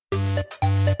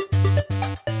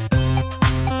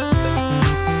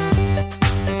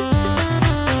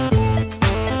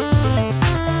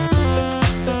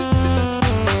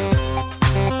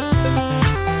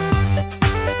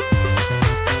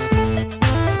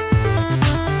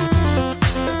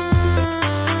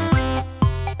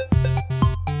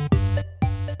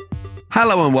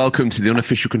Hello and welcome to the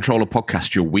Unofficial Controller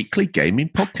Podcast, your weekly gaming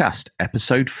podcast,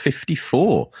 episode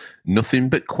 54. Nothing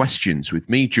but questions with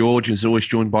me, George, as always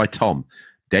joined by Tom.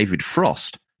 David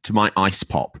Frost to my ice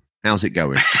pop. How's it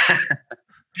going?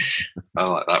 I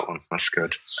like that one. That's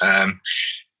good. I'm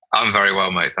very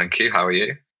well, mate. Thank you. How are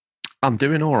you? I'm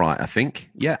doing all right, I think.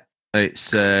 Yeah.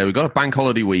 It's we've got a bank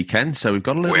holiday weekend, so we've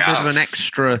got a little bit of an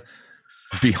extra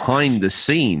behind the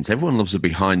scenes. Everyone loves a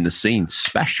behind the scenes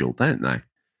special, don't they?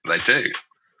 They do.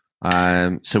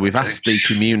 So we've asked the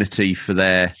community for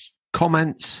their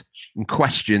comments and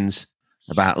questions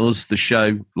about us, the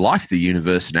show, life, the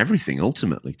universe, and everything,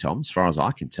 ultimately, Tom, as far as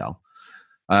I can tell,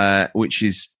 which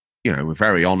is, we're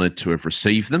very honoured to have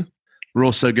received them. We're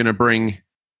also going to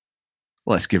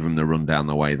let's give them the rundown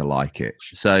the way they like it.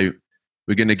 So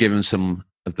we're going to give them some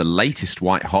of the latest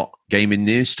white-hot gaming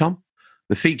news, Tom.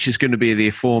 The feature's going to be the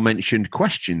aforementioned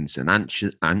questions and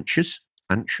answers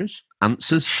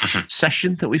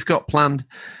session that we've got planned.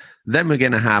 Then we're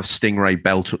going to have Stingray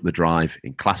belt up the drive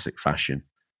in classic fashion.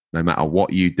 No matter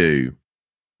what you do,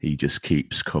 he just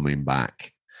keeps coming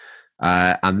back.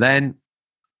 And then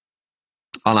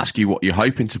I'll ask you what you're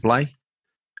hoping to play.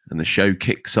 And the show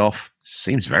kicks off.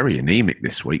 Seems very anemic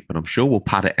this week, but I'm sure we'll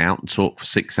pad it out and talk for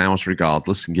 6 hours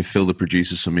regardless and give Phil the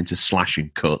producer something to slash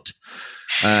and cut.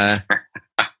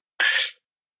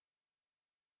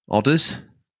 Odders,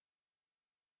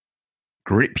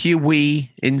 grip your Wii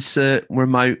insert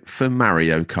remote for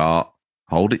Mario Kart.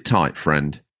 Hold it tight,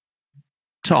 friend.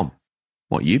 Tom,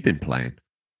 what you been playing?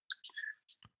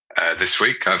 This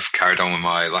week I've carried on with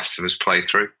my Last of Us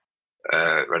playthrough.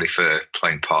 Ready for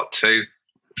playing part 2.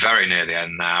 Very near the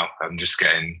end now. I've just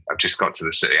got to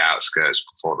the city outskirts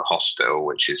before the hospital,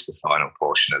 which is the final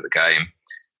portion of the game.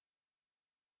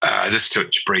 I just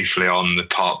touched briefly on the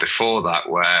part before that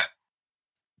where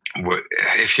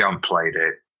if you haven't played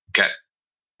it,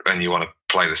 and you want to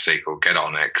play the sequel, get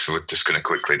on it, because we're just going to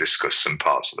quickly discuss some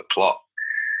parts of the plot.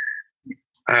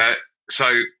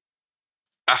 So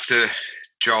after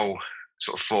Joel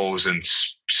sort of falls and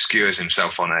skewers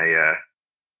himself on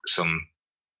some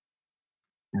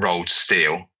rolled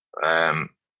steel,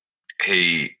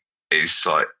 he is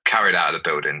carried out of the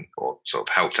building, or sort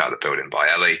of helped out of the building by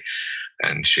Ellie,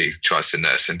 and she tries to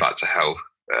nurse him back to health.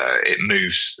 It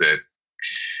moves the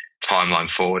timeline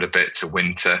forward a bit to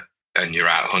winter, and you're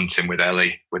out hunting with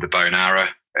Ellie with a bow and arrow.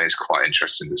 It's quite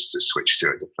interesting just to switch to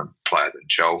a different player than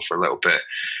Joel for a little bit.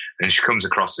 And she comes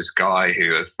across this guy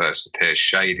who at first appears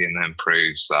shady and then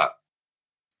proves that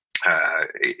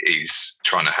he's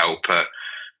trying to help her,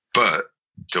 but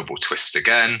double twist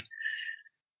again.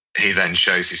 He then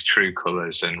shows his true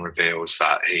colours and reveals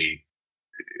that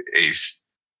he's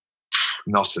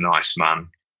not a nice man.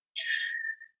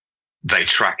 They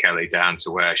track Ellie down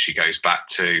to where she goes back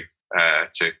to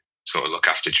sort of look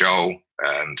after Joel.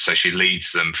 So she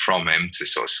leads them from him to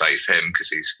sort of save him because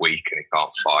he's weak and he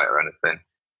can't fight or anything.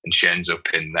 And she ends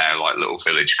up in their little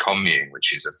village commune,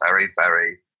 which is a very,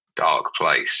 very dark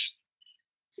place.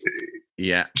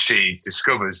 Yeah. She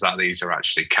discovers that these are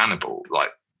actually cannibal,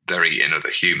 they're eating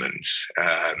other humans,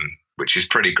 which is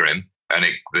pretty grim. And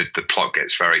the plot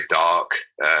gets very dark,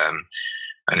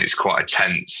 and it's quite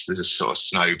tense. There's a sort of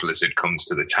snow blizzard comes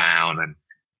to the town, and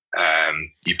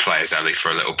you play as Ellie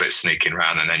for a little bit, sneaking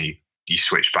around, and then you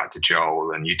switch back to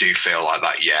Joel, and you do feel like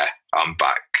that. Yeah, I'm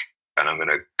back, and I'm going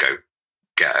to go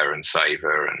get her and save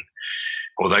her. And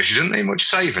although she doesn't need much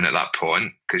saving at that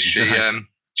point, because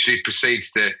she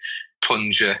proceeds to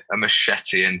plunge a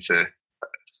machete into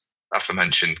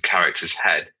aforementioned character's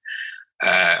head,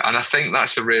 and I think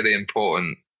that's a really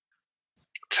important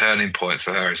turning point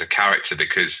for her as a character,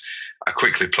 because I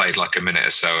quickly played a minute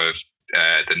or so of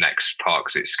the next part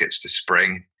because it skips to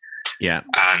spring. Yeah.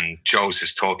 And Joel's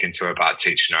just talking to her about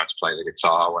teaching her how to play the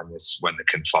guitar when they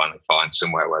can finally find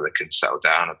somewhere where they can settle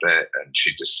down a bit, and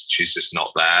she's just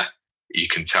not there. You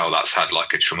can tell that's had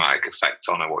a traumatic effect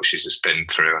on her, what she's just been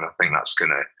through, and I think that's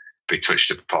going to be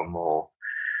touched upon more,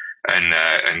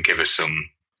 and give her some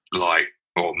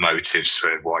or motives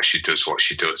for why she does what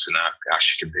she does, and how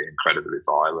she can be incredibly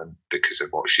violent because of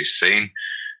what she's seen.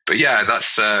 But yeah,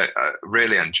 that's I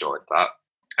really enjoyed that.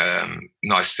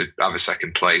 Nice to have a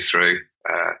second playthrough.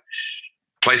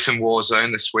 Played some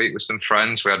Warzone this week with some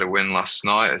friends. We had a win last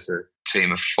night as a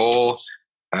team of 4.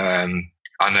 I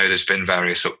know there's been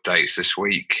various updates this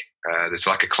week. There's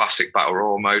a classic battle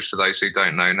royale mode for those who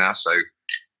don't know now. So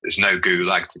there's no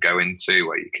gulag to go into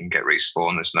where you can get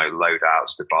respawned. There's no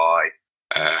loadouts to buy.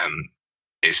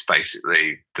 It's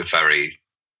basically the very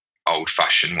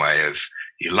old-fashioned way of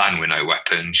you land with no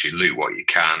weapons, you loot what you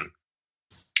can.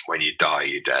 When you die,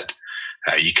 you're dead.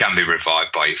 You can be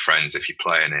revived by your friends if you're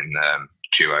playing in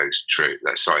duos.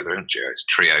 Sorry, they aren't duos,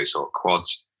 trios or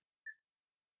quads.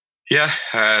 Yeah,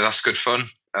 that's good fun.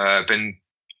 Been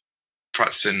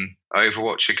practicing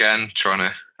Overwatch again, trying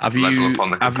to level up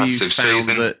on the competitive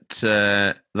season. Have you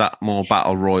found that more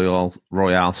battle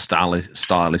royale style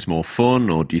is more fun,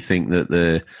 or do you think that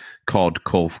the COD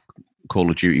Call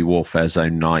of Duty Warfare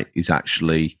Zone Night is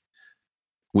actually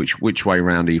which way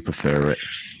round do you prefer it?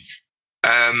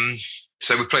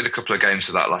 So we played a couple of games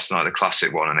of that last night, the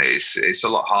classic one, and it's a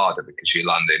lot harder because you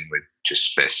land in with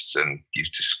just fists and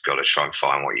you've just got to try and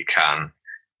find what you can,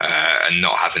 and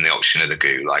not having the option of the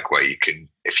gulag where you can,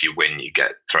 if you win, you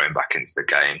get thrown back into the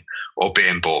game or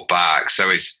being brought back.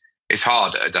 So it's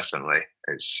harder, definitely.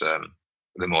 It's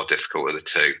the more difficult of the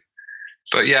two.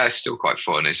 But yeah, it's still quite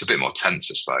fun. It's a bit more tense,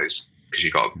 I suppose, because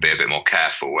you've got to be a bit more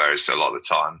careful, whereas a lot of the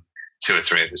time, 2 or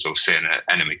 3 of us will see an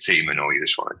enemy team and all you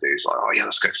just want to do is like, oh yeah,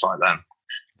 let's go fight them.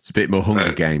 It's a bit more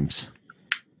Hunger Games.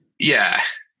 Yeah.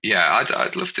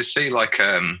 I'd love to see like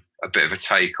a bit of a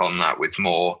take on that with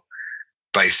more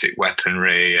basic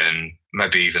weaponry and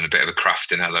maybe even a bit of a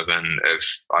crafting element of,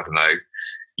 I don't know,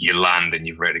 you land and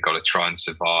you've really got to try and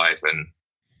survive and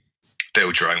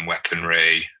build your own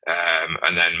weaponry,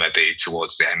 and then maybe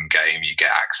towards the end game you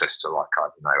get access to like, I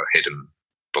don't know, a hidden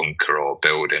bunker or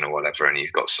building or whatever, and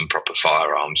you've got some proper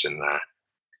firearms in there.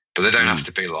 But they don't have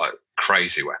to be like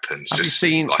crazy weapons.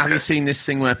 Have you seen this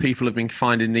thing where people have been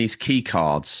finding these key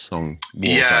cards on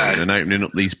Warzone and opening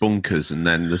up these bunkers, and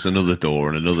then there's another door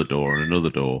and another door and another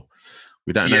door?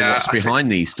 We don't know what's behind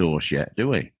these doors yet, do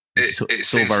we? It's all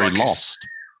very like lost.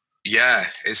 Yeah,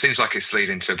 it seems like it's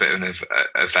leading to a bit of an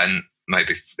event,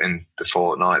 maybe in the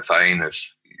Fortnite vein of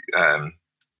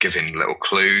giving little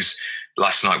clues.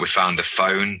 Last night we found a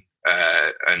phone,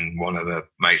 and one of the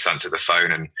mates answered the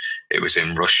phone and it was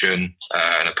in Russian,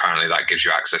 and apparently that gives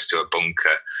you access to a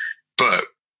bunker. But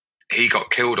he got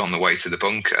killed on the way to the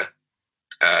bunker,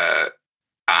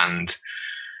 and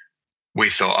we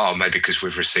thought, oh, maybe because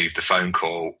we've received the phone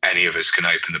call, any of us can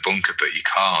open the bunker, but you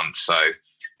can't. So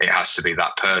it has to be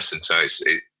that person. So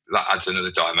that adds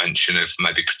another dimension of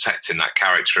maybe protecting that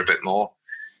character a bit more,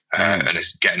 and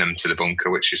it's getting them to the bunker,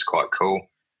 which is quite cool.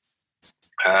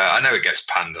 I know it gets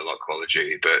panned a lot, Call of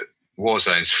Duty, but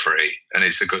Warzone's free and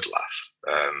it's a good laugh.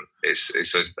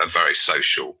 It's a very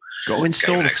social. Got to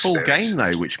install the full game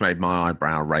though, which made my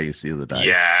eyebrow raise the other day.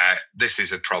 Yeah, this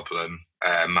is a problem,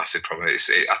 massive problem. I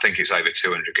think it's over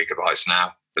 200 gigabytes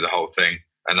now for the whole thing,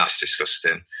 and that's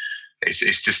disgusting.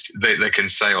 It's just they can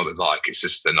say all they like. It's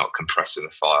just they're not compressing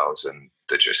the files and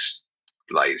they're just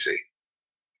lazy.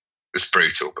 It's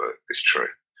brutal, but it's true.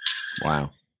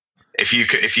 Wow. If you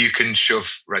can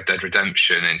shove Red Dead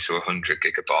Redemption into 100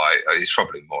 gigabyte, it's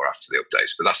probably more after the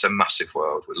updates, but that's a massive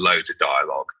world with loads of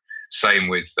dialogue. Same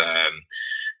with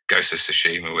Ghost of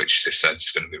Tsushima, which they said is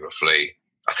going to be roughly,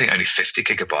 I think, only 50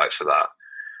 gigabyte for that,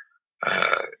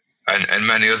 and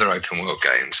many other open world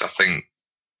games. I think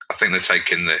they're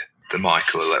taking the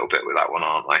Michael a little bit with that one,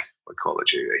 aren't they? With Call of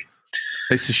Duty.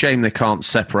 It's a shame they can't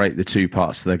separate the two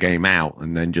parts of the game out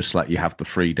and then just let you have the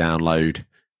free download.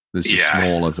 There's a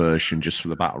smaller version just for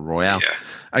the Battle Royale. Yeah.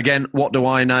 Again, what do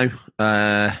I know?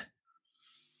 I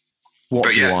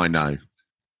know?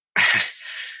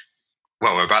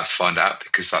 Well, we're about to find out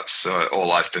because that's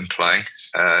all I've been playing.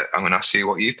 I'm going to ask you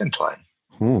what you've been playing.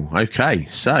 Oh, okay.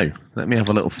 So let me have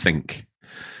a little think.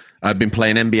 I've been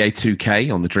playing NBA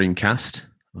 2K on the Dreamcast.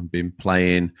 I've been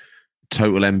playing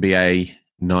Total NBA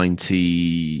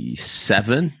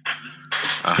 97.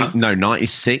 I think,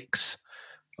 96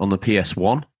 on the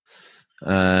PS1.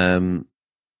 That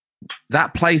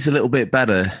plays a little bit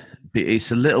better.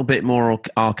 It's a little bit more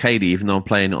arcadey, even though I'm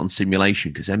playing it on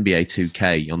simulation, because NBA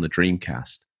 2K on the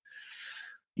Dreamcast,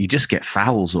 you just get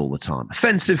fouls all the time.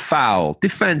 Offensive foul,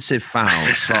 defensive foul.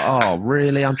 So, oh,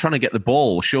 really? I'm trying to get the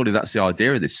ball. Surely that's the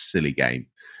idea of this silly game.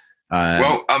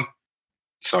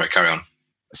 Sorry, carry on.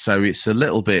 So it's a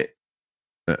little bit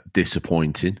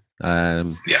disappointing.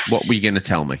 What were you going to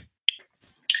tell me?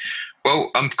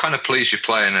 Well, I'm kind of pleased you're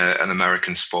playing an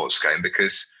American sports game,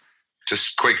 because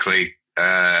just quickly,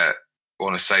 I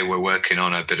want to say we're working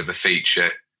on a bit of a feature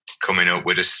coming up.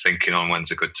 We're just thinking on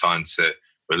when's a good time to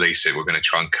release it. We're going to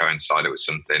try and coincide it with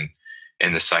something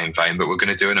in the same vein, but we're going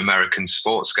to do an American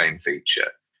sports game feature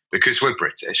because we're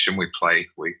British and we play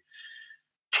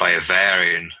a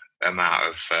varying amount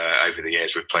of over the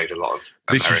years. We've played a lot of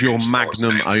this American is your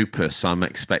magnum opus. I'm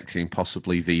expecting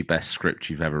possibly the best script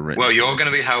you've ever written. Well, you're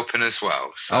going to be helping as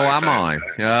well. So am I?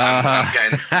 I'm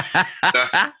getting,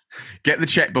 get the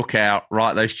checkbook out,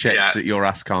 write those checks that your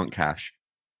ass can't cash.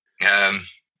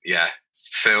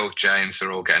 Phil, James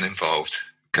are all getting involved.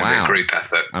 Going to be a group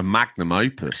effort. A magnum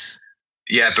opus.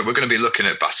 Yeah, but we're going to be looking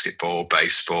at basketball,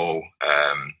 baseball,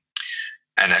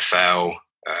 NFL,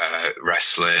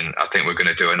 wrestling. I think we're going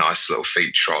to do a nice little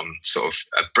feature on sort of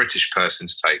a British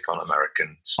person's take on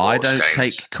American sports I don't games.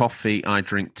 take coffee, I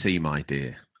drink tea, my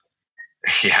dear.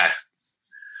 Yeah,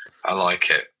 I like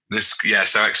it.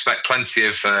 So expect plenty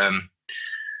of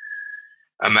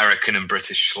American and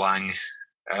British slang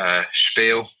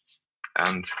spiel.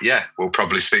 And yeah, we'll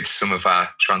probably speak to some of our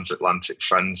transatlantic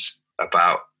friends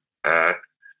about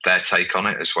their take on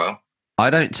it as well. I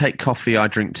don't take coffee, I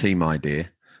drink tea, my dear.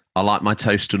 I like my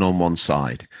toast on one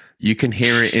side. You can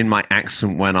hear it in my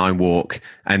accent when I walk,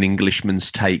 an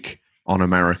Englishman's take on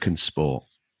American sport.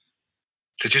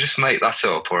 Did you just make that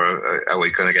up, or are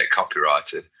we going to get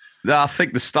copyrighted? No, I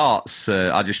think the starts,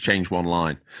 I just changed one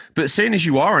line. But seeing as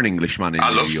you are an Englishman in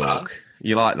New York,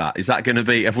 you like that? Is that going to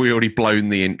be, have we already blown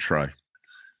the intro?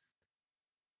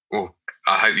 Well,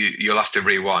 I hope you'll have to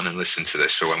rewind and listen to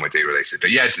this for when we do release it.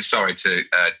 But yeah, sorry to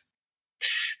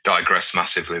digress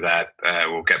massively there.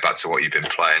 We'll get back to what you've been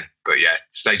playing. But yeah,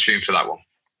 stay tuned for that one.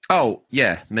 Oh,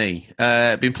 yeah, me.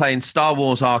 Been playing Star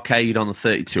Wars Arcade on the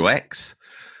 32X.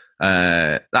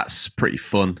 That's pretty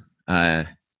fun.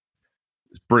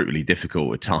 It's brutally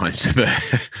difficult at times, but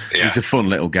It's a fun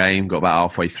little game. Got about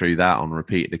halfway through that on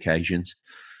repeated occasions.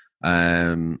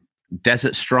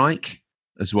 Desert Strike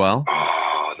as well.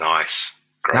 Oh, nice.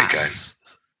 Great game.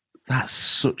 That's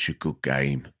such a good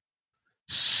game.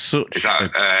 Such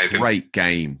a great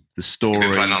game. The story. You've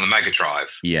been playing on the Mega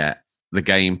Drive. Yeah. The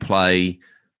gameplay,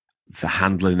 the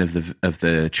handling of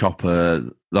the chopper,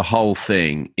 the whole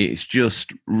thing, it's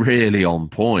just really on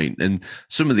point. And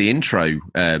some of the intro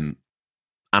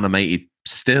animated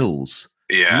stills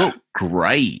look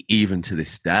great even to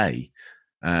this day.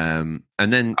 And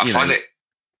then I found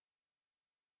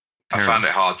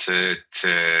it hard to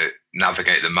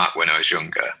navigate the map when I was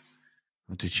younger.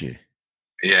 Oh, did you?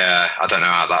 Yeah, I don't know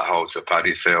how that holds up. How do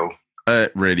you feel?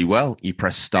 Really well. You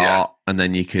press start and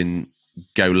then you can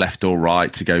go left or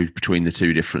right to go between the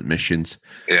two different missions.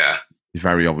 Yeah. It's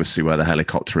very obviously where the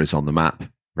helicopter is on the map.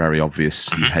 Very obvious.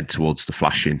 Mm-hmm. You head towards the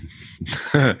flashing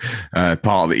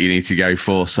part that you need to go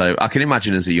for. So I can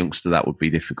imagine as a youngster that would be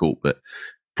difficult, but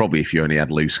probably if you only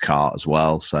had loose cart as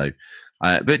well. So,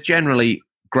 but generally,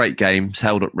 great games,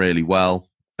 held up really well.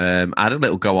 I had a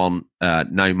little go on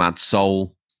Nomad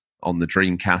Soul on the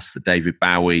Dreamcast, the David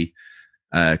Bowie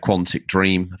Quantic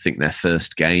Dream, I think their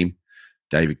first game.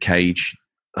 David Cage.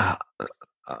 That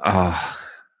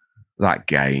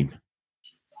game.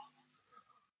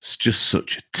 It's just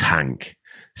such a tank.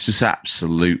 It's just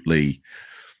absolutely...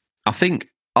 I think,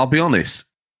 I'll be honest,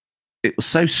 it was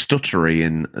so stuttery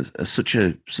and such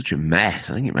a mess.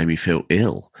 I think it made me feel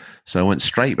ill. So I went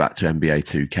straight back to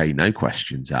NBA 2K, no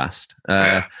questions asked.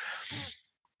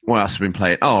 What else have I been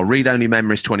playing? Oh, Read Only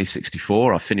Memories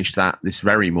 2064. I finished that this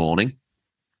very morning.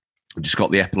 I just got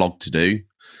the epilogue to do.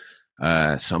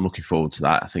 So I'm looking forward to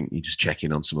that. I think you're just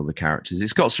checking on some of the characters.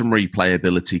 It's got some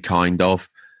replayability, kind of.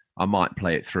 I might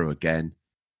play it through again.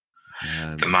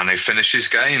 The man who finishes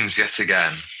games yet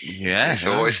again. Yeah. He's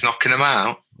always knocking them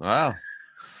out. Well,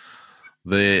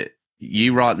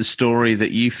 you write the story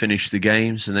that you finish the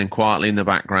games and then quietly in the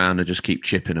background and just keep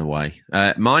chipping away.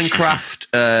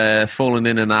 Minecraft, falling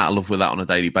in and out of love with that on a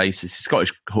daily basis. It's got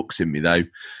its hooks in me, though.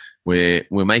 We're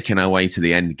making our way to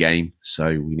the end game, so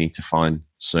we need to find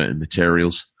certain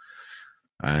materials.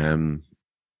 Phil,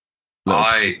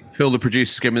 the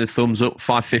producer's giving me the thumbs up.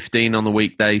 5:15 on the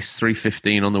weekdays,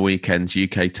 3:15 on the weekends,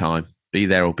 UK time. Be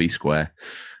there or be square.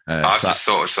 I've just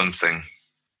thought of something.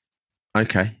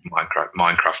 Okay.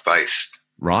 Minecraft based.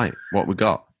 Right. What we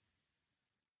got?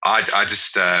 I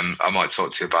just I might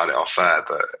talk to you about it off air,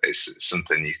 but it's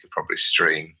something you could probably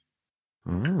stream.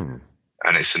 Oh.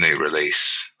 And it's a new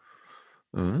release.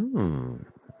 Oh.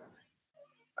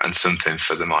 And something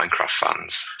for the Minecraft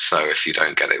fans. So if you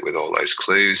don't get it with all those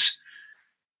clues.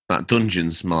 That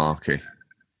Dungeons marquee.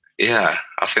 Yeah,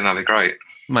 I think that'd be great.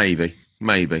 Maybe.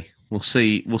 We'll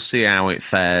see how it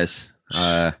fares.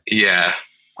 Yeah.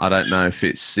 I don't know if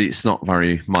it's not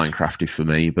very Minecrafty for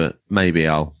me, but maybe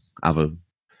I'll have a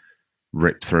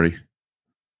rip through.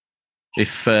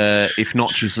 If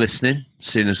Notch is listening,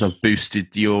 seeing as I've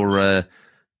boosted your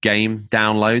game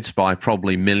downloads by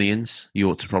probably millions, you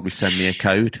ought to probably send me a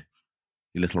code,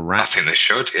 you little rat. I think they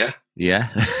should, yeah. Yeah.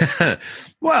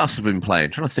 What else have I been playing?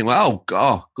 I'm trying to think. Well,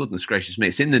 goodness gracious me,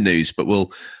 it's in the news, but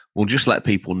we'll just let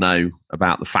people know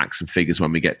about the facts and figures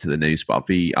when we get to the news. But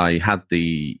I had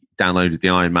downloaded the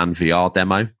Iron Man VR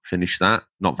demo, finished that,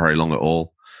 not very long at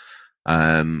all.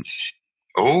 I'm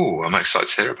excited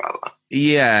to hear about that.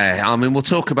 Yeah, I mean, we'll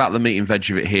talk about the meat and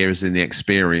veg of it here as in the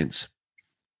experience.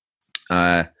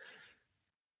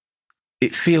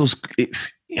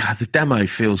 the demo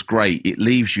feels great. It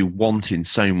leaves you wanting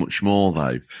so much more,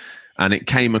 though. And it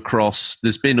came across.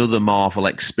 There's been other Marvel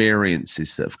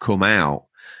experiences that have come out,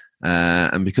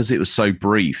 and because it was so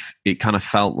brief, it kind of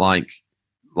felt like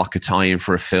a tie-in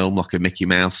for a film, like a Mickey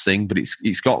Mouse thing. But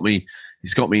it's got me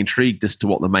intrigued as to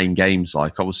what the main game's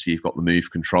like. Obviously, you've got the Move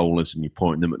controllers, and you're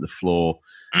pointing them at the floor,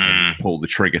 and pull the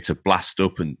trigger to blast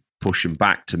up and push them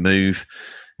back to move.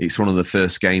 It's one of the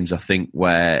first games, I think,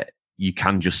 where you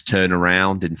can just turn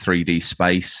around in 3D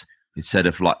space instead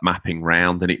of like mapping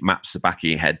round, and it maps the back of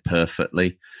your head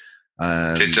perfectly.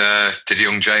 Did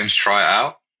young James try it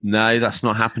out? No, that's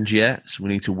not happened yet. So we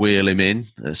need to wheel him in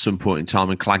at some point in time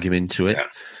and clag him into it.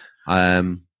 Yeah.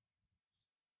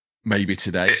 Maybe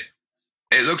today.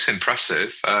 It looks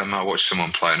impressive. I watched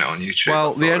someone playing it on YouTube.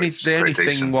 Well, the only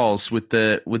thing was with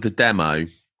the demo,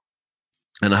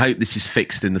 and I hope this is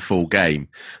fixed in the full game.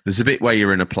 There's a bit where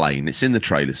you're in a plane. It's in the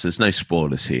trailers. There's no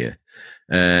spoilers here.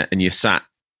 And you're sat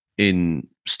in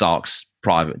Stark's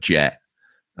private jet.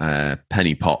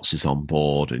 Penny Potts is on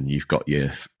board, and you've got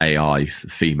your AI,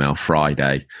 female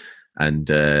Friday. And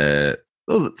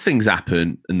things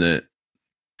happen, and the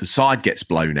side gets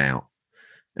blown out.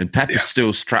 And Pepper's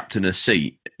still strapped in her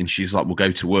seat, and she's like, we'll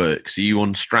go to work. So you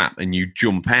unstrap, and you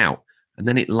jump out, and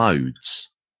then it loads.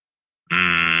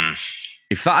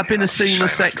 If that had been a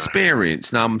seamless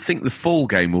experience, now I think the full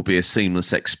game will be a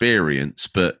seamless experience,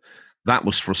 but that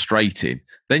was frustrating.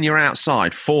 Then you're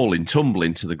outside, falling,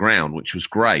 tumbling to the ground, which was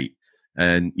great,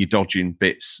 and you're dodging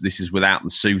bits. This is without the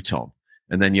suit on.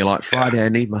 And then you're like, Friday, I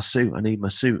need my suit.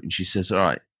 And she says, all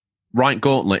right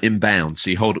gauntlet inbound. So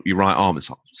you hold up your right arm. It's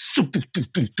like,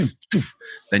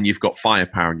 then you've got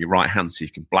firepower in your right hand, so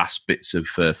you can blast bits of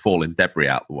falling debris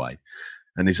out the way.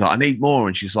 And he's like, I need more.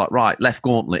 And she's like, right, left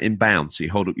gauntlet inbound. So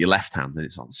you hold up your left hand, and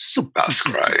it's like, that's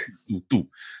great. And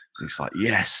he's like,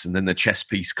 yes. And then the chess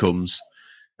piece comes,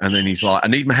 and then he's like, I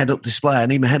need my head-up display.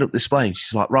 And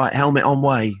she's like, right, helmet on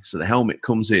way. So the helmet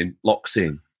comes in, locks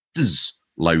in,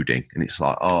 loading. And it's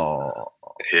like, oh,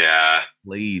 yeah,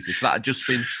 please, if that had just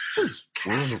been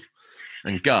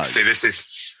and go. See, this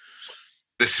is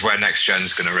where next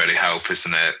gen's going to really help,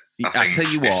 isn't it? I'll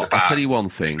tell you what. I'll tell you one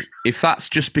thing. If that's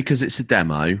just because it's a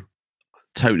demo,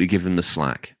 totally give them the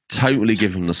slack.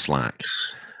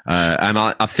 And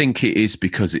I think it is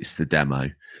because it's the demo.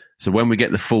 So when we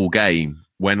get the full game,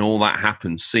 when all that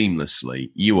happens seamlessly,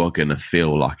 you are going to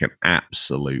feel like an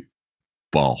absolute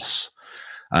boss.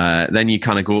 Then you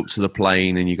kind of go up to the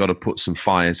plane, and you got to put some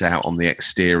fires out on the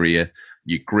exterior.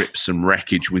 You grip some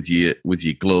wreckage with your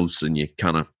gloves, and you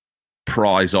kind of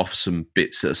prise off some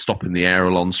bits that are stopping the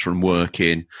airolons from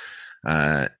working.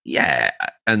 And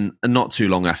not too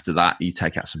long after that, you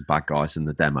take out some bad guys and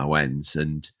the demo ends.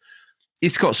 And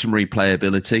it's got some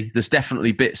replayability. There's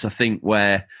definitely bits, I think,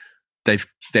 where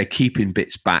they're keeping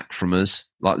bits back from us.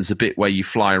 Like there's a bit where you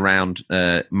fly around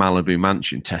Malibu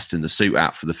Mansion testing the suit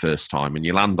out for the first time, and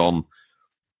you land on...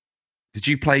 Did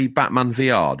you play Batman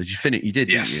VR? Did you finish? You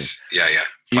did, yes. Didn't you? Yeah.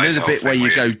 You know the bit where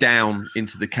you go down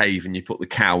into the cave and you put the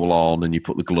cowl on and you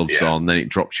put the gloves on, then it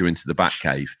drops you into the Bat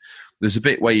Cave. There's a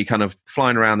bit where you kind of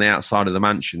flying around the outside of the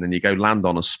mansion, and you go land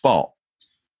on a spot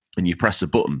and you press a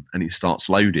button and it starts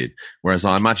loaded. Whereas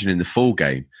I imagine in the full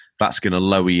game, that's going to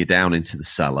lower you down into the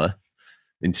cellar,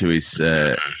 into his...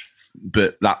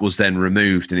 but that was then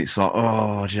removed, and it's like,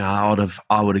 oh, you know,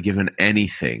 I would have given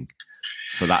anything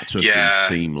for that to have been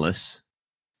seamless.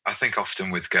 I think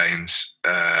often with games,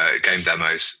 game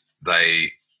demos, they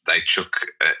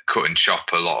cut and chop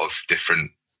a lot of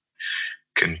different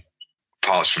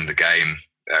parts from the game,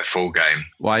 full game.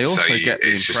 Well, I also get the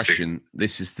impression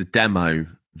this is the demo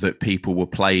that people were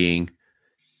playing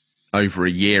over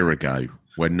a year ago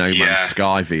when No Man's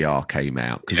Sky VR came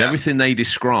out, because everything they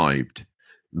described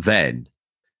then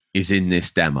is in this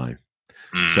demo.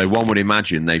 So one would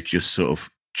imagine they've just sort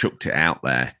of chucked it out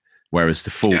there. Whereas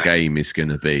the full game is going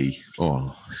to be,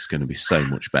 it's going to be so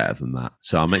much better than that.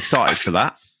 So I'm excited for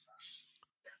that.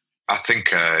 I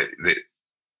think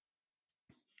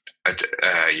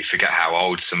you forget how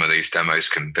old some of these demos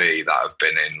can be that have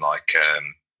been in like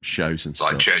shows and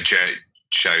like stuff.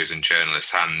 Shows and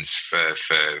journalists' hands for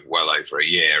well over a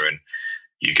year, and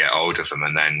you get hold of them,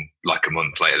 and then like a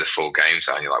month later, the full game's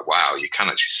out, and you're like, wow, you can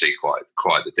actually see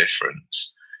quite the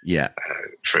difference. Yeah,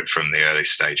 from the early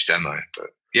stage demo,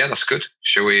 but. Yeah, that's good.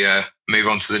 Shall we move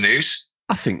on to the news?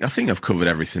 I think I've covered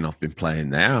everything I've been playing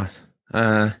now.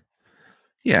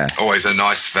 Yeah. Always a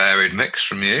nice varied mix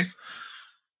from you.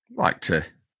 Like to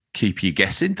keep you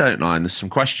guessing, don't I? And there's some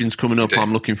questions coming up.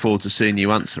 I'm looking forward to seeing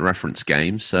you answer reference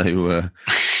games. So,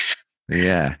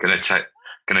 yeah. Going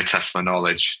Going to test my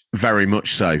knowledge. Very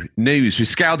much so. News. We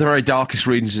scoured the very darkest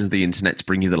regions of the internet to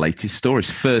bring you the latest stories.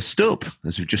 First up,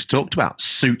 as we've just talked about,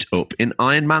 suit up in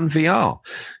Iron Man VR.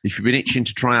 If you've been itching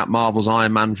to try out Marvel's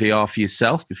Iron Man VR for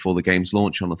yourself before the game's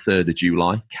launch on the 3rd of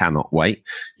July, cannot wait,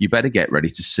 you better get ready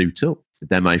to suit up. The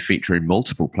demo featuring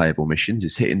multiple playable missions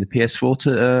is hitting the PS4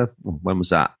 to, when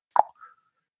was that?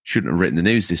 Shouldn't have written the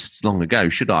news this long ago,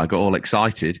 should I? I got all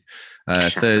excited.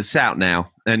 It's out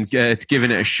now, and giving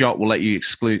it a shot will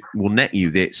net you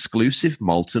the exclusive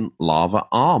molten lava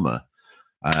armor.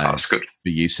 That's good for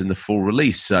use in the full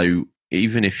release. So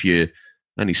even if you're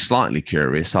only slightly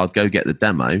curious, I'd go get the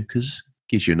demo because it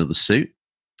gives you another suit.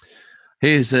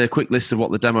 Here's a quick list of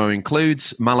what the demo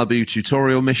includes: Malibu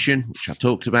tutorial mission, which I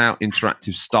talked about;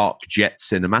 interactive Stark Jet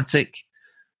cinematic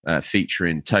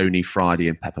featuring Tony, Friday,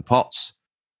 and Pepper Potts.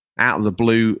 Out of the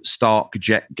Blue Stark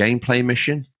Jet gameplay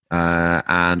mission,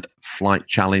 and Flight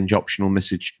Challenge optional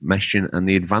mission, and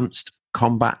the Advanced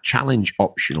Combat Challenge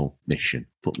optional mission.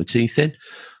 Put my teeth in,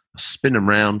 spin them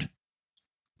round,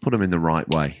 put them in the right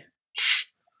way.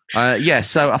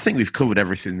 So I think we've covered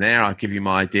everything there. I'll give you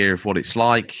my idea of what it's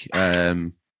like.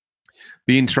 The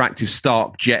interactive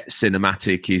Stark Jet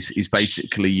cinematic is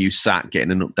basically you sat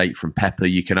getting an update from Pepper.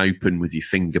 You can open with your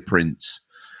fingerprints.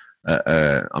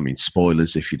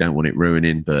 Spoilers if you don't want it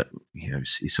ruining, but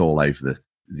it's all over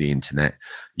the internet.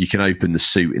 You can open the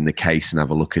suit in the case and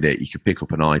have a look at it. You can pick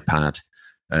up an iPad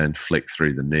and flick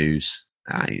through the news.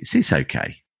 It's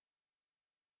okay.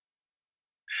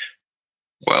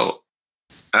 Well,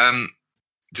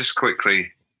 just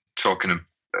quickly talking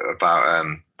about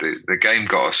the game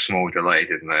got a small delay,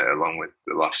 didn't it, along with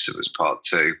The Last of Us Part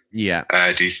 2? Yeah.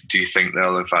 Do you think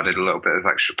they'll have added a little bit of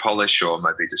extra polish, or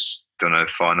maybe just done a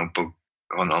final bug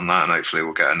on that, and hopefully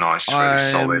we'll get a nice, really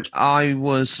solid... I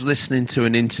was listening to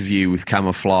an interview with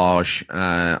Camouflage.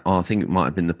 I think it might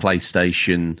have been the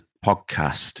PlayStation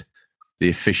podcast,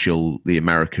 the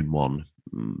American one,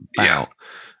 about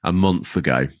a month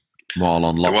ago, while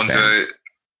on lockdown.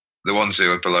 The ones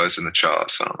who are below us in the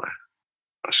charts, aren't they?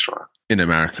 That's right. In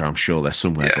America, I'm sure they're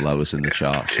somewhere below us in the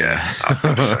charts. Yeah, I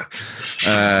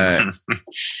think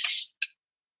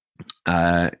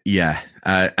so.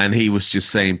 And he was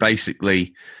just saying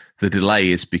basically the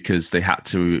delay is because they had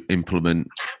to implement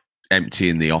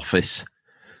emptying the office,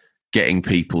 getting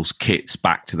people's kits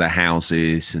back to their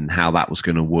houses, and how that was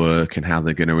going to work and how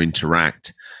they're going to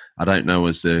interact. I don't know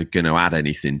as they're going to add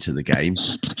anything to the game,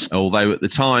 although at the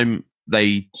time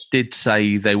they did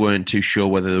say they weren't too sure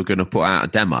whether they were going to put out a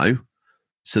demo.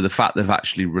 So the fact they've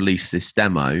actually released this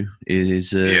demo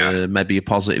is maybe a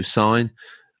positive sign.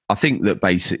 I think that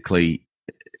basically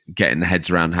getting the heads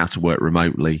around how to work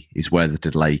remotely is where the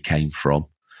delay came from.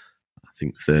 I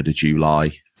think 3rd of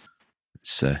July.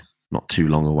 It's not too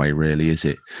long away, really, is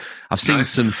it? I've seen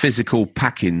some physical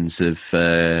packings of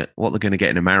what they're going to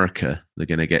get in America. They're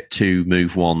going to get 2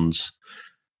 Move 1s,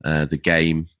 the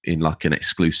game in like an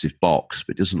exclusive box,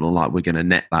 but it doesn't look like we're going to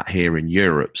net that here in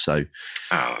Europe. So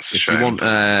that's a if shame. you want,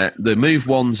 the Move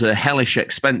 1s are hellish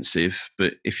expensive,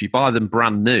 but if you buy them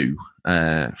brand new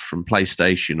from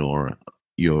PlayStation or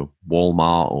your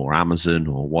Walmart or Amazon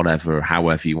or whatever,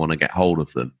 however you want to get hold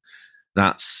of them,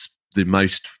 that's the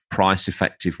most price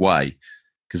effective way,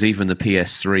 because even the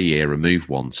PS3 era Move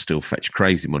 1s still fetch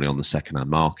crazy money on the second-hand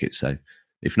market. So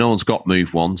if no one's got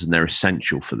Move 1s and they're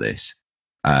essential for this,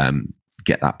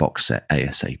 get that box set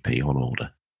ASAP on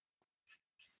order.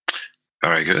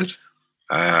 Very good.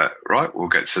 Right, we'll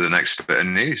get to the next bit of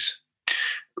news.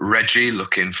 Reggie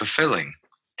looking for filling.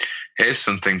 Here's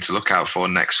something to look out for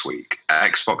next week.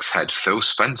 Xbox head Phil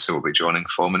Spencer will be joining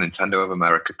former Nintendo of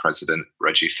America president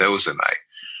Reggie Fils-Aimé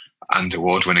and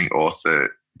award-winning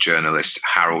author journalist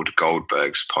Harold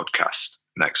Goldberg's podcast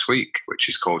next week, which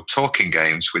is called Talking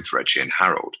Games with Reggie and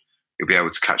Harold. You'll be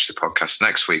able to catch the podcast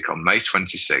next week on May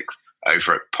 26th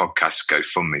over at Podcast's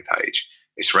GoFundMe page.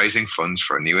 It's raising funds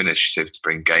for a new initiative to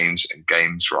bring games and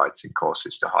games writing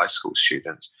courses to high school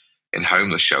students in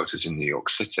homeless shelters in New York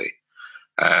City.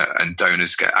 And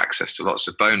donors get access to lots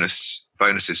of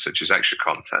bonuses such as extra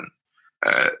content,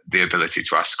 the ability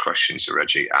to ask questions to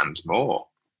Reggie, and more.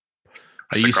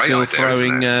 Are you still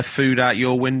throwing food out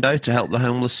your window to help the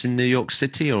homeless in New York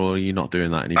City, or are you not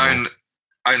doing that anymore?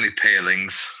 Only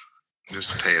peelings.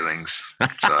 Just peelings.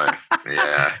 So,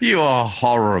 yeah. You are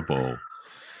horrible.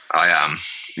 I am.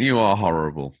 You are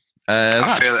horrible.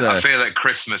 I feel at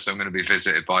Christmas I'm going to be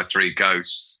visited by 3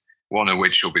 ghosts, one of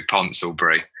which will be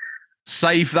Ponsonbury.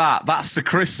 Save that. That's the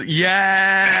Christmas.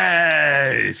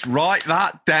 Yes! Write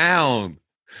that down.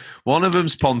 One of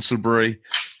them's Ponsonbury,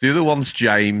 the other one's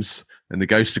James, and the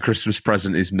ghost of Christmas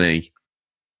present is me.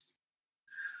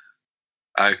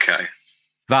 Okay.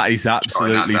 That is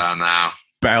absolutely down now.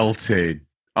 belting.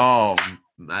 Oh,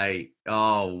 mate.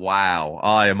 Oh, wow.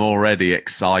 I am already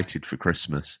excited for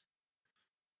Christmas.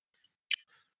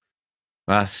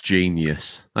 That's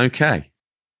genius. Okay.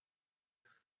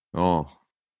 Oh,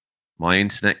 my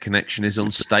internet connection is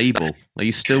unstable. Are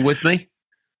you still with me?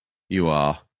 You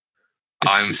are.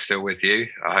 I'm still with you.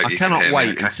 I cannot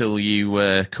wait until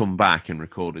you come back and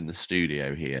record in the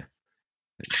studio here.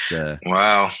 It's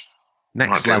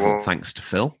next level, thanks to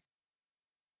Phil.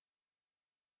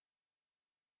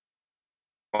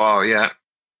 Well, yeah.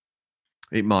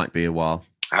 It might be a while.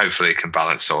 Hopefully he can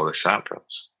balance all this out,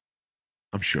 perhaps.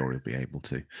 I'm sure he'll be able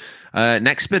to.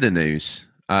 Next bit of news.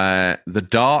 The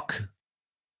Dark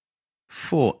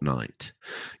Fortnite.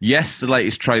 Yes, the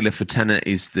latest trailer for Tenet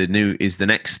is the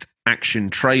next action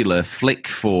trailer flick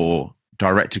for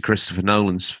director Christopher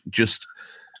Nolan's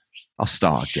I'll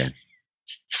start again.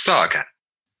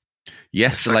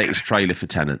 Yes, the latest trailer for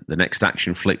Tenet, the next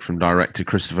action flick from director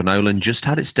Christopher Nolan, just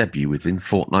had its debut within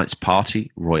Fortnite's Party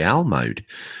Royale mode.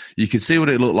 You can see what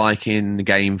it looked like in the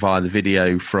game via the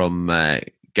video from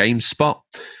GameSpot.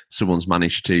 Someone's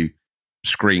managed to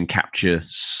screen capture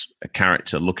a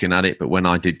character looking at it, but when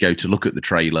I did go to look at the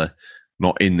trailer,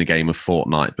 not in the game of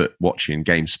Fortnite, but watching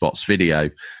GameSpot's video,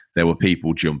 there were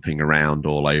people jumping around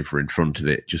all over in front of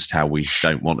it, just how we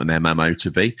don't want an MMO to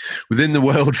be. Within the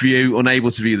worldview, unable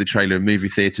to view the trailer in movie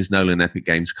theatres, Nolan and Epic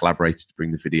Games collaborated to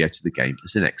bring the video to the game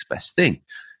as the next best thing.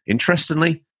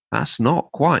 Interestingly, that's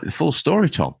not quite the full story,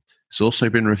 Tom. It's also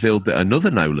been revealed that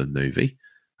another Nolan movie,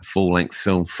 a full-length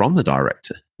film from the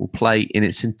director, will play in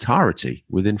its entirety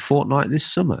within Fortnite this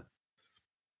summer.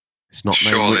 It's not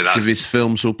known which of his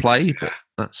films will play, but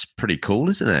that's pretty cool,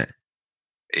 isn't it?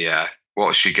 Yeah.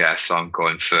 What's your guess? I'm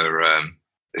going for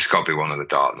it's got to be one of the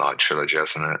Dark Knight trilogy,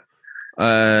 hasn't it?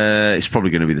 It's probably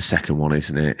going to be the second one,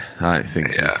 isn't it? I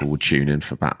think people would tune in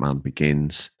for Batman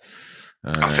Begins.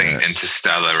 I think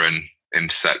Interstellar and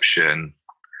Inception,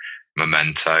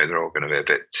 Memento, they're all going to be a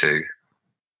bit too...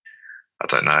 I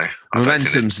don't know.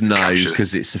 Momentum's no,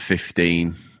 because it's a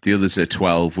 15. The others are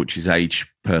 12, which is age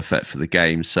perfect for the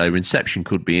game. So Inception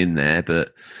could be in there,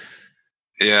 but...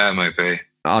 Yeah, maybe.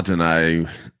 I don't know.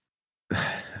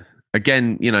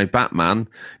 Again, Batman,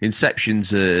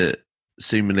 Inception's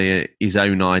seemingly his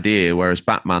own idea, whereas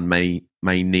Batman may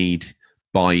need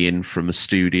buy-in from a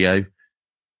studio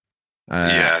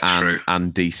true.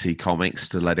 And DC Comics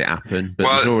to let it happen. But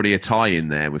there's already a tie-in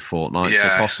there with Fortnite, so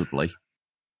possibly.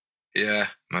 Yeah,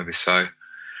 maybe so.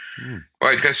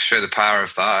 Well, it goes to show the power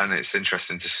of that, and it's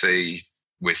interesting to see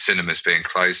with cinemas being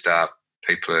closed out,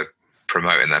 people are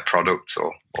promoting their product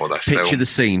or their film. Picture the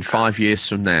scene 5 years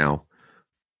from now.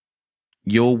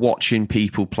 You're watching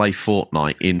people play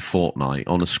Fortnite in Fortnite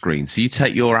on a screen. So you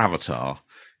take your avatar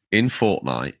in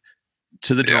Fortnite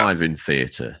to the drive-in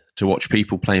theatre to watch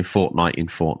people playing Fortnite in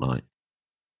Fortnite.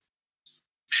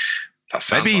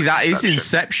 Maybe like that is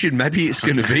Inception. Maybe it's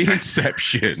going to be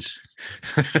Inception.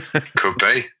 Could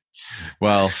be.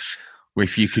 Well,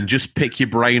 if you can just pick your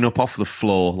brain up off the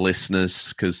floor, listeners,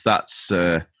 because that's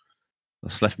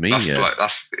left me.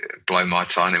 That's blown my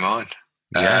tiny mind.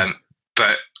 Yeah.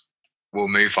 But we'll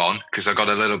move on because I got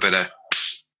a little bit of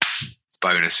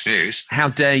bonus news. How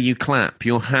dare you clap?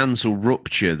 Your hands will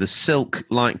rupture. The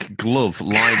silk-like glove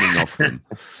lining off them.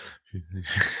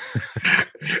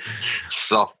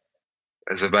 Soft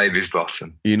as a baby's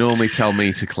bottom. You normally tell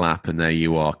me to clap, and there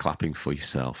you are clapping for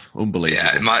yourself. Unbelievable.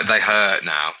 Yeah, they hurt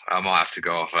now. I might have to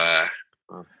go off.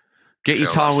 Get your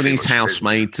Taiwanese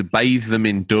housemaid to bathe them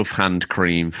in Dove hand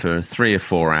cream for 3 or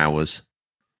 4 hours.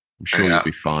 I'm sure you'll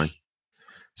be fine.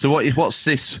 So what's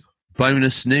this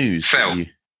bonus news? Phil,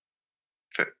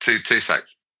 two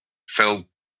seconds. Phil,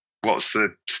 what's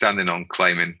the standing on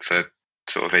claiming for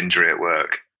sort of injury at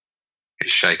work?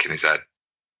 He's shaking his head.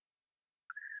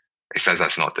 He says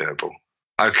that's not doable.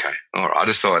 Okay, all right. I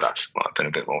just thought that might have been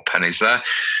a bit more pennies there.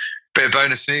 Bit of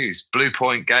bonus news. Blue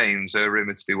Point Games are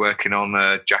rumoured to be working on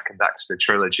a Jack and Daxter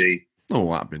trilogy.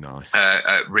 Oh, that'd be nice.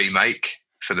 Remake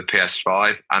for the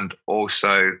PS5 and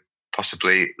also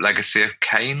possibly Legacy of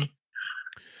Kain.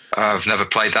 I've never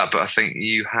played that, but I think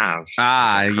you have.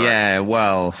 Yeah.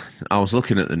 Well, I was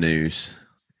looking at the news.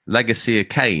 Legacy of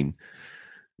Kain.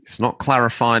 It's not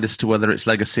clarified as to whether it's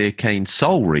Legacy of Kain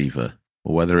Soul Reaver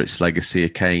or whether it's Legacy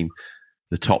of Kain,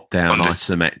 the top-down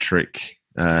isometric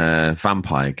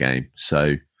vampire game.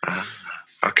 So,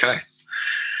 okay.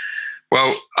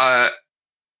 Well, I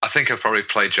think I've probably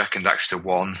played Jack and Daxter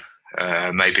 1,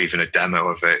 maybe even a demo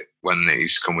of it when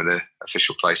he's come with an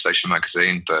official PlayStation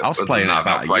magazine. But I was playing that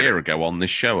about a year ago on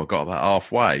this show. I got about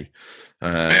halfway,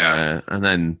 and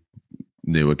then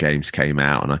newer games came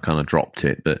out and I kind of dropped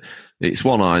it. But it's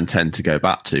one I intend to go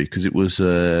back to because it was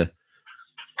a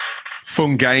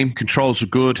fun game. Controls were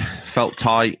good, felt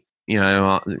tight.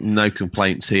 No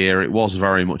complaints here. It was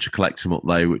very much a collect 'em up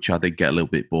though, which I did get a little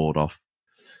bit bored of.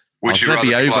 Would you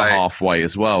maybe rather over play... halfway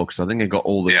as well because I think I got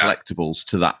all the collectibles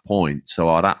to that point, so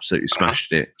I'd absolutely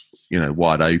smashed it,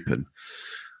 wide open.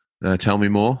 Tell me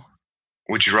more.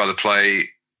 Would you rather play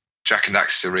Jak and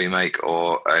Daxter remake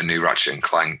or a new Ratchet and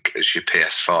Clank as your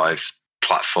PS5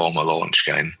 platformer launch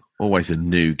game? Always a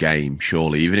new game,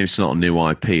 surely. Even if it's not a new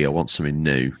IP, I want something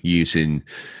new.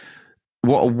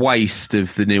 What a waste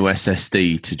of the new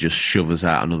SSD to just shove us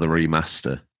out another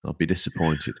remaster. I'll be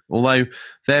disappointed. Although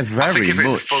they're very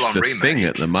much the thing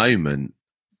at the moment.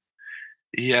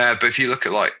 Yeah, but if you look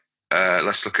at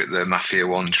let's look at the Mafia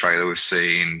 1 trailer we've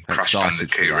seen, Crash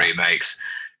Bandicoot remakes.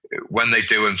 When they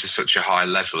do them to such a high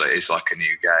level, it is like a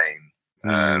new game.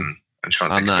 I'm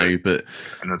trying to think but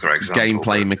another example.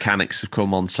 Gameplay mechanics have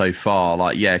come on so far.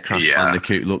 Crash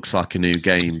Bandicoot looks like a new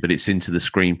game, but it's into the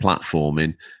screen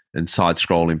platforming and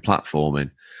side-scrolling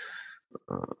platforming.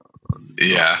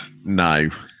 No.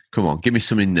 Come on, give me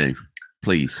something new,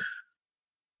 please.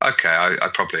 Okay, I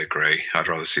probably agree. I'd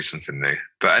rather see something new.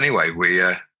 But anyway,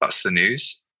 that's the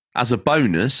news. As a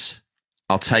bonus,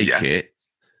 I'll take it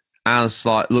as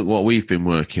look what we've been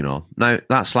working on. No,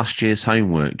 that's last year's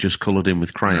homework, just coloured in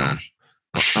with crayon.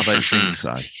 I don't think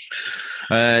so.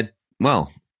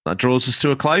 Well, that draws us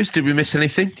to a close. Did we miss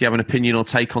anything? Do you have an opinion or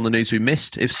take on the news we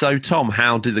missed? If so, Tom,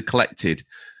 how did the collected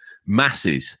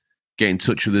masses get in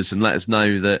touch with us and let us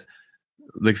know that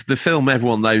the film,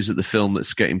 everyone knows that the film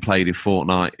that's getting played in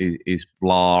Fortnite is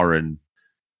blah, and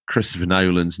Christopher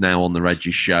Nolan's now on the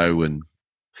Reggie show, and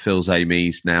Phil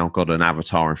Zamey's now got an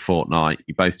avatar in Fortnite.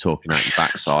 You're both talking out your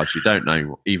backsides. You don't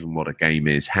know even what a game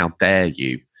is. How dare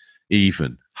you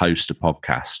even host a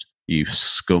podcast, you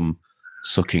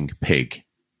scum-sucking pig?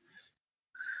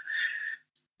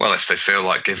 Well, if they feel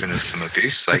like giving us some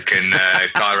abuse, they can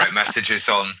direct messages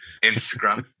on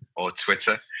Instagram or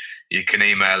Twitter. You can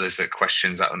email us at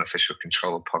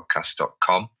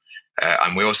questions@unofficialcontrollerpodcast.com.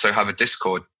 And we also have a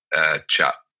Discord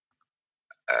chat,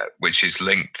 which is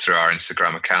linked through our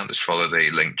Instagram account. Just follow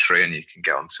the link tree and you can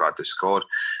get onto our Discord.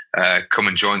 Come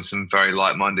and join some very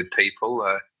like-minded people.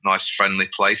 A nice, friendly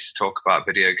place to talk about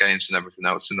video games and everything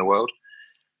else in the world.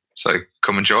 So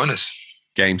come and join us.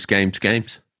 Games.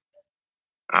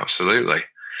 Absolutely.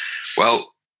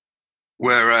 Well,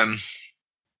 we're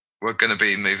going to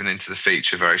be moving into the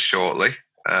feature very shortly.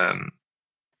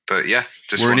 But yeah,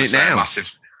 just we're want in to it say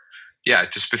now.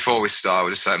 Just before we start, I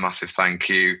would just say a massive thank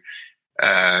you.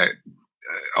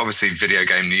 Obviously, video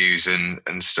game news and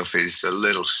stuff is a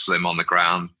little slim on the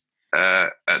ground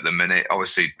at the minute.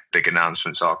 Obviously, big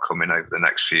announcements are coming over the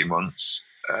next few months.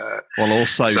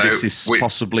 This is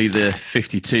possibly the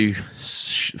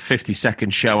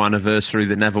 50-second show anniversary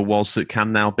that never was, that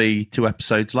can now be 2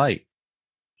 episodes late.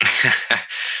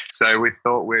 So we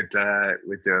thought we'd do a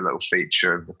little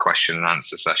feature of the question and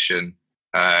answer session.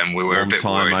 We were a bit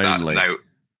worried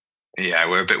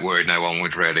we're a bit worried no one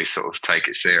would really sort of take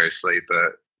it seriously,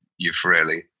 but you've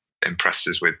really impressed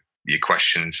us with your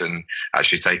questions and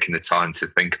actually taking the time to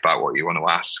think about what you want to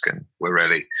ask, and we're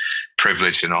really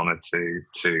privileged and honoured to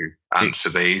answer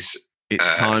these.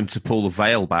 It's time to pull the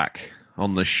veil back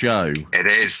on the show. It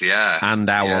is, yeah. And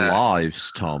our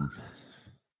lives, Tom.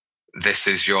 This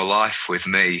is your life with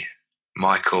me,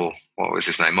 Michael. What was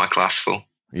his name? Michael Aspel.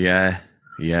 Yeah.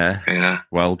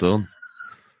 Well done.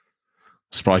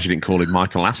 Surprised you didn't call him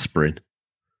Michael Aspirin.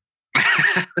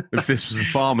 If this was the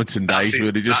Farmerton days, we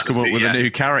would have just come up with a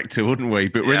new character, wouldn't we?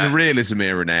 But we're in the realism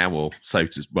era now, or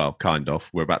kind of.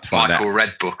 We're about to find out. Michael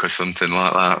Redbook or something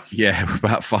like that. Yeah, we're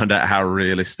about to find out how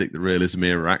realistic the realism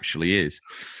era actually is.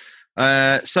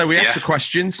 So we asked the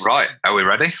questions. Right, are we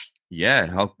ready?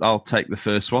 Yeah, I'll take the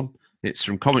first one. It's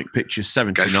from Comic Pictures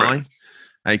 79,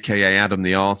 aka Adam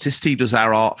the Artist. He does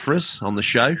our art for us on the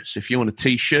show. So if you want a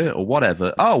T-shirt or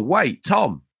whatever. Oh, wait,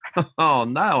 Tom. Oh,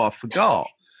 no, I forgot.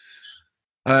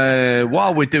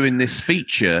 While we're doing this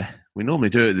feature, we normally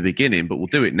do it at the beginning, but we'll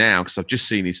do it now because I've just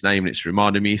seen his name and it's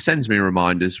reminded me. He sends me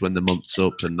reminders when the month's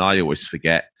up and I always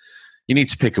forget. You need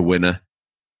to pick a winner.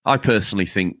 I personally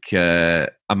think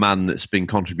a man that's been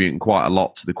contributing quite a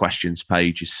lot to the questions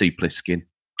page is C. Pliskin,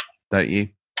 don't you?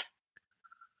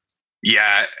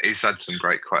 Yeah, he's had some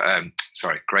great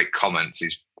comments.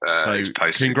 He's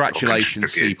posted.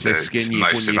 Congratulations, C. Pliskin. You've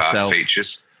won yourself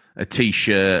a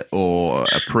T-shirt or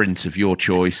a print of your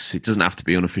choice. It doesn't have to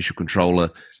be Unofficial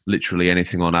Controller. Literally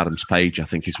anything on Adam's page, I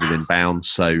think, is within bounds.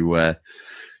 So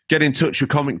Get in touch with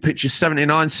Comic Pictures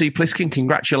 79. C. Pliskin,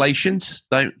 congratulations.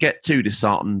 Don't get too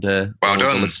disheartened, well all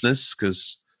done, the listeners,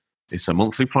 because it's a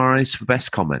monthly prize for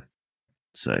best comment.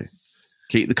 So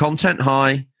keep the content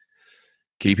high,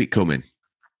 keep it coming.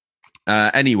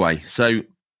 Anyway, so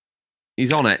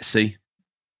he's on Etsy,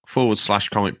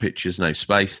 /Comic Pictures, no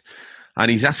space. And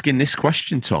he's asking this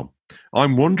question, Tom.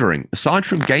 I'm wondering, aside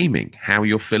from gaming, how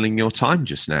you're filling your time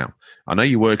just now. I know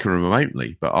you're working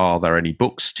remotely, but are there any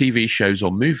books, TV shows,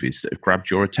 or movies that have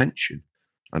grabbed your attention?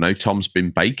 I know Tom's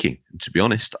been baking, and to be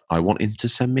honest, I want him to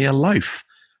send me a loaf.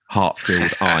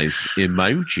 Heart-filled eyes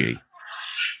emoji.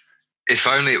 If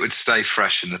only it would stay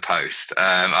fresh in the post.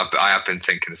 I have been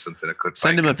thinking of something I could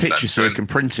send him a picture so he can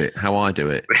print it, how I do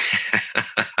it.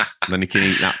 Then he can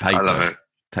eat that paper. I love it.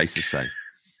 Tastes the same.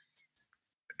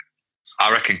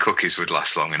 I reckon cookies would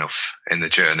last long enough in the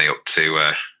journey up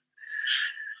to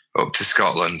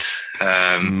Scotland.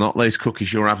 Not those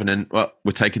cookies you're having in... Well,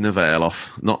 we're taking the veil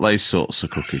off. Not those sorts of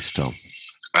cookies, Tom.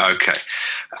 Okay.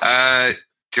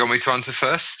 Do you want me to answer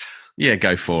first? Yeah,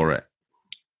 go for it.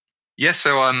 Yeah,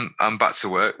 so I'm back to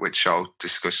work, which I'll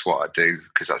discuss what I do,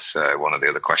 because that's one of the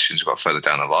other questions we've got further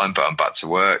down the line, but I'm back to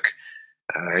work.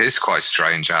 It's quite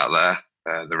strange out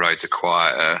there. The roads are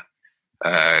quieter.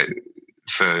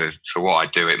 For what I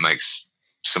do, it makes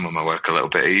some of my work a little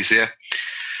bit easier.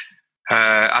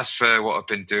 As for what I've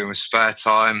been doing with spare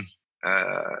time,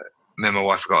 me and my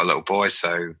wife have got a little boy,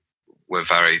 so we're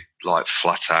very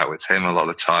flat out with him a lot of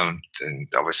the time. And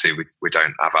obviously we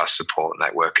don't have our support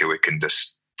network here. We can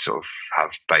just sort of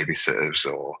have babysitters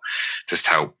or just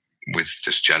help with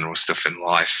just general stuff in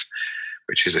life,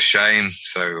 which is a shame.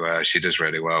 So she does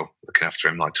really well looking after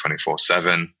him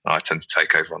 24/7. I tend to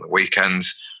take over on the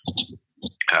weekends.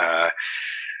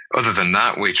 Other than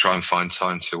that, we try and find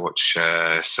time to watch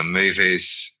some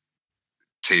movies,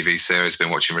 TV series. Been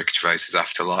watching Ricky Gervais's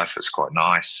Afterlife. It's quite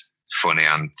nice, funny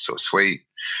and sort of sweet.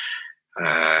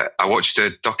 I watched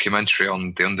a documentary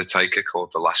on The Undertaker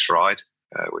called The Last Ride,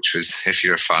 which was, if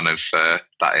you're a fan of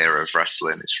that era of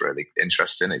wrestling, it's really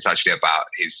interesting. It's actually about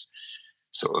his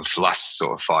sort of last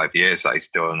 5 years that he's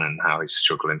done and how he's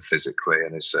struggling physically,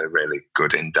 and it's a really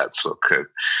good in-depth look at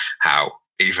how,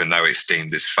 even though it's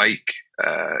deemed as fake,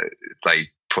 they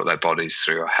put their bodies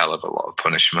through a hell of a lot of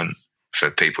punishment for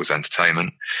people's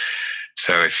entertainment.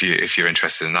 So if you're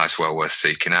interested in that, it's well worth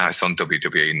seeking out. It's on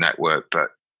WWE Network, but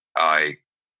I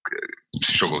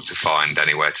struggled to find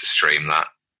anywhere to stream that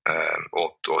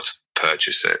or to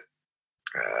purchase it.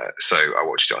 So I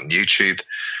watched it on YouTube.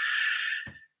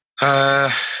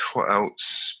 What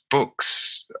else?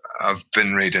 Books. I've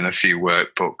been reading a few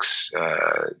workbooks,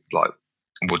 like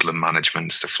woodland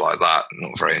management, stuff like that.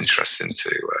 Not very interesting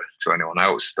to anyone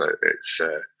else, but it's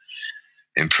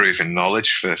improving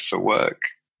knowledge for work.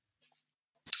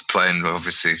 Playing,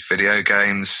 obviously, video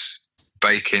games.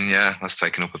 Baking, yeah, that's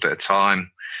taken up a bit of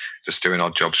time. Just doing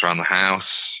odd jobs around the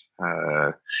house.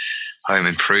 Home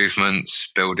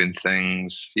improvements, building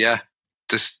things. Yeah,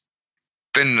 just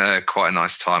been quite a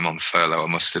nice time on furlough, I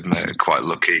must admit. Quite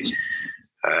lucky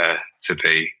to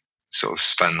be sort of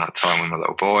spend that time with my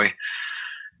little boy.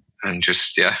 And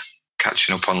just,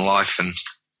 catching up on life. And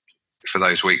for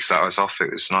those weeks that I was off,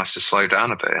 it was nice to slow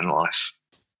down a bit in life.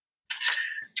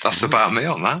 That's about me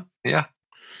on that, yeah.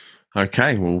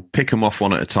 Okay, we'll pick them off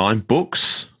one at a time.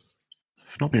 Books.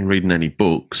 I've not been reading any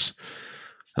books,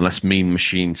 unless Mean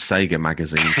Machine Sega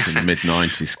magazines in the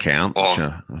mid-90s count. Or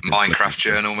Minecraft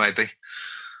Journal, maybe.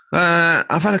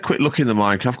 I've had a quick look in the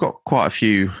Minecraft. I've got quite a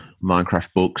few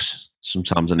Minecraft books.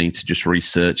 Sometimes I need to just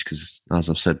research because, as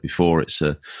I've said before, it's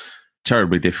a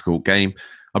terribly difficult game.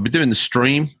 I've been doing the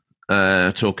stream,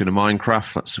 talking to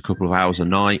Minecraft. That's a couple of hours a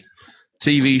night.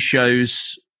 TV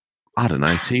shows, I don't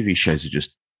know. TV shows have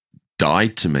just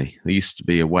died to me. There used to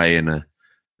be a way and a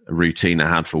routine I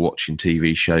had for watching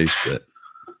TV shows, but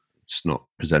it's not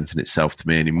presenting itself to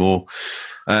me anymore.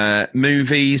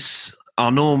 Movies,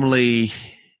 I normally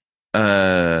put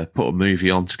a movie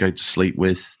on to go to sleep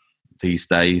with these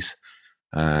days.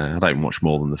 I don't watch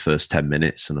more than the first 10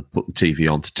 minutes, and I put the TV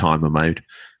on to timer mode.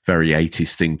 Very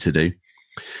 80s thing to do.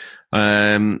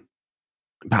 But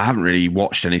I haven't really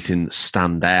watched anything that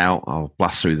stand out. I'll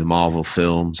blast through the Marvel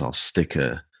films. I'll stick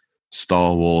a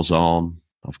Star Wars on.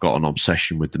 I've got an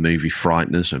obsession with the movie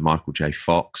Frighteners with Michael J.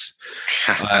 Fox.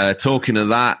 Talking of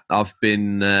that, I've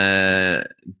been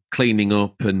cleaning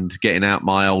up and getting out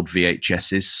my old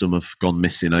VHSs. Some have gone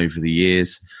missing over the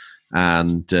years.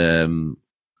 And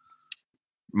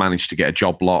managed to get a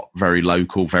job lot, very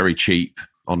local, very cheap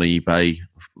on eBay.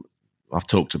 I've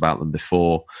talked about them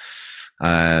before.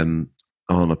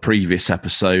 on a previous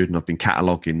episode, and I've been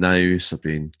cataloguing those. I've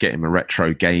been getting my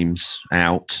retro games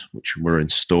out, which were in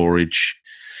storage.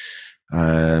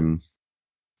 To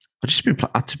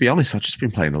be honest, I've just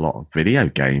been playing a lot of video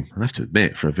game. I have to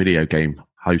admit, for a video game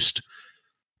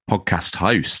podcast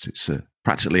host, it's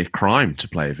practically a crime to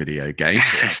play a video game.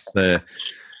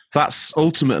 That's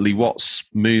ultimately what's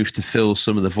moved to fill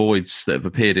some of the voids that have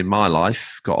appeared in my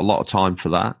life. Got a lot of time for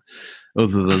that.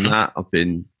 Other than that, I've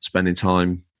been spending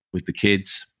time with the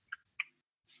kids.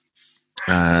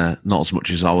 Not as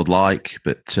much as I would like,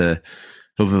 but other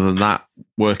than that,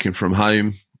 working from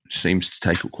home seems to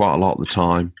take up quite a lot of the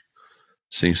time.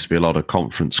 Seems to be a lot of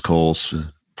conference calls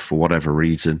for whatever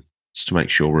reason, just to make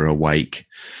sure we're awake.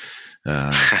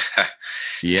 Yeah.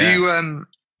 Do you?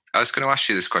 I was going to ask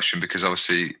you this question because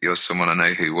obviously you're someone I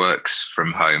know who works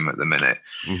from home at the minute.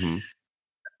 Mm-hmm.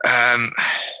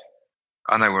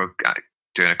 I know we're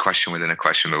doing a question within a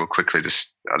question, but I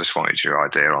just wanted your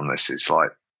idea on this. It's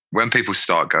like when people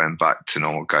start going back to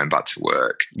normal, going back to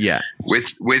work. Yeah.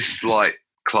 With like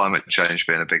climate change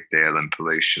being a big deal and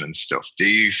pollution and stuff, do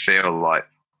you feel like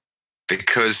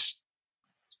because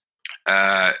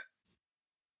of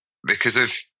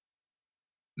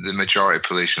the majority of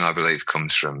pollution, I believe,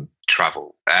 comes from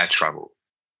air travel,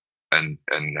 and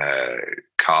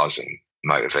cars and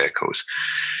motor vehicles.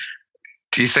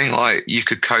 Do you think like you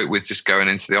could cope with just going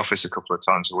into the office a couple of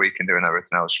times a week and doing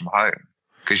everything else from home?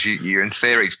 Because you in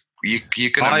theory, you're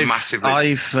going to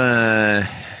massively.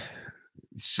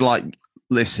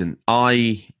 Listen,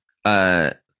 the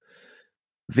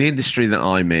industry that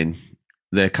I'm in,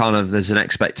 there's an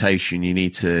expectation you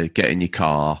need to get in your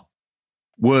car.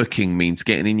 Working means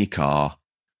getting in your car,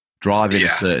 driving a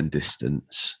certain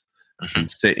distance, and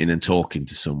sitting and talking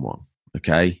to someone.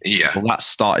 Okay. Yeah. Well, that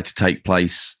started to take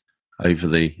place over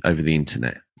the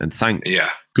internet, and thank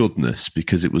goodness,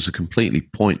 because it was a completely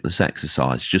pointless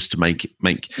exercise just to make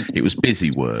it was busy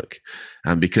work,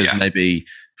 and because maybe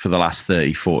for the last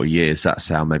 30, 40 years, that's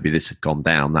how maybe this had gone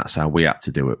down. That's how we had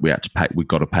to do it. We've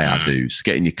got to pay our dues.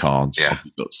 Get in your car and sort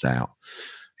your guts out.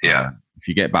 Yeah. If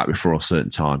you get back before a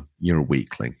certain time, you're a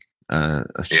weakling. I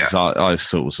thought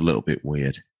it was a little bit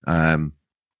weird. I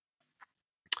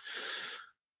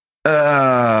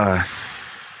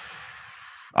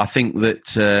think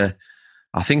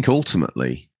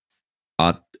ultimately,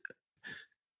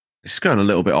 it's going a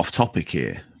little bit off topic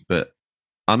here, but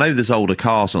I know there's older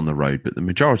cars on the road, but the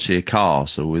majority of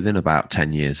cars are within about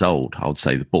 10 years old. I would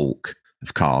say the bulk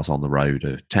of cars on the road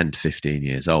are 10 to 15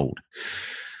 years old.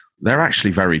 They're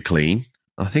actually very clean.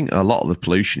 I think a lot of the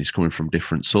pollution is coming from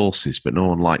different sources, but no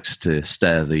one likes to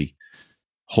stare the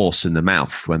horse in the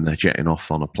mouth when they're jetting off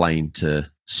on a plane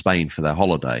to Spain for their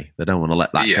holiday. They don't want to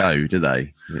let that go, do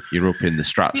they? You're up in the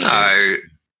stratosphere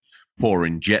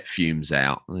pouring jet fumes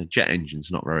out. The jet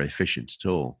engine's not very efficient at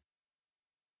all.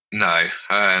 No,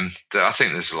 I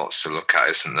think there's lots to look at,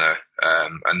 isn't there?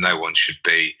 And no one should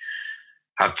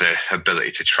have the ability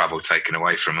to travel taken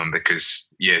away from them, because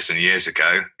years and years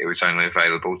ago it was only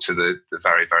available to the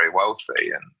very, very wealthy,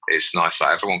 and it's nice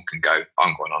that everyone can go,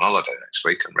 I'm going on holiday next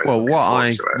week.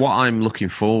 What I'm looking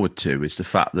forward to is the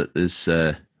fact that there's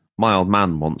my old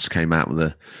man once came out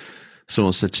with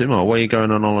someone said to him, where are you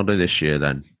going on holiday this year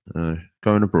then?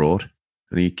 Going abroad.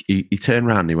 And he turned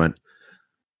around and he went,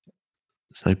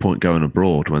 there's no point going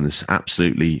abroad when there's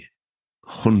absolutely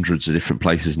hundreds of different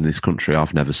places in this country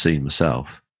I've never seen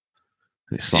myself.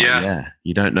 It's like,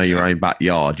 you don't know your own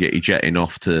backyard, yet you're jetting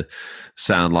off to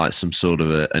sound like some sort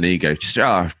of an egotist.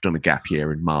 I've done a gap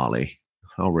year in Mali.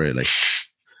 Oh, really?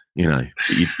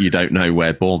 You don't know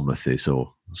where Bournemouth is,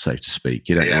 or so to speak.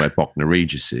 You don't know where Bognor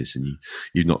Regis is, and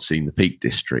you've not seen the Peak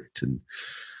District. And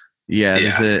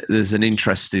there's an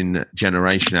interesting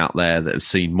generation out there that have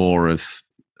seen more of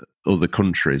other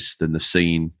countries than they've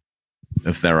seen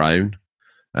of their own.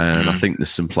 And I think there's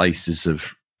some places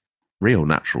of real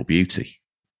natural beauty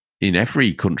in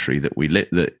every country that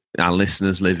that our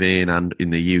listeners live in, and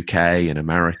in the UK and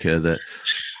America, that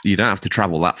you don't have to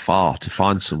travel that far to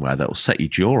find somewhere that will set your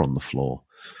jaw on the floor.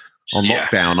 On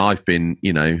lockdown, I've been,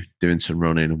 doing some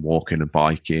running and walking and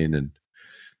biking, and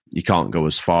you can't go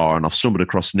as far. And I've stumbled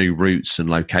across new routes and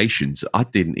locations I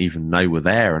didn't even know were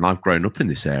there. And I've grown up in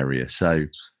this area. So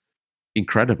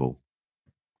incredible.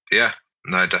 Yeah.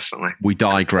 No, definitely. We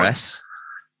digress.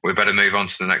 We better move on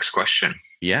to the next question.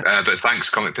 Yeah. But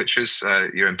thanks, Comic Pictures.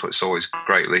 Your input's always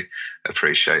greatly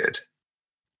appreciated.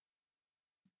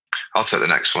 I'll take the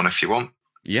next one if you want.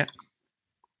 Yeah.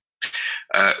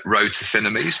 Road to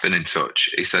Thinamy's been in touch.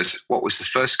 He says, what was the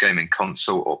first gaming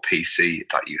console or PC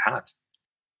that you had?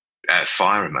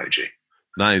 Fire emoji.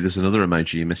 No, there's another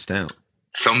emoji you missed out.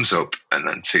 thumbs up and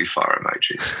then 2 fire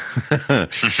emojis.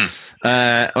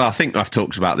 Well, I think I've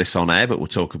talked about this on air, but we'll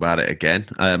talk about it again.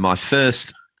 My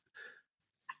first,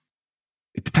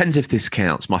 it depends if this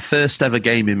counts. My first ever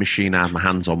gaming machine I had my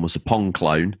hands on was a Pong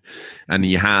clone, and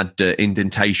you had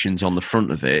indentations on the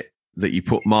front of it that you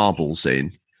put marbles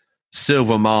in,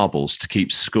 silver marbles to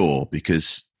keep score,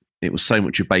 because it was so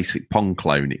much a basic Pong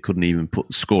clone, it couldn't even put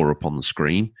the score up on the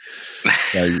screen.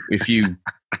 So if you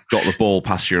got the ball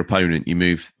past your opponent, you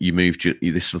moved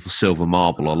this little silver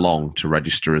marble along to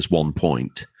register as 1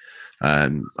 point. I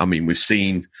mean, we've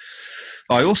seen.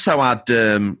 I also had.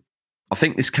 I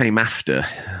think this came after,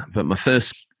 but my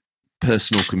first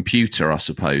personal computer, I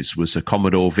suppose, was a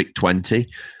Commodore VIC-20.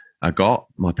 I got.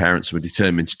 My parents were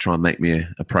determined to try and make me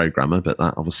a programmer, but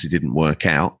that obviously didn't work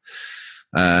out.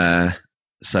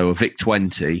 So a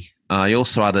VIC-20. I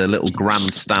also had a little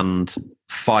grandstand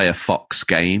Firefox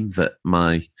game that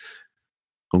my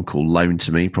uncle loaned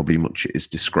to me, probably much at his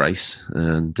disgrace,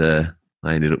 and I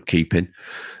ended up keeping.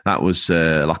 That was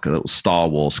like a little Star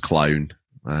Wars clone.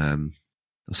 I've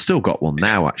still got one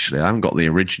now, actually. I haven't got the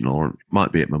original. It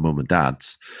might be at my mum and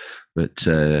dad's. But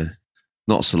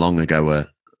not so long ago,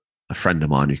 a friend of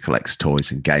mine who collects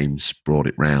toys and games brought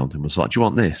it round and was like, "Do you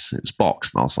want this?" It was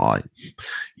boxed. And I was like,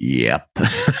 "Yep."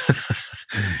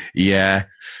 Yeah,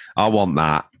 I want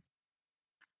that.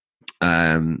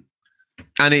 And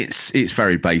it's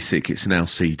very basic. It's an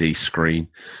LCD screen.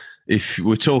 If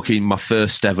we're talking my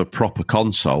first ever proper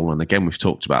console, and again, we've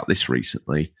talked about this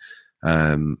recently,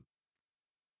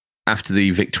 after the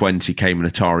VIC-20 came an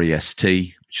Atari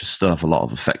ST, which I still have a lot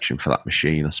of affection for that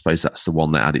machine. I suppose that's the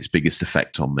one that had its biggest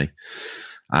effect on me.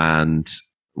 And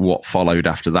what followed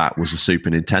after that was a Super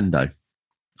Nintendo.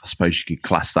 I suppose you could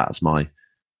class that as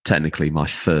technically my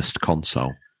first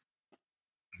console.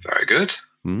 Very good.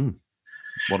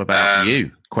 What about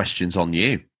you? Questions on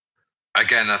you?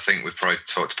 Again, I think we've probably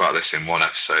talked about this in one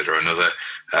episode or another.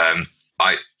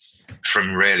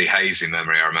 From really hazy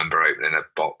memory, I remember opening a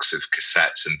box of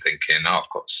cassettes and thinking, "Oh, I've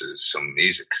got some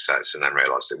music cassettes," and then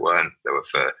realised they weren't. They were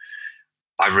for.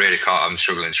 I really can't. I'm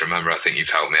struggling to remember. I think you've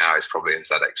helped me out. It's probably a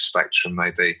ZX Spectrum,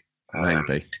 maybe.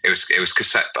 Maybe it was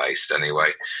cassette based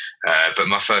anyway. But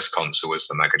my first console was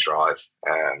the Mega Drive.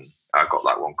 I got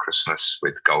that one Christmas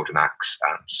with Golden Axe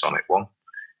and Sonic 1.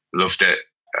 Loved it,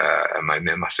 and made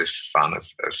me a massive fan of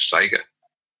Sega.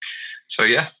 So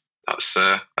yeah. That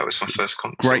was my first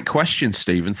console. Great question,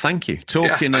 Stephen. Thank you.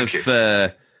 Talking of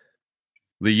the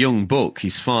young buck,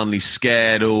 he's finally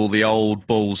scared all the old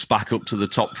bulls back up to the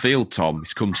top field, Tom.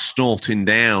 He's come snorting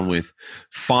down with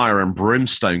fire and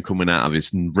brimstone coming out of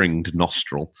his ringed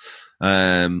nostril.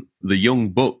 The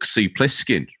young buck, C.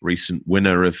 Pliskin, recent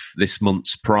winner of this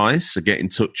month's prize. So get in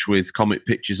touch with Comic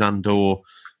Pictures and or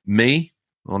me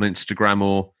on Instagram.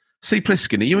 Or C.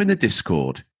 Pliskin, are you in the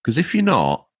Discord? Because if you're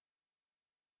not,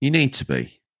 you need to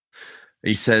be.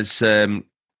 He says,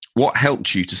 what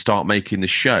helped you to start making the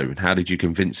show, and how did you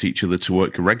convince each other to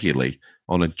work regularly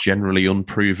on a generally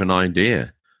unproven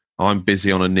idea? I'm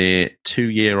busy on a near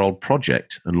 2-year-old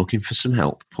project and looking for some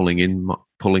help pulling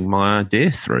my idea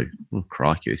through. Oh,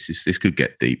 crikey, this could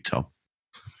get deep, Tom.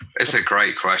 It's a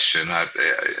great question.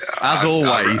 As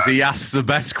always, he asks the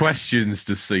best questions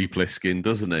to C. Pliskin,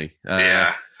 doesn't he?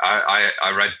 Yeah,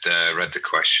 I read the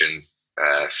question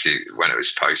when it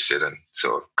was posted and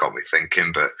sort of got me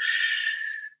thinking. But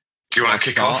do you want to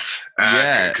kick off?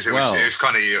 Yeah, because it was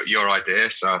kind of your idea,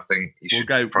 so I think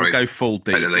we'll go full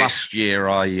deep. Last year,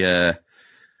 I had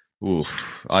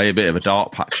a bit of a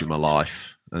dark patch in my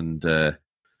life, and I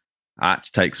had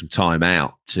to take some time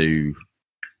out to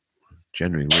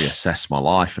generally reassess my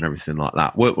life and everything like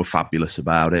that. Work were fabulous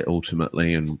about it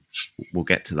ultimately, and we'll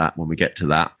get to that when we get to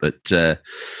that. But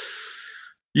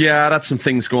yeah, I'd had some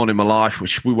things going on in my life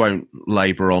which we won't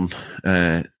labour on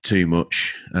too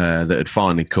much that had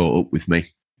finally caught up with me.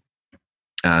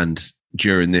 And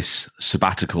during this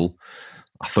sabbatical,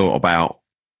 I thought about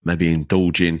maybe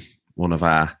indulging one of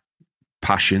our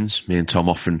passions. Me and Tom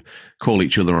often call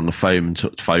each other on the phone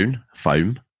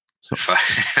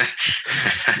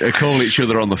call each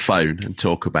other on the phone and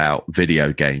talk about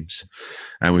video games.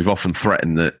 And we've often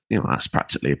threatened that, that's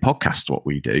practically a podcast, what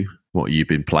we do, what you've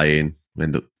been playing,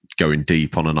 end up going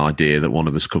deep on an idea that one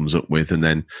of us comes up with, and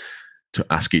then to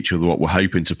ask each other what we're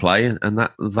hoping to play. And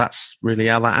that's really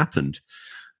how that happened.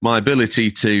 My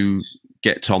ability to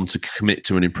get Tom to commit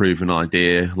to an improving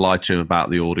idea, lie to him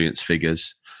about the audience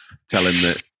figures, tell him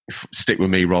that stick with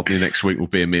me, Rodney, next week we'll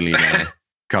be a millionaire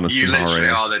kind of you scenario. You literally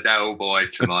are the devil boy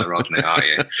to my Rodney, aren't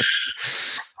you?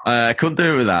 I couldn't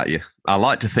do it without you. I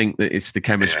like to think that it's the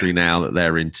chemistry now that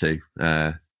they're into,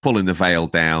 pulling the veil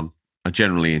down. I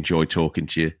generally enjoy talking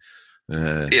to you.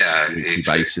 on a weekly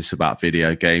basis about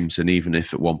video games. And even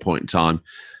if at one point in time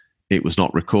it was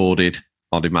not recorded,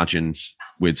 I'd imagine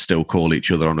we'd still call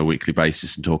each other on a weekly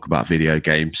basis and talk about video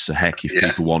games. So heck,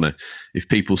 if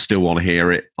people still want to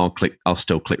hear it, I'll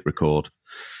still click record.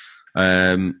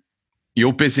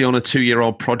 You're busy on a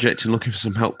 2-year-old project and looking for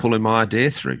some help pulling my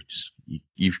idea through.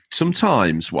 You've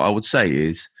sometimes what I would say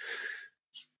is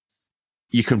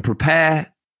you can prepare.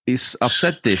 I've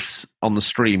said this on the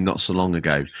stream not so long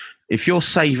ago. If you're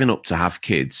saving up to have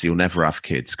kids, you'll never have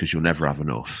kids because you'll never have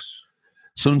enough.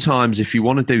 Sometimes if you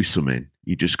want to do something,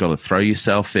 you just got to throw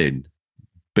yourself in,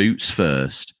 boots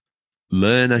first,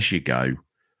 learn as you go,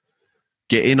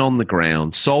 get in on the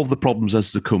ground, solve the problems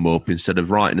as they come up instead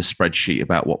of writing a spreadsheet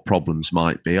about what problems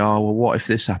might be. Oh, well, what if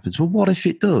this happens? Well, what if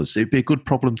it does? It'd be a good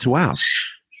problem to have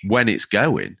when it's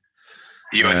going.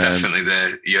 You're definitely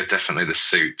the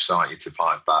soups, aren't you, to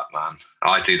my Batman?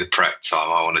 I do the prep time.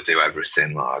 I want to do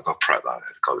everything. Like, I've got to prep that.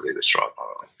 I've got to do this right.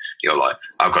 You're like,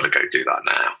 I've got to go do that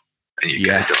now. And you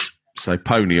get it done. So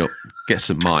pony up, get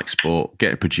some mic sport,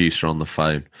 get a producer on the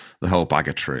phone, the whole bag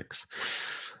of tricks.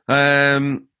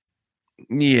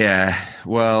 Yeah,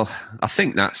 well, I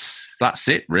think that's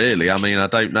it, really. I mean, I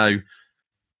don't know.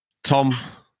 Tom,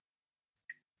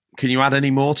 can you add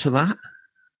any more to that?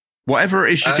 Whatever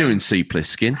it is you're doing, C.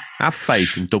 Pliskin, have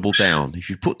faith and double down. If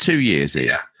you've put 2 years in,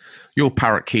 you're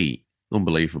parakeet.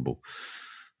 Unbelievable.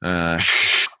 2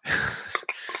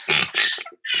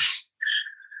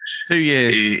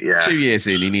 years. 2 years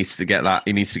in, he needs to get that.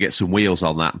 He needs to get some wheels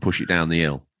on that and push it down the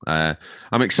hill.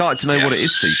 I'm excited to know what it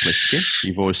is, C. Pliskin.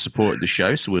 You've always supported the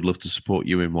show, so we'd love to support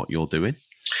you in what you're doing.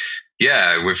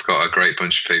 Yeah, we've got a great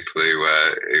bunch of people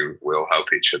who will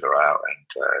help each other out, and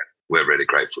we're really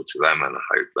grateful to them, and I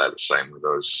hope they're the same with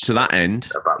us. To that end,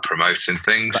 about promoting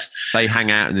things, they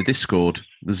hang out in the Discord.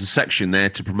 There's a section there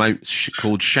to promote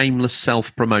called Shameless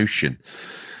Self-Promotion,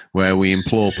 where we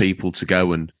implore people to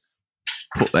go and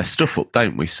put their stuff up,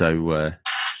 don't we? So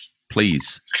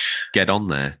please get on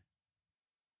there.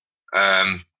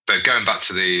 But going back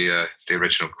to the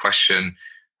original question,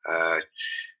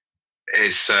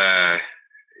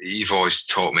 you've always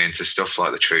taught me into stuff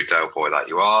like the true Dale boy that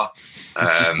you are,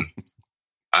 and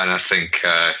I think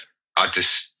I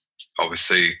just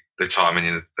obviously the time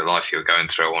in the life you were going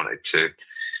through,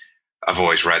 I've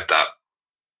always read that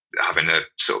having a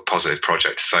sort of positive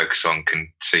project to focus on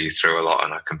can see you through a lot,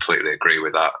 and I completely agree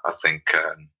with that. I think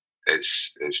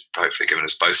it's hopefully given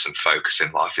us both some focus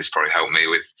in life. It's probably helped me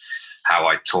with how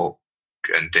I talk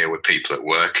and deal with people at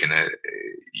work.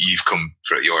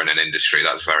 You're in an industry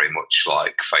that's very much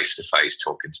like face to face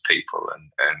talking to people,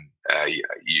 and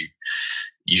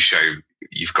you show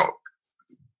you've got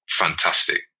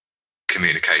fantastic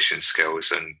communication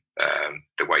skills, and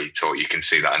the way you talk, you can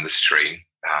see that in the stream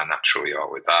how natural you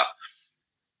are with that.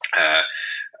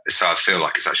 So I feel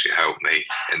like it's actually helped me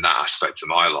in that aspect of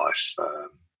my life.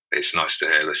 It's nice to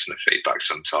hear listener feedback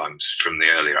sometimes from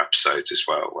the earlier episodes as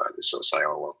well, where they sort of say,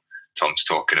 oh, well, Tom's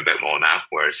talking a bit more now,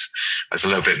 whereas I was a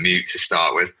little bit mute to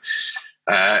start with.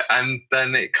 And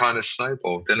then it kind of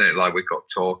snowballed, didn't it? Like we got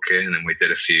talking and we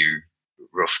did a few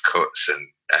rough cuts and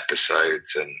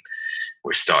episodes, and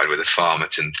we started with the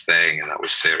Farmerton thing, and that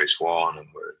was series 1. And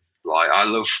we're like, I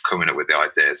love coming up with the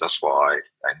ideas. That's what I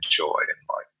enjoy, and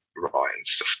like writing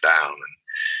stuff down. And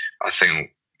I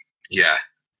think,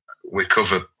 we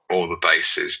cover all the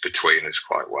bases between us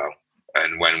quite well.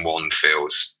 And when one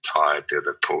feels tired, the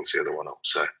other pulls the other one up.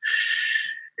 So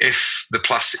if the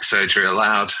plastic surgery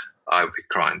allowed, I would be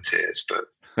crying tears, but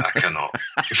I cannot.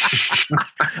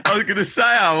 I was going to say,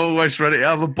 I'm almost ready to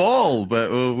have a ball,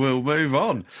 but we'll move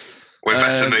on. We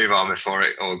better move on before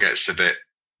it all gets a bit,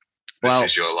 this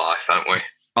is your life, aren't we?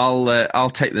 I'll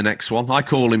take the next one. I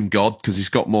call him God because he's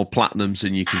got more platinums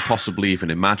than you can possibly even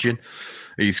imagine.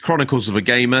 He's Chronicles of a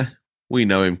Gamer. We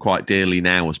know him quite dearly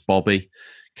now as Bobby.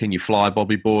 Can you fly,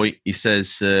 Bobby boy? He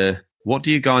says, what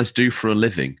do you guys do for a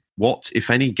living? What, if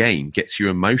any, game gets you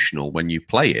emotional when you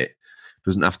play it?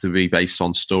 Doesn't have to be based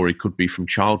on story, could be from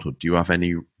childhood. Do you have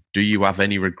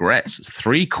any regrets?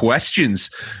 3 questions.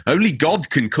 Only God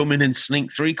can come in and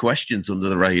sneak 3 questions under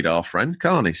the radar, friend,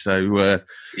 can't he? So,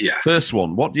 First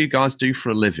one, what do you guys do for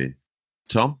a living?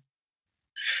 Tom?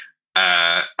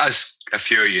 As a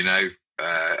few of you know,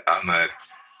 I'm a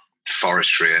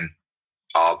forestry and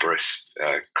arborist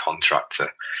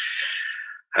contractor,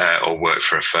 or work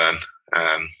for a firm.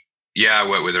 I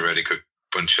work with a really good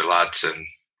bunch of lads, and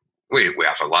we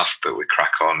have a laugh, but we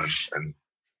crack on and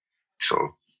sort of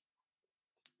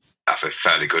have a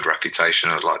fairly good reputation,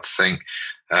 I'd like to think.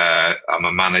 I'm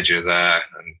a manager there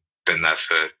and been there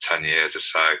for 10 years or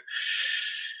so.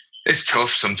 It's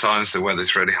tough sometimes. The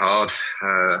weather's really hard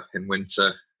in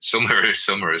winter. Summer is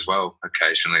summer as well,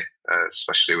 occasionally,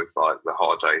 especially with like the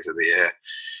hot days of the year.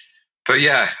 But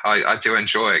yeah, I do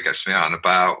enjoy it. It gets me out and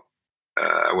about.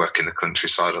 I work in the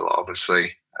countryside a lot,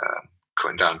 obviously,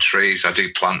 cutting down trees. I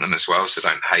do plant them as well, so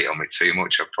don't hate on me too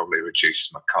much. I've probably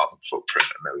reduced my carbon footprint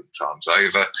 1,000,000 times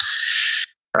over.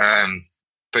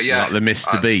 But yeah. Like the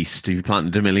Mr. Beast, have you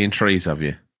planted 1,000,000 trees, have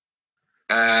you?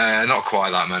 Not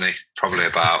quite that many. Probably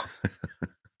about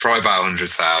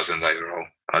 100,000 overall,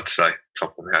 I'd say,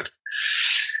 top of my head.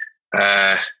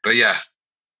 But yeah,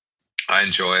 I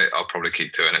enjoy it. I'll probably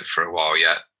keep doing it for a while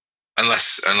yet,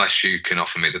 unless you can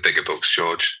offer me the bigger bucks,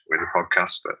 George, with the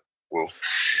podcast. But we'll.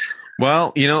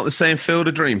 Well, you know what the saying, field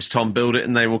of dreams, Tom, build it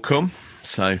and they will come.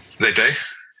 So they do,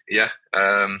 yeah.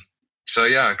 So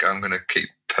yeah, I'm going to keep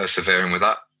persevering with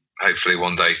that. Hopefully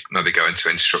one day maybe go into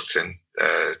instructing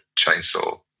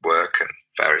chainsaw work and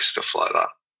various stuff like that.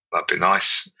 That'd be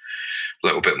nice. A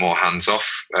little bit more hands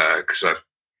off because I've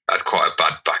had quite a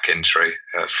bad back injury,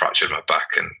 fractured my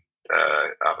back and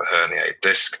have a herniated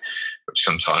disc, which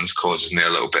sometimes causes me a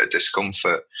little bit of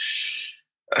discomfort.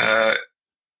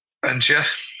 And yeah,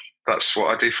 that's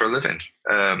what I do for a living.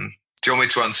 Do you want me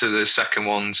to answer the second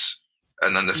ones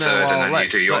and then the third, and then you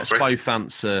do your let's three? Both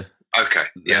answer. Okay,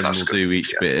 yeah, and that's we'll good. do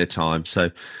each bit at a time.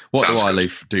 So, what Sounds do I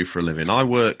do for a living? I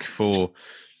work for.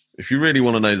 If you really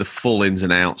want to know the full ins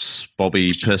and outs,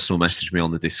 Bobby personal message me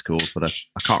on the Discord, but I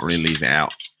can't really leave it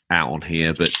out on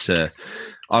here. But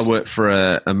I work for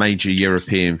a major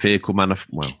European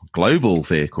global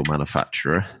vehicle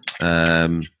manufacturer,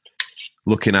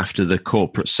 looking after the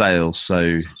corporate sales.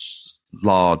 So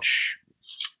large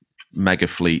mega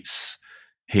fleets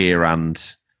here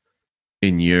and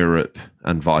in Europe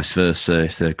and vice versa.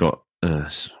 If they've got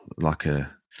like a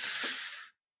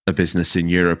business in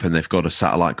Europe and they've got a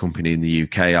satellite company in the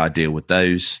UK, I deal with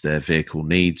those, their vehicle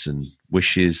needs and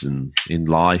wishes and in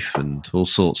life and all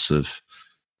sorts of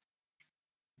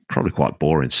probably quite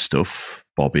boring stuff,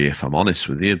 Bobby, if I'm honest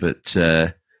with you. But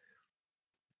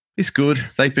it's good.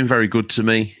 They've been very good to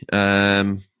me.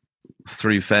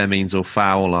 Through fair means or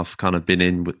foul, I've kind of been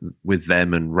in with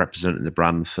them and representing the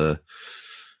brand for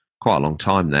quite a long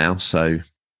time now. So,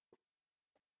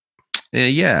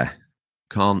 yeah,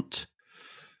 can't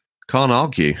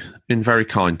argue. Been very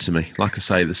kind to me. Like I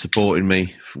say, they're supporting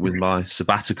me with my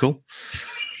sabbatical,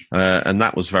 and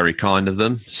that was very kind of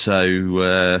them.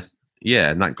 So, yeah,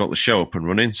 and that got the show up and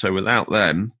running. So without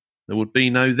them, there would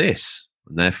be no this,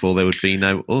 and therefore there would be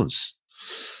no us.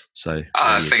 So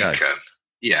I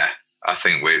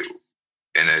think we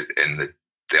in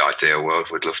the ideal world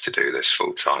would love to do this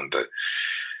full time, but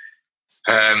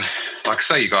like I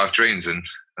say, you got to have dreams, and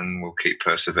we'll keep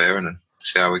persevering and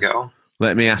see how we get on.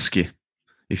 Let me ask you,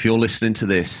 if you're listening to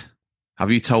this,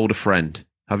 have you told a friend?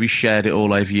 Have you shared it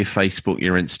all over your Facebook,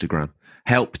 your Instagram?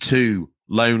 Help 2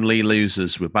 lonely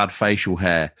losers with bad facial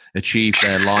hair achieve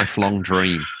their lifelong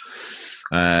dream.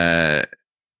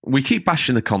 We keep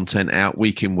bashing the content out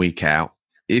week in, week out.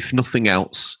 If nothing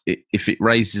else, if it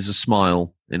raises a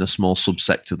smile in a small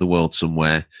subsect of the world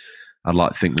somewhere, I'd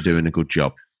like to think we're doing a good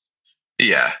job.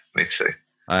 Yeah, me too.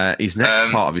 His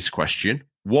next part of his question: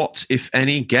 what, if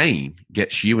any, game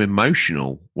gets you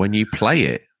emotional when you play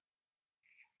it?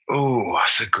 Oh,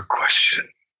 that's a good question.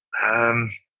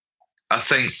 I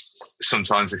think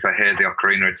sometimes if I hear the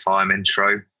Ocarina of Time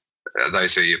intro,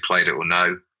 those of you who played it will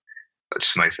know, it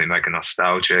just makes me mega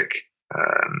nostalgic.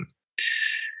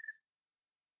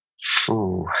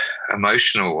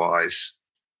 Emotional wise,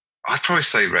 I'd probably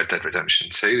say Red Dead Redemption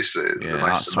 2 is the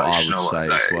most emotional. What I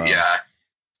would say as well. Yeah,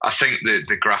 I think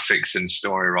the graphics and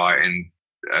story writing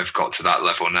have got to that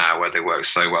level now where they work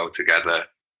so well together.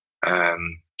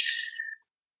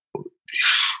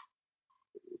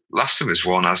 Last of Us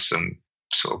 1 has some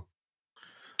sort of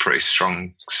pretty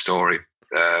strong story,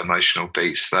 emotional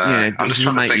beats there. Yeah, it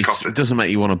doesn't make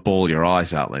you want to bawl your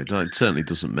eyes out, though. It certainly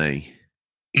doesn't me.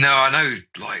 No, I know,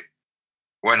 like,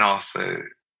 when Arthur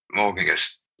Morgan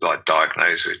gets, like,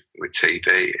 diagnosed with TB,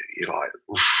 you're like,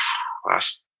 oof,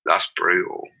 that's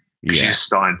brutal. Because you're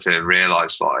starting to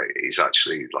realise, like, he's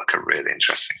actually, like, a really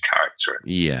interesting character.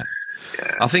 Yeah.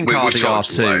 I think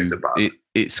RDR2,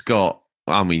 it's got,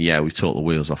 I mean, yeah, we talked the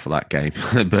wheels off of that game,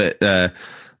 but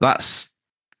that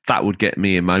would get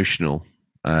me emotional.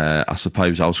 I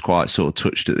suppose I was quite sort of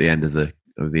touched at the end of the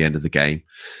game.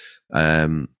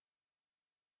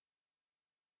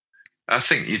 I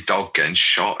think your dog getting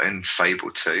shot in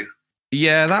Fable 2.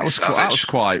 Yeah, that was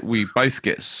quite. We both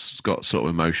got sort of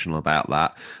emotional about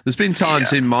that. There's been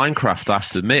times in Minecraft, I have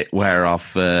to admit, where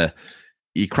I've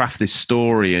you craft this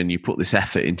story and you put this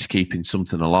effort into keeping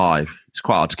something alive. It's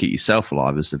quite hard to keep yourself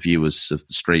alive, as the viewers of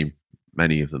the stream,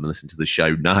 many of them listen to the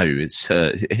show, know.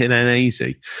 It ain't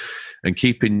easy. And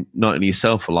keeping not only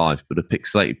yourself alive, but a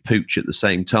pixelated pooch at the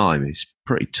same time is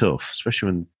pretty tough, especially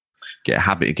when you get a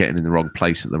habit of getting in the wrong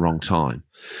place at the wrong time.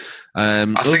 Other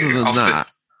than that,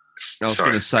 I was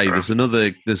going to say there's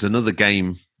another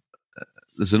game.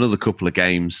 There's another couple of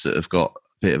games that have got a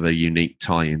bit of a unique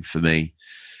tie-in for me.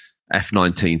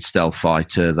 F-19 Stealth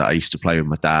Fighter that I used to play with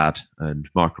my dad, and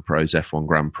Microprose F1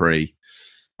 Grand Prix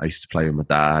I used to play with my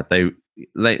dad. They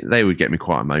would get me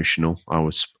quite emotional, I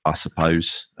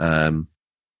suppose. Playing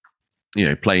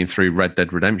through Red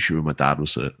Dead Redemption with my dad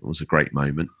was a great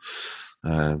moment.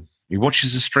 He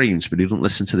watches the streams, but he doesn't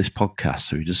listen to this podcast,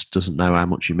 so he just doesn't know how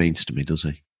much he means to me, does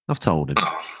he? I've told him.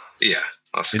 Oh, yeah.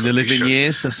 In the Living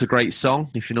Years, that's a great song.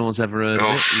 If no one's ever heard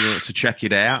of it, you ought to check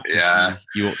it out. Yeah.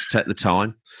 You ought to take the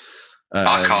time.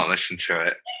 I can't listen to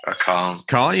it. I can't.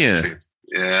 Can't you?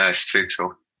 It's too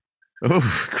tough.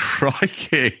 Oh,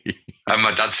 crikey. And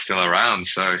my dad's still around,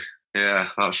 so yeah,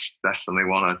 that's definitely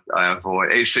one I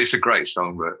avoid. It's a great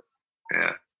song, but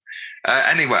yeah.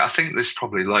 Anyway, I think there's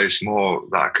probably loads more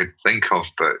that I could think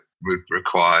of, but would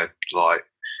require like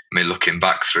me looking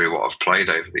back through what I've played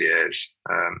over the years.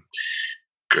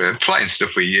 Playing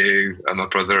stuff with you and my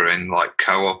brother in like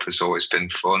co-op has always been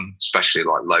fun, especially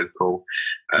like local.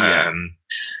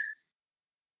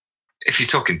 If you're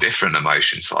talking different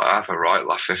emotions, like I have a right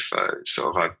laugh if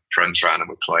sort of had friends around and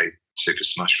we played Super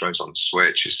Smash Bros on the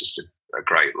Switch. It's just a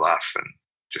great laugh and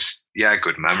just,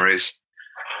 good memories.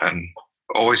 And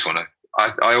always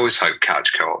I always hope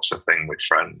couch co-op's a thing with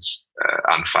friends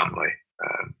and family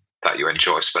that you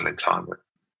enjoy spending time with.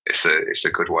 It's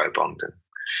a good way of bonding.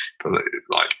 But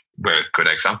like we're good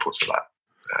examples of that.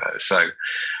 So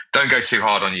don't go too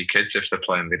hard on your kids if they're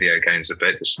playing video games a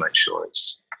bit. Just make sure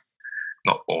it's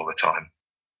not all the time,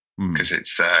 because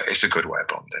it's a good way of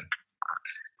bonding.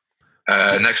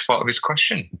 Next part of his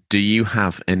question: do you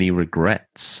have any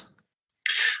regrets?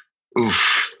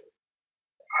 Oof,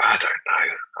 I don't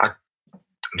know.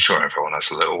 I'm sure everyone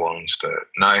has little ones, but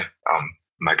no, I'm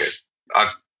mega.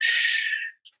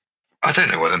 I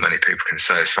don't know whether many people can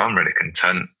say this, but I'm really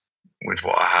content with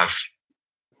what I have.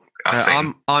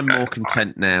 I'm more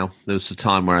content now. There was a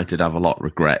time where I did have a lot of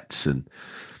regrets and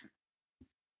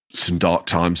some dark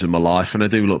times in my life, and I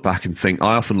often look back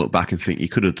and think you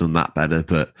could have done that better.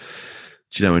 But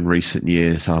in recent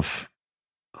years, I've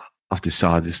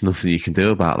decided there's nothing you can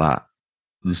do about that.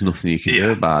 There's nothing you can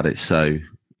do about it. So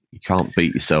you can't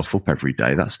beat yourself up every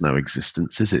day. That's no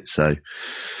existence, is it? So.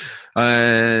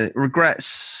 Regrets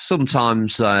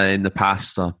sometimes in the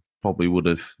past I probably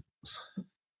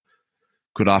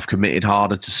could have committed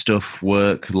harder to stuff,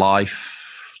 work,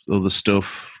 life, other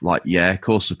stuff. Like, of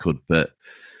course I could, but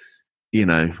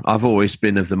I've always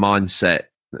been of the mindset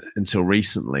until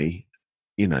recently,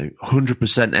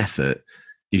 100% effort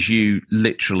is you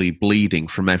literally bleeding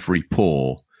from every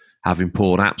pore, having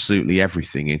poured absolutely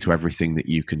everything into everything that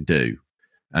you can do.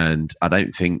 And I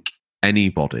don't think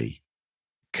anybody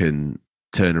can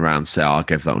turn around and say, I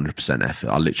gave that 100% effort.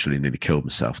 I literally nearly killed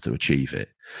myself to achieve it.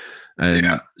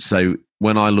 And so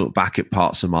when I look back at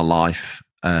parts of my life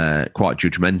quite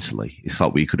judgmentally, it's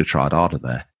like, we could have tried harder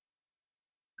there.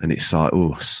 And it's like,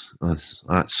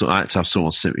 I had to have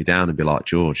someone sit me down and be like,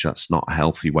 George, that's not a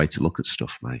healthy way to look at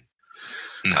stuff, mate.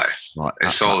 No,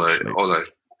 it's all a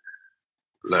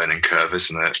learning curve,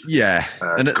 isn't it? Yeah.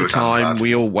 And at the time,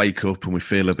 we all wake up and we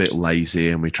feel a bit lazy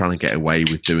and we're trying to get away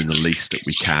with doing the least that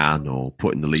we can or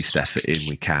putting the least effort in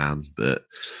we can. But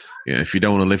if you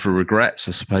don't want to live with regrets,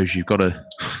 I suppose you've got to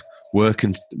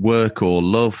work or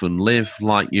love and live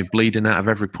like you're bleeding out of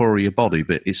every pore of your body.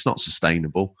 But it's not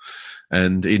sustainable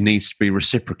and it needs to be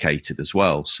reciprocated as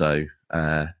well. So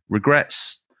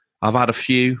regrets, I've had a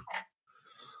few.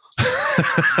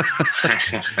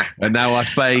 And now I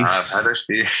face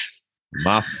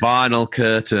my final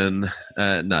curtain.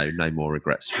 No more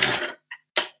regrets for me.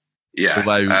 Yeah.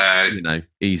 Although,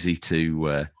 easy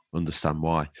to understand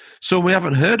why. So we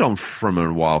haven't heard from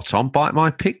a while, Tom. Bite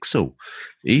My Pixel.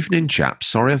 Evening, chaps.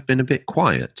 Sorry I've been a bit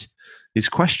quiet. His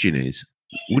question is,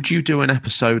 would you do an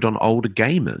episode on older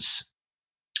gamers?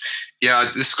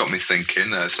 Yeah, this got me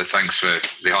thinking. So thanks for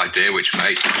the idea, which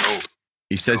mate.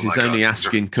 He says he's only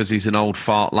asking because he's an old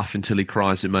fart laughing till he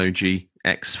cries emoji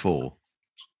X4.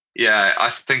 Yeah, I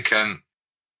think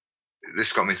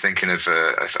this got me thinking of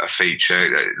a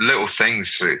feature. Little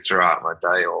things throughout my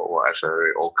day or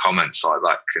whatever, or comments like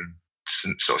that can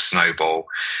sort of snowball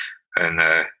and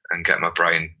get my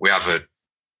brain. We are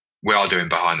doing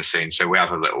behind the scenes, so we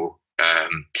have a little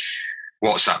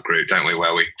WhatsApp group, don't we,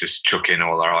 where we just chuck in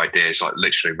all our ideas, like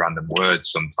literally random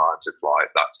words sometimes, if like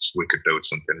we could build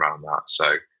something around that.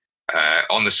 So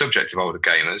on the subject of older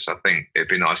gamers, I think it'd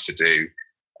be nice to do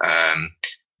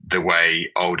the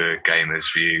way older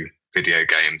gamers view video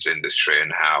games industry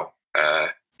and how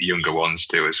younger ones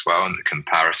do as well, and the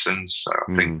comparisons. So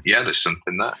I think, there's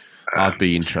something there. I'd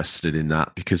be interested in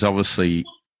that, because obviously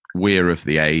we're of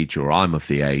the age, or I'm of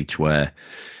the age, where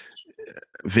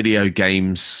video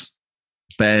games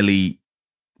barely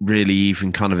really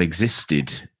even kind of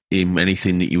existed in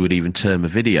anything that you would even term a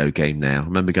video game now. I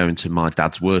remember going to my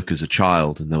dad's work as a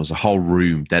child, and there was a whole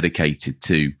room dedicated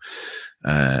to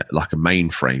like a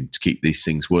mainframe to keep these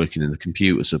things working in the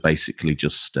computer. So basically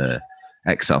just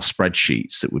Excel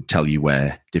spreadsheets that would tell you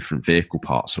where different vehicle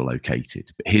parts were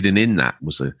located. But hidden in that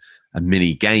was a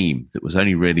mini game that was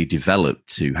only really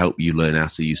developed to help you learn how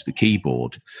to use the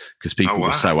keyboard, because people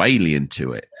were so alien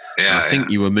to it. I think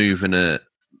you were moving a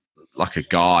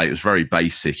guy. It was very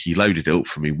basic. He loaded it up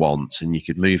for me once, and you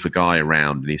could move a guy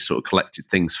around, and he sort of collected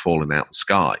things falling out the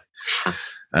sky.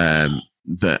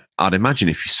 But I'd imagine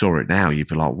if you saw it now, you'd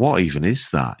be like, what even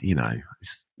is that? You know,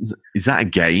 is that a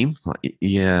game? Like,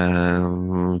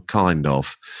 yeah, kind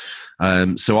of.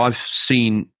 So I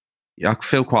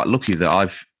feel quite lucky that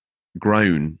I've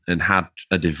grown and had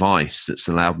a device that's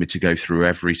allowed me to go through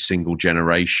every single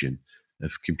generation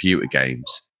of computer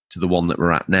games to the one that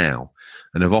we're at now.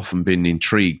 And I've often been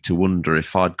intrigued to wonder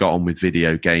if I'd got on with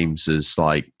video games as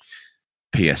like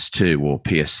PS2 or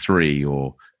PS3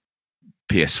 or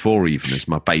PS4 even as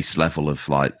my base level of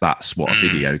like, that's what a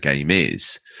video game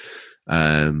is.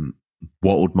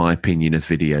 What would my opinion of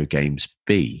video games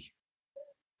be?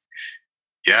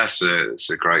 Yeah, it's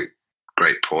a great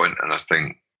point. And I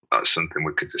think that's something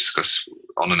we could discuss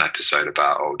on an episode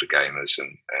about older gamers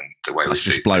and the way that's we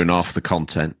see just blown things. Off the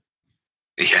content.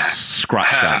 Yeah. Scratch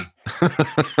that.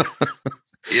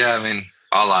 Yeah, I mean,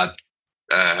 I'll add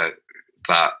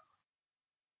that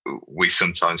we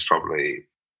sometimes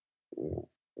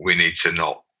we need to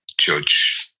not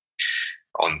judge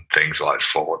on things like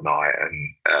Fortnite,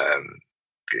 and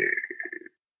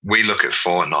we look at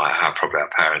Fortnite how probably our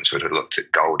parents would have looked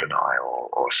at GoldenEye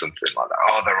or something like that.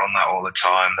 Oh, they're on that all the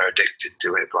time, they're addicted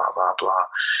to it, blah, blah, blah.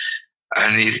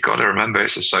 And you've got to remember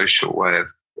it's a social way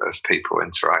of people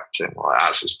interacting. Like,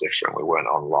 ours was different. We weren't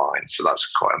online, so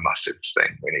that's quite a massive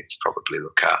thing we need to probably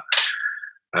look at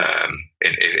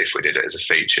if we did it as a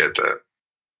feature. But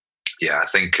yeah, I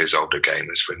think as older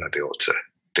gamers, we maybe ought to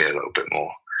be a little bit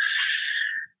more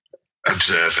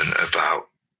observant about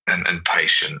and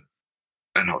patient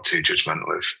and not too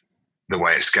judgmental of the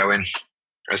way it's going,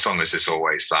 as long as there's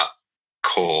always that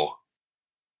core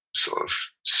sort of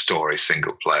story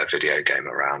single player video game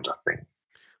around, I think.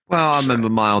 Well, I remember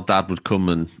my old dad would come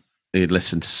and he'd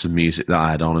listen to some music that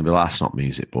I had on and be like, that's not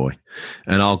music, boy.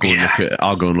 And I'll go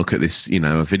and look at this,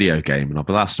 a video game, and I'll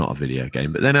be like, that's not a video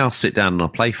game. But then I'll sit down and I'll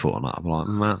play Fortnite. I'll be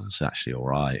like, that's actually all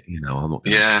right. I'm not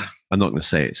going to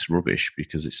say it's rubbish,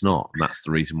 because it's not. And that's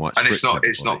the reason why it's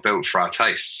not built for our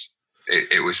tastes.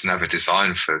 It was never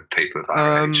designed for people of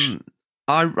our age.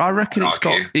 I reckon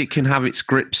it can have its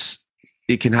grips.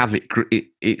 It can have it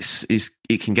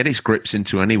can get its grips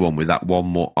into anyone with that one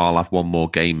more. I'll have one more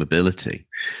game ability.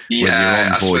 Yeah, whether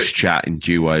you're on voice chat in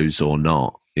duos or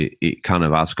not, it kind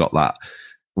of has got that.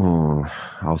 Oh,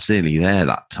 I was nearly there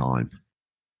that time.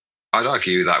 I'd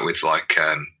argue that with like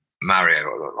Mario,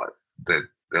 or like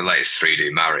the latest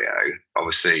 3D Mario.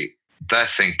 Obviously, they're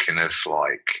thinking of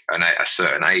like a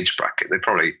certain age bracket. They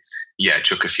probably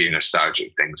chuck a few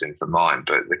nostalgic things into mind,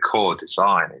 but the core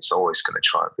design is always going to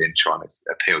trying to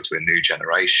appeal to a new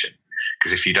generation.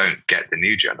 Because if you don't get the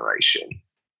new generation,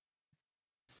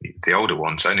 the older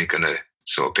one's only going to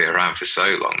sort of be around for so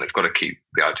long. They've got to keep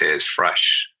the ideas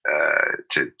fresh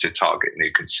to target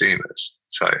new consumers.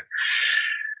 So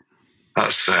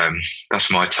that's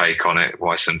my take on it.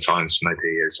 Why sometimes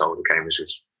maybe as older gamers we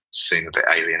seem a bit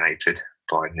alienated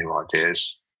by new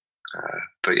ideas.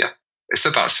 But yeah, it's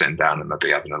about sitting down and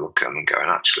maybe having a look at them and going,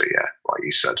 actually, yeah, like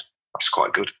you said, that's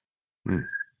quite good.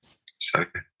 So,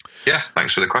 yeah,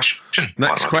 thanks for the question.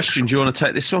 Next question. Do you want to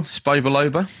take this one? It's Boba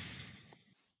Loba.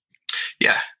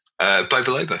 Yeah, Boba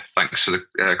Loba, thanks for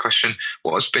the question.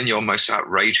 What has been your most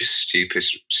outrageous,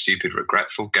 stupid,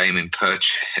 regretful gaming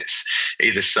purchase,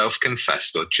 either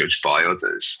self-confessed or judged by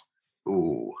others?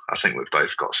 Ooh, I think we've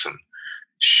both got some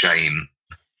shame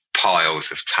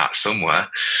piles of tat somewhere.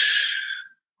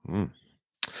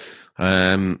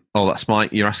 That's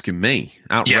Mike. You're asking me.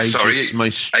 Outrageous,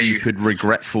 most stupid,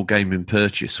 regretful gaming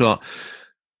purchase. Well,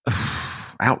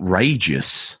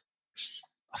 outrageous.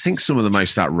 I think some of the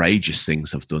most outrageous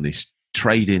things I've done is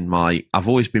trading I've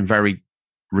always been very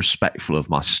respectful of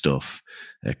my stuff,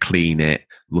 clean it,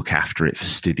 look after it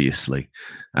fastidiously.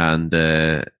 And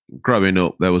growing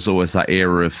up, there was always that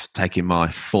era of taking my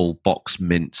full box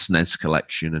mint SNES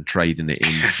collection and trading it in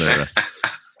for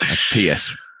a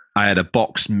PS. I had a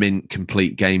box mint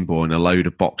complete Game Boy and a load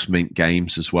of box mint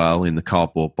games as well in the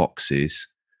cardboard boxes,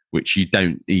 which you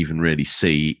don't even really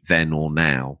see then or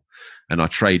now. And I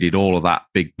traded all of that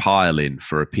big pile in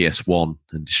for a PS1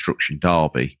 and Destruction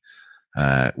Derby,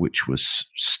 which was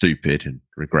stupid and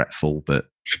regretful, but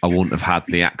I wouldn't have had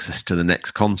the access to the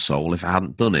next console if I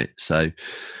hadn't done it. So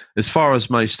as far as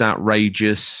most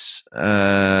outrageous,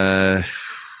 I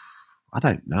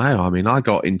don't know. I mean, I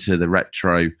got into the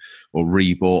retro or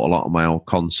rebought a lot of my old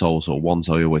consoles or ones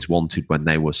I always wanted when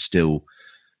they were still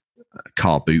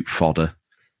car boot fodder.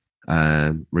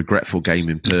 Regretful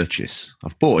gaming purchase.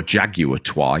 I've bought a Jaguar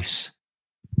twice,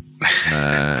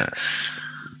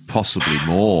 possibly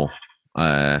more,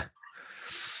 and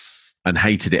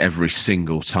hated it every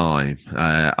single time.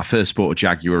 I first bought a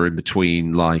Jaguar in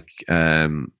between, I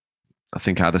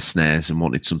think I had a SNES and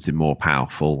wanted something more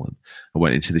powerful. And I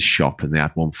went into the shop and they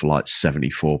had one for like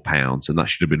 £74, and that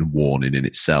should have been a warning in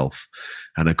itself.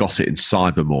 And I got it in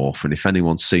Cybermorph. And if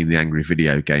anyone's seen the Angry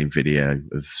Video Game video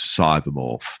of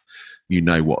Cybermorph, you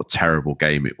know what a terrible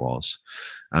game it was.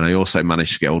 And I also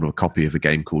managed to get hold of a copy of a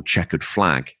game called Checkered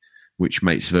Flag, which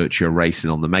makes Virtua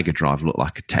Racing on the Mega Drive look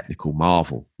like a technical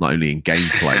marvel, not only in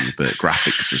gameplay, but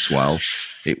graphics as well.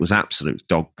 It was absolute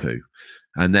dog poo.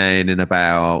 And then in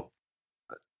about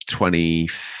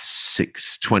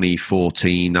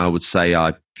 2014, I would say,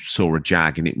 I saw a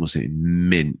Jag and it was in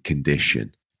mint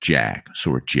condition.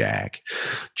 Jaguar,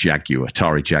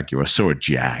 Atari Jaguar. I saw a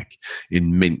Jag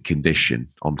in mint condition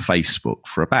on Facebook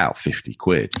for about 50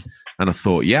 quid. And I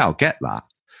thought, yeah, I'll get that.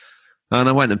 And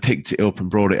I went and picked it up and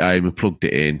brought it home and plugged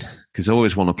it in, because I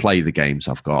always want to play the games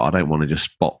I've got. I don't want to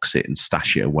just box it and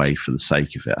stash it away for the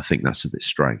sake of it. I think that's a bit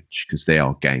strange, because they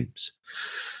are games.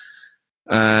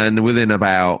 And within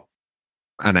about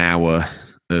an hour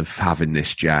of having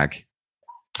this Jag,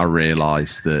 I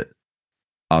realised that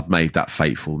I'd made that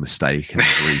fateful mistake, and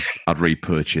I'd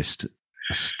repurchased a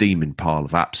steaming pile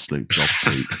of absolute dog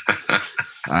poop,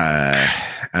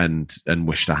 and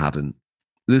wished I hadn't.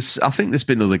 I think there's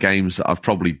been other games that I've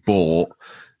probably bought,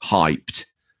 hyped,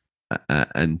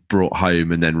 and brought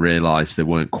home, and then realised they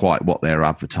weren't quite what they're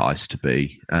advertised to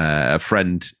be. A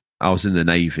friend, I was in the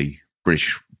Navy,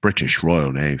 British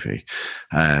Royal Navy,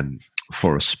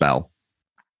 for a spell,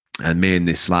 and me and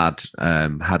this lad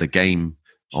had a game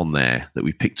on there that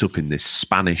we picked up in this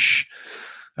Spanish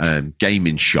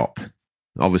gaming shop.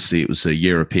 Obviously, it was a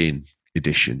European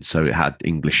edition, so it had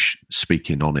English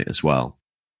speaking on it as well.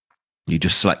 You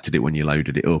just selected it when you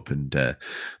loaded it up, and the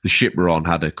ship we're on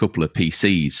had a couple of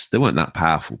PCs. They weren't that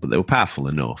powerful, but they were powerful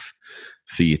enough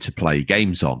for you to play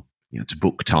games on, to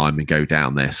book time and go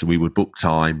down there. So we would book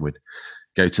time, we'd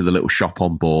go to the little shop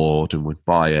on board and would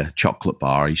buy a chocolate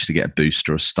bar. I used to get a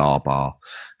booster, a Star Bar,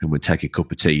 and we'd take a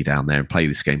cup of tea down there and play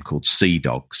this game called Sea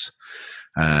Dogs.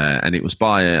 And it was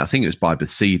I think it was by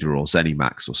Bethesda or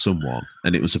ZeniMax or someone.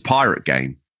 And it was a pirate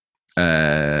game.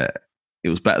 It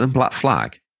was better than Black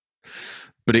Flag,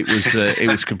 but it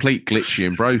was complete glitchy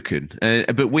and broken.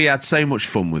 But we had so much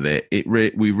fun with it.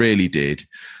 We really did.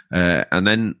 And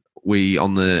then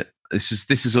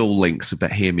this is all links,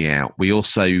 but hear me out. We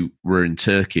also were in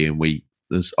Turkey, and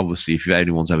there's obviously, if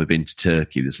anyone's ever been to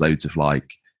Turkey, there's loads of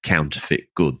like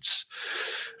counterfeit goods.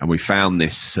 And we found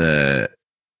this,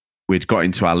 we'd got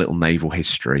into our little naval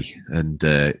history and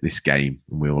this game,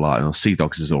 and we were like, oh, Sea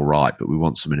Dogs is all right, but we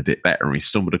want something a bit better. And we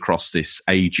stumbled across this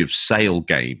Age of Sail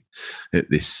game at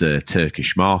this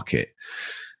Turkish market.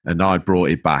 And I brought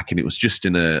it back, and it was just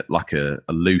in a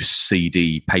loose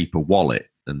CD paper wallet,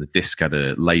 and the disc had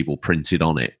a label printed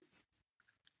on it.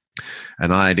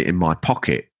 And I had it in my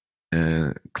pocket.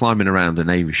 Climbing around a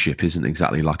Navy ship isn't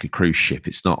exactly like a cruise ship.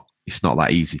 It's not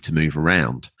that easy to move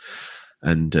around.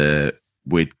 And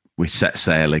we set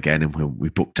sail again, and we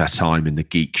booked our time in the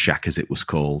Geek Shack, as it was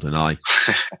called. And I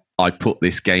put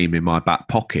this game in my back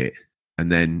pocket,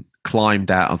 and then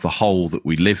climbed out of the hole that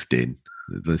we lived in,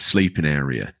 the sleeping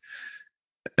area,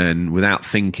 and without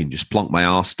thinking, just plonked my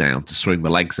arse down to swing my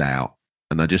legs out.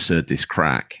 And I just heard this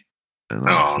crack, and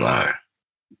I was like,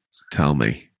 tell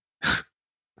me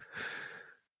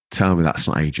that's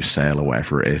not Age of Sail or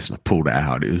whatever it is. And I pulled it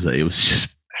out. It was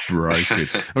just broken.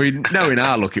 I mean, knowing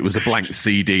our luck, it was a blank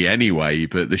CD anyway,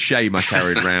 but the shame I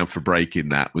carried around for breaking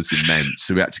that was immense.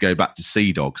 So we had to go back to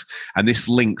Sea Dogs. And this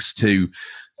links to,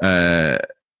 I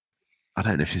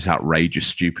don't know if it's outrageous,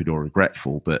 stupid, or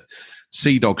regretful, but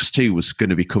Sea Dogs 2 was going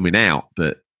to be coming out,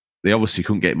 but they obviously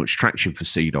couldn't get much traction for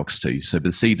Sea Dogs 2. So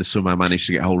Bethesda somehow managed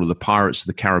to get hold of the Pirates of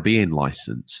the Caribbean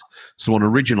license. So on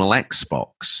original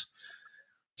Xbox,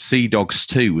 Sea Dogs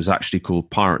 2 was actually called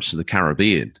Pirates of the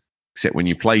Caribbean. Except when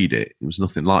you played it, it was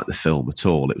nothing like the film at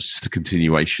all. It was just a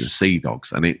continuation of Sea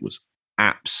Dogs, and it was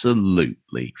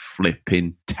absolutely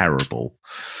flipping terrible.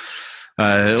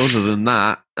 Other than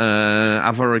that,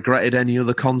 have I regretted any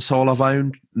other console I've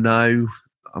owned? No.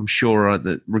 I'm sure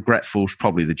that regretful is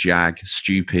probably the Jag.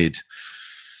 Stupid.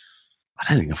 I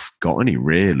don't think I've got any,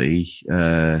 really.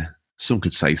 Some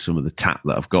could say some of the tap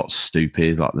that I've got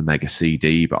stupid, like the Mega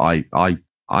CD, but I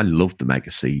love the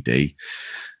Mega CD.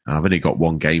 I've only got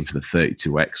one game for the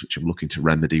 32X, which I'm looking to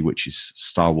remedy, which is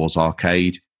Star Wars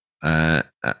Arcade. And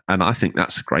I think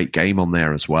that's a great game on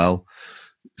there as well.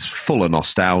 It's full of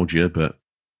nostalgia, but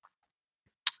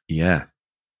yeah.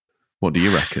 What do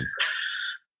you reckon?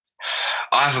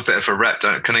 I have a bit of a rep.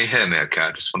 Can you hear me okay?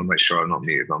 I just want to make sure I'm not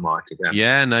muted my mic again.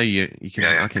 Yeah, no, you can.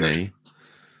 Yeah, I can hear you.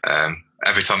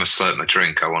 Every time I slurp my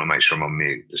drink, I want to make sure I'm on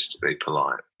mute just to be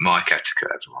polite. Mic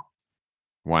etiquette, everyone.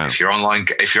 Wow. If you're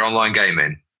online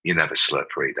gaming, you never slurp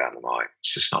read down the mic.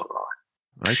 It's just not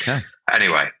right. Okay.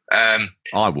 Anyway,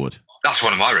 I would. That's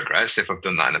one of my regrets if I've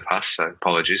done that in the past. So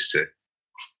apologies to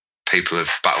people of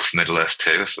Battle for Middle Earth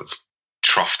 2 if I've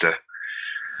troughed a.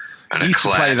 You used to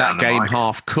play that game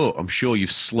half cut. I'm sure you've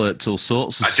slurped all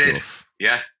sorts of stuff. I did,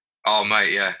 yeah. Oh,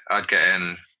 mate, yeah. I'd get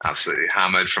in absolutely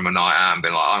hammered from a night out and be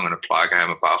like, I'm going to play a game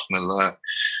of Battle for Middle Earth.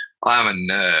 I am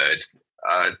a nerd.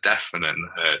 A definite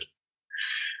nerd.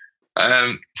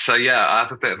 So yeah, I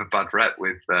have a bit of a bad rep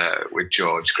with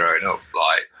George growing up.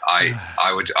 Like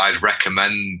I'd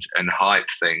recommend and hype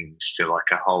things to like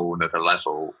a whole nother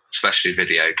level, especially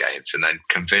video games, and then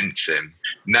convince him,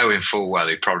 knowing full well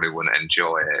he probably wouldn't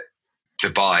enjoy it, to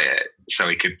buy it so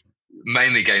he could.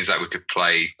 Mainly games that we could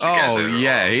play together. Oh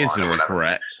yeah, here's a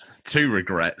regret. 2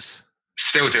 regrets.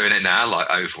 Still doing it now, like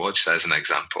Overwatch. There's an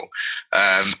example.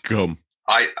 Scum.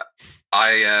 I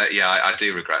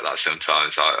do regret that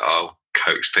sometimes. I'll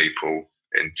coax people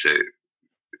into,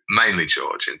 mainly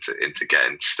George, into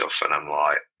getting stuff, and I'm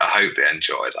like, I hope they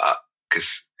enjoy that.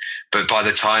 But by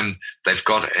the time they've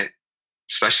got it,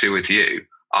 especially with you,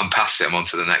 I'm passing them on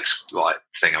to the next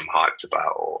thing I'm hyped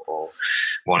about or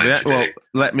wanting to do.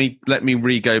 Let me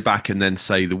re-go back and then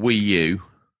say the Wii U.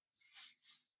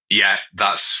 Yeah,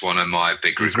 that's one of my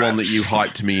big regrets. It's one that you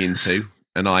hyped me into.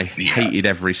 And I hated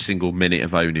every single minute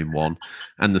of owning one.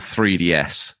 And the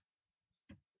 3DS.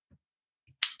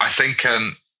 I think.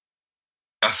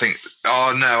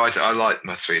 Oh no, I like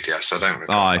my 3DS. I don't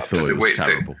regret. I thought it was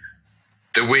terrible.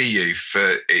 The Wii U,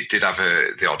 it did have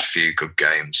the odd few good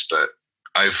games, but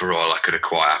overall, I could have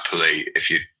quite happily, if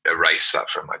you erase that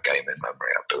from my gaming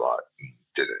memory, I'd be like,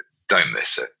 don't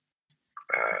miss it.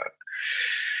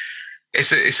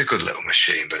 It's a good little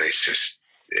machine, but it's just.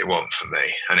 It wasn't for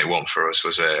me, and it wasn't for us,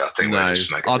 was it? I think we're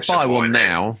just mega I'd buy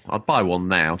one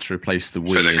now to replace the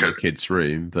Wii in the kids'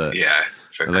 room, but yeah,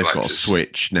 and they've got a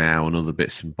Switch now and other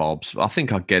bits and bobs. I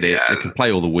think I get it. They can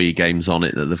play all the Wii games on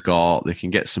it that they've got. They can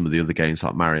get some of the other games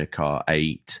like Mario Kart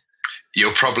 8.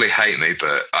 You'll probably hate me,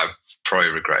 but I probably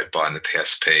regretted buying the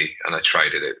PSP, and I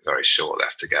traded it very shortly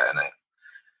after getting it.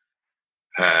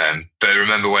 But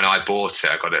remember when I bought it,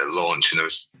 I got it at launch and there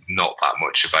was not that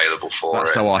much available for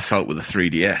That's how I felt with the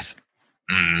 3DS.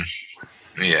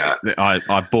 Yeah.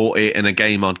 I bought it in a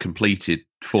game I'd completed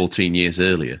 14 years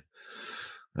earlier.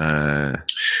 But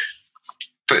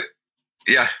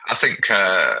yeah, I think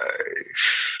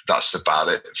that's about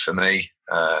it for me.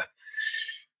 I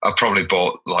probably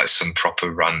bought some proper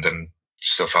random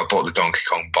stuff. I bought the Donkey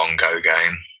Kong Bongo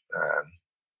game,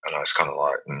 and I was kind of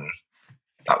like,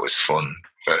 that was fun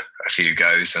for a few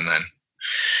goes, and then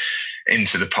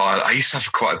into the pile. I used to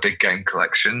have quite a big game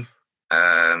collection,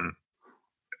 and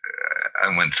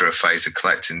went through a phase of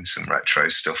collecting some retro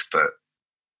stuff, but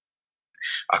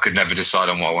I could never decide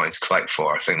on what I wanted to collect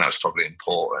for. I think that's probably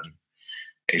important.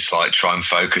 It's try and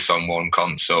focus on one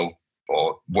console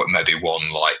or maybe one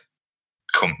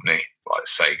company, like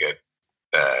Sega,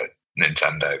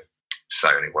 Nintendo,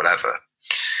 Sony, whatever.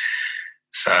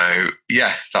 So,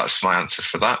 yeah, that's my answer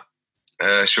for that.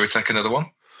 Shall we take another one?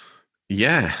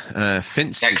 Yeah.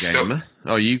 Finster Gamer. Up.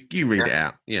 Oh, you read it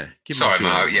out. Yeah. Sorry,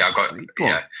 Mo. Yeah,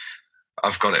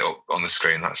 I've got it up on the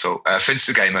screen, that's all.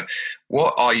 Finster Gamer,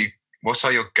 what are your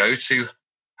go-to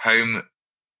home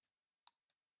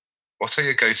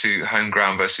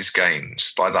ground versus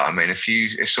games? By that I mean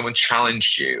if someone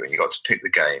challenged you and you got to pick the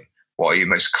game, what are you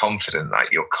most confident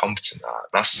that you're competent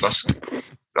at?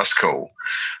 That's cool.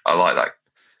 I like that.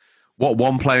 What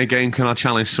one-player game can I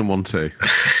challenge someone to?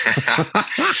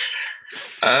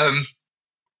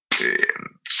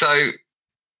 So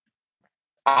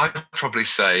I'd probably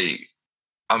say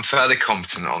I'm fairly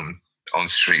competent on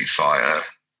Street Fighter.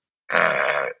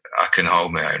 I can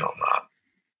hold my own on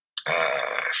that.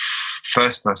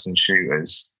 First-person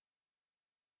shooters.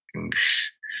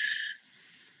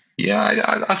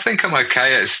 Yeah, I think I'm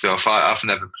okay at stuff. I've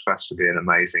never professed to be an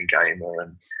amazing gamer,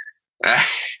 and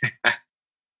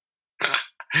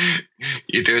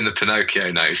you're doing the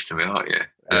Pinocchio nose to me, aren't you?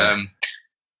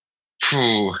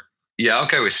 Yeah, I'll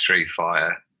go with Street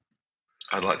Fighter.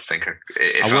 I'd like to think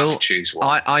if I have to choose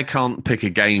one. I can't pick a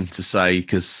game to say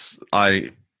because I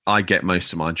get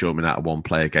most of my enjoyment out of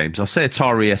one-player games. I'll say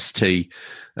Atari ST.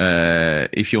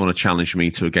 If you want to challenge me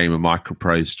to a game of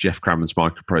Microprose, Jeff Crammond's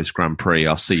Microprose Grand Prix,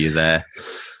 I'll see you there.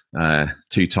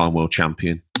 2-time world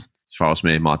champion, as far as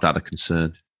me and my dad are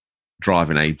concerned.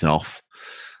 Driving aids off.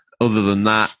 Other than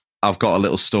that, I've got a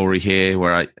little story here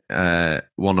where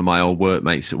one of my old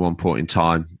workmates at one point in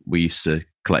time, we used to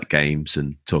collect games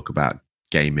and talk about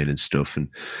gaming and stuff. And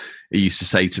he used to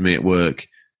say to me at work,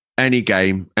 any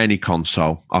game, any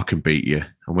console, I can beat you.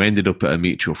 And we ended up at a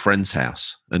mutual friend's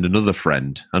house, and another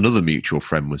mutual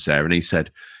friend was there, and he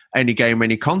said, any game,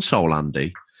 any console,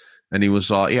 Andy? And he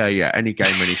was like, yeah, any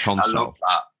game, any console. I love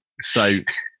that. So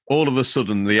all of a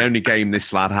sudden, the only game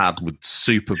this lad had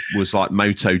was like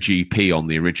MotoGP on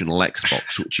the original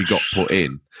Xbox, which he got put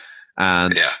in.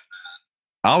 And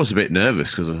I was a bit nervous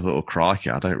because I thought, oh,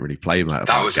 crikey, I don't really play motorbike games.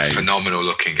 That was a phenomenal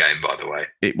looking game, by the way.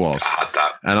 It was. I had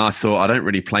that. And I thought, I don't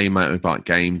really play motorbike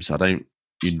games. I don't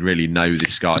really know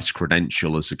this guy's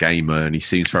credential as a gamer, and he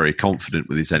seems very confident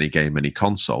with his any game, any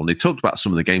console. And he talked about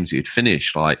some of the games he had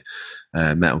finished, like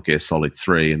Metal Gear Solid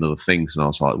 3 and other things. And I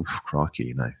was like,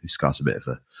 crikey, this guy's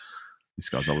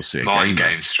obviously a mind gamer.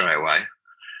 Game straight away.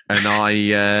 And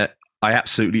I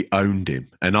absolutely owned him.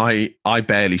 And I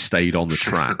barely stayed on the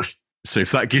track. So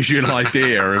if that gives you an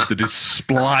idea of the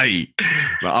display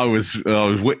that I was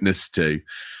witness to.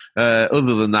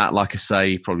 Other than that, like I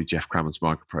say, probably Jeff Crammond's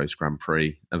Microprose Grand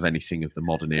Prix of anything of the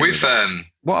modern era.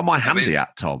 What am I handy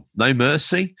at, Tom? No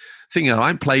Mercy? I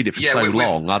haven't played it for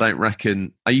long. I don't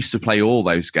reckon. I used to play all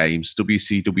those games,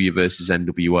 WCW versus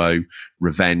NWO,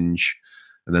 Revenge,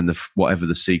 and then whatever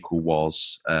the sequel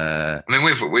was.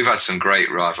 We've had some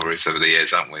great rivalries over the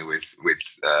years, haven't we? With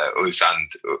us and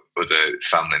other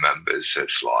family members of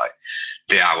like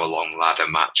the hour-long ladder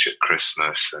match at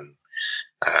Christmas and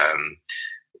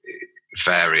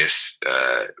various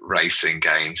racing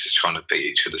games, just trying to beat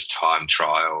each other's time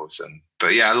trials.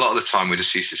 But a lot of the time we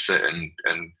just used to sit and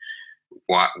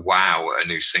wow at a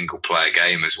new single player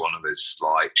game as one of us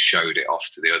like showed it off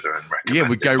to the other and recommended. Yeah,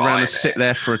 we'd go around and sit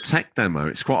there for a tech demo.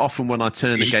 It's quite often when I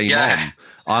turn a game on,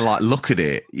 I like look at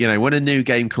it. When a new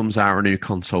game comes out or a new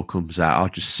console comes out, I'll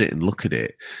just sit and look at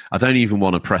it. I don't even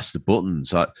want to press the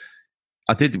buttons. I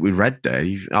did it with Red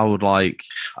Dead. I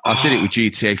did it with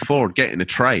GTA 4. I'd get in a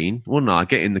train, wouldn't I? I'd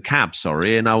get in the cab,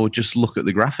 and I would just look at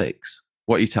the graphics.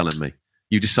 What are you telling me?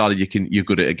 You decided you're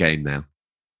good at a game now.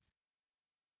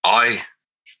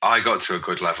 I got to a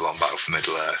good level on Battle for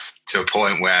Middle-earth to a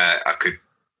point where I could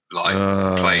play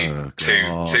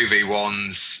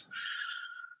 2v1s.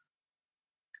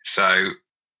 So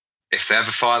if they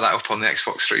ever fire that up on the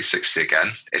Xbox 360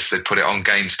 again, if they put it on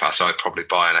Games Pass, I'd probably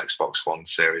buy an Xbox One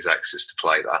Series X just to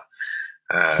play that.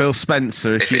 Phil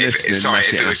Spencer, if you're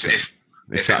listening,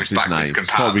 if it was backwards compatible. It's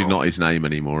probably not his name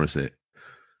anymore, is it?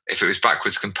 If it was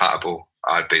backwards compatible,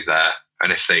 I'd be there.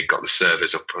 And if they got the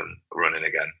servers up and running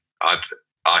again, I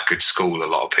could school a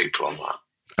lot of people on that.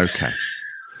 Okay.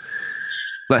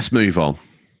 Let's move on.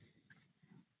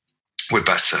 We're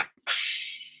better.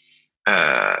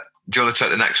 Do you want to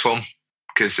take the next one?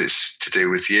 Because it's to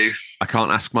do with you. I can't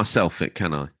ask myself it,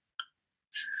 can I?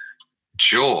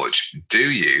 George, do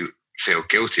you feel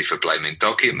guilty for blaming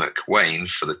Doggy McWayne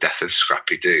for the death of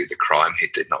Scrappy Doo, the crime he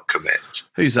did not commit?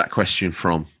 Who's that question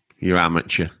from? You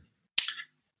amateur.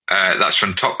 That's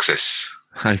from Toxis.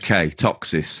 Okay,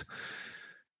 Toxis.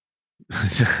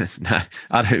 No,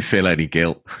 I don't feel any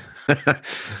guilt.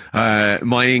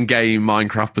 My in-game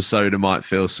Minecraft persona might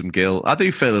feel some guilt. I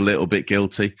do feel a little bit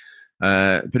guilty,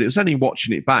 but it was only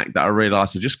watching it back that I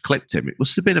realised I just clipped him. It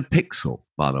must have been a pixel,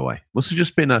 by the way. Must have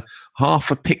just been a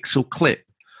half a pixel clip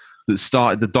that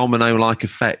started the domino-like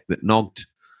effect that knocked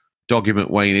Doggy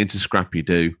McWayne into Scrappy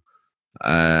Doo.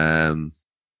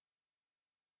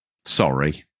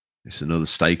 Sorry. It's another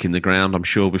stake in the ground, I'm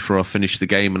sure, before I finish the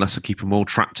game, unless I keep them all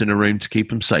trapped in a room to keep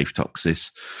them safe,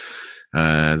 Toxis.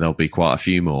 There'll be quite a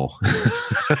few more.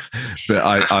 But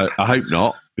I hope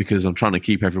not, because I'm trying to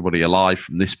keep everybody alive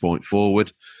from this point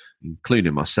forward,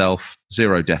 including myself.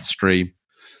 0 death stream.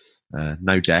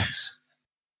 No deaths.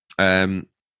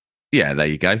 Yeah, there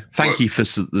you go. Thank you for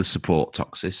the support,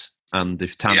 Toxis. And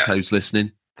if Tanto's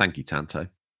listening, thank you, Tanto.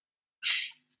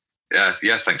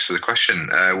 Yeah, thanks for the question.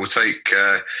 We'll take,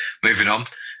 moving on,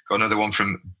 got another one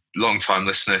from long-time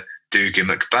listener, Dougie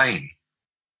McBain.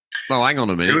 Oh, hang on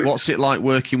a minute. What's it like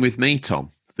working with me,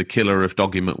 Tom, the killer of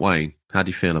Doggy McWayne? How do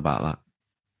you feel about that?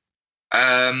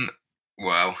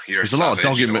 Well, there's a lot of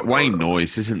Doggy McWayne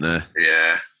noise, isn't there?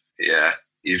 Yeah.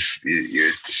 You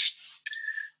just,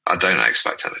 I don't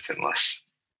expect anything less.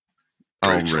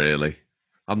 Brutal. Oh, really?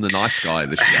 I'm the nice guy at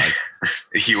the show.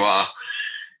 You are.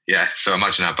 Yeah, so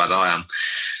imagine how bad I am.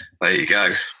 There you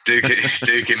go.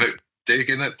 Dougie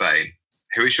McBain,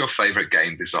 who is your favourite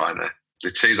game designer? The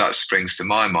two that springs to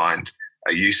my mind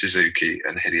are Yu Suzuki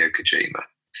and Hideo Kojima.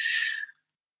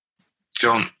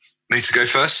 John, need to go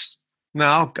first?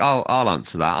 No, I'll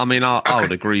answer that. I mean, I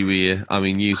would agree with you. I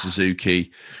mean, Yu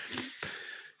Suzuki,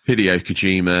 Hideo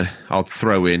Kojima. I'd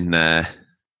throw in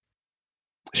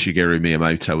Shigeru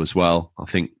Miyamoto as well. I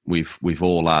think we've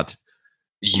all had.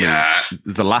 Yeah. I mean,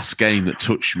 the last game that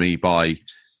touched me by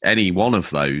any one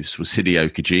of those was Hideo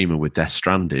Kojima with Death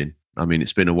Stranding. I mean,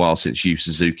 it's been a while since Yu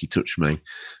Suzuki touched me.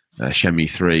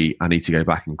 Shenmue 3, I need to go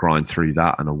back and grind through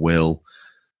that, and I will,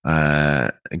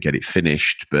 and get it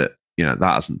finished. But, that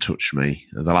hasn't touched me.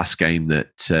 The last game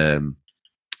that Shigeru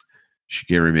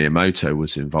Miyamoto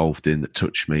was involved in that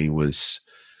touched me was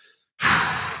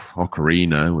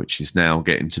Ocarina, which is now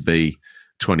getting to be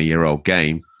a 20-year-old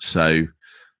game. So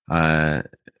Hideo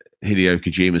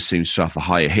Kojima seems to have the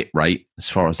higher hit rate as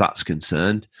far as that's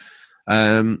concerned.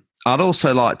 I'd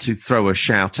also like to throw a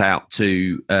shout out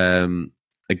to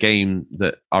a game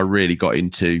that I really got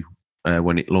into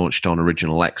when it launched on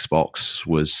original Xbox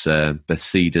was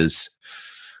Bethesda's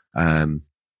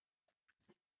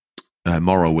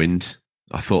Morrowind.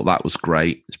 I thought that was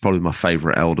great. It's probably my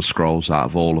favourite Elder Scrolls out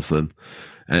of all of them.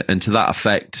 And to that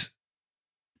effect,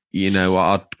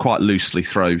 I'd quite loosely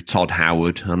throw Todd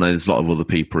Howard. I know there's a lot of other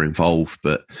people involved,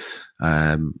 but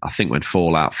I think when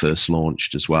Fallout first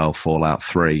launched as well, Fallout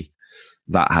 3,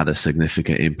 that had a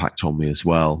significant impact on me as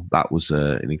well. That was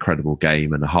an incredible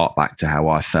game and a hark back to how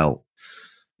I felt,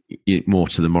 more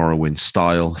to the Morrowind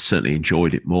style. I certainly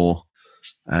enjoyed it more.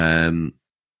 Other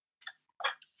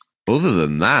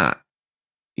than that,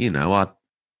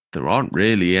 there aren't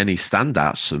really any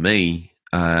standouts for me.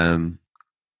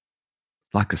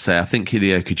 Like I say, I think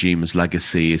Hideo Kojima's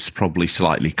legacy is probably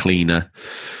slightly cleaner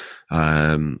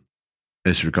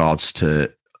as regards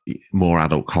to more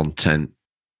adult content.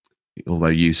 Although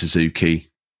Yu Suzuki,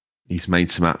 he's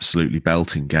made some absolutely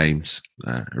belting games,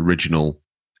 original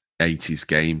 80s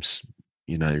games,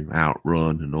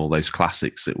 Outrun and all those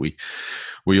classics that we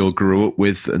all grew up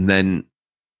with. And then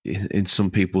in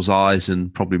some people's eyes,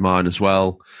 and probably mine as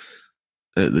well,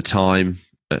 at the time,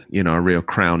 a real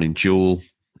crowning jewel.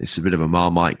 It's a bit of a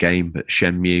Marmite game, but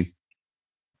Shenmue.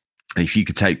 If you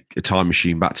could take a time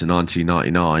machine back to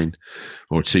 1999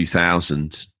 or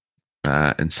 2000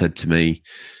 and said to me,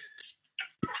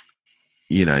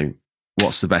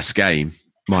 what's the best game?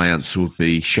 My answer would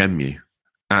be Shenmue.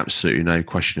 Absolutely no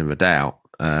question of a doubt.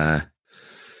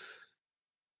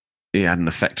 It had an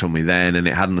effect on me then, and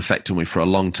it had an effect on me for a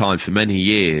long time. For many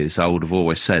years, I would have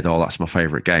always said, oh, that's my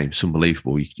favourite game. It's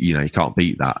unbelievable. You can't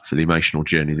beat that for the emotional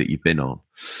journey that you've been on.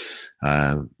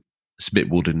 It's a bit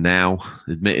wooden now,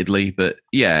 admittedly, but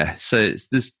yeah. So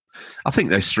I think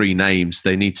those three names,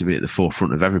 they need to be at the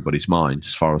forefront of everybody's mind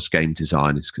as far as game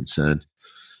design is concerned.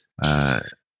 They're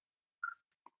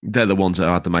the ones that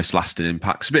had the most lasting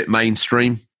impacts. A bit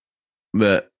mainstream,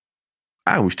 but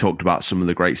we've talked about some of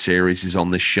the great series on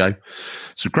this show.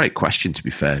 It's a great question, to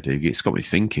be fair, Doug. It's got me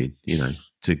thinking,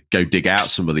 to go dig out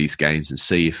some of these games and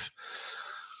see if...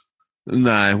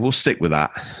 No, we'll stick with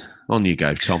that. On you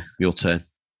go, Tom. Your turn.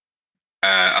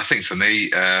 I think for me,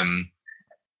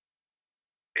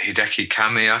 Hideki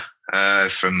Kamiya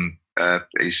from...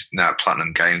 he's now at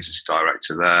Platinum Games as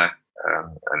director there,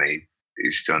 and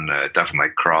he's done Devil May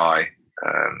Cry.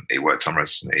 He worked on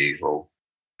Resident Evil,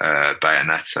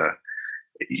 Bayonetta.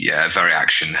 Yeah, very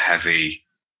action-heavy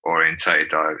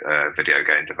orientated video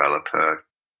game developer.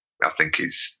 I think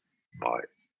he's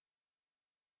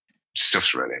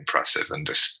stuff's really impressive and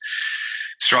just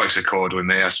strikes a chord with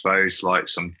me. I suppose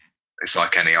it's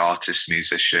like any artist,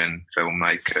 musician,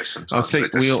 filmmaker. Sometimes I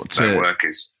think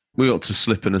we ought to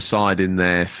slip an aside in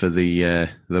there for the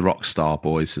Rockstar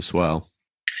boys as well.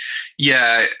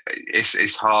 Yeah,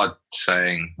 it's hard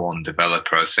saying one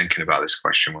developer. I was thinking about this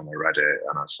question when I read it,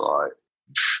 and I was like,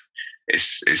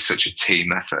 it's such a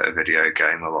team effort, a video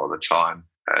game a lot of the time.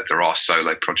 There are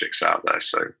solo projects out there,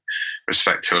 so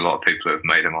respect to a lot of people who have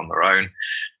made them on their own.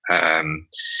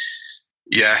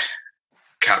 Yeah,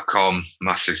 Capcom,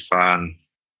 massive fan.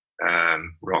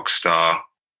 Rockstar,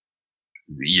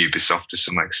 Ubisoft to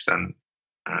some extent.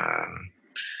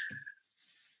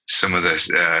 Some of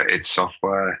the id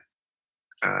Software.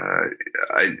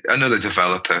 Another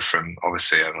developer from,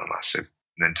 obviously I'm a massive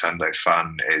Nintendo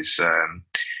fan, is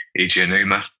Eiji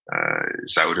Aonuma,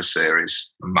 Zelda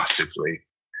series, massively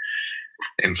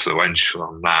influential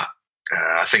on that.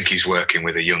 I think he's working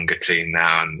with a younger team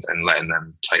now and letting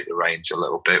them take the reins a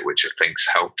little bit, which I think's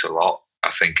helped a lot.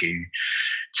 I think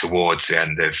towards the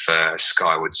end of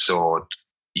Skyward Sword,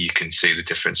 you can see the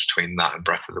difference between that and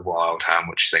Breath of the Wild, how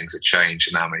much things have changed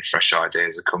and how many fresh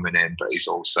ideas are coming in. But he's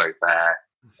also there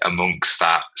amongst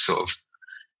that, sort of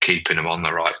keeping them on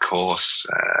the right course.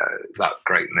 That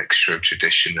great mixture of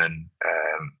tradition and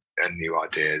new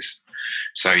ideas.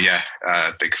 So yeah,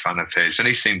 big fan of his, and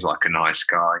he seems like a nice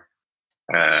guy.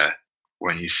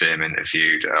 When you see him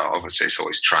interviewed, obviously it's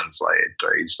always translated,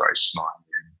 but he's very smiling,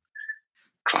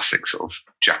 classic sort of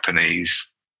Japanese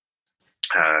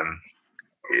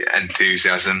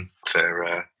enthusiasm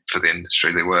for the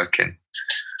industry they work in.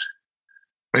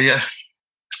 But yeah,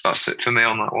 that's it for me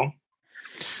on that one.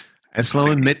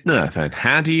 Eslo and Midner, then,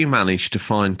 how do you manage to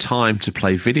find time to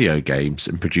play video games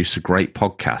and produce a great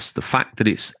podcast? The fact that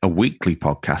it's a weekly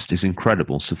podcast is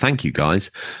incredible, so thank you, guys.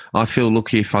 I feel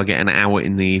lucky if I get an hour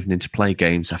in the evening to play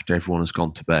games after everyone has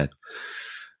gone to bed.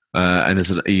 And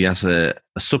he has a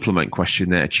supplement question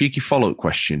there, a cheeky follow-up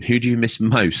question. Who do you miss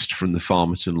most from the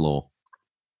Farmerton lore?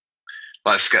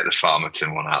 Let's get the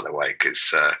Farmerton one out of the way,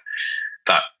 because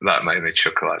that made me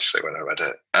chuckle, actually, when I read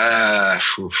it.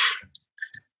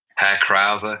 Herr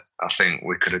Crowther, I think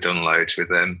we could have done loads with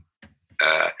him.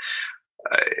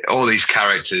 All these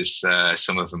characters,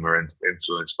 some of them are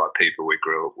influenced by people we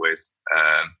grew up with,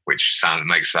 which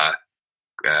makes that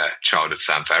childhood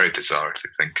sound very bizarre if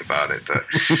you think about it. But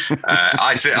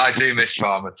I do miss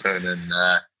Farmerton, and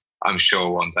I'm sure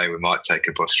one day we might take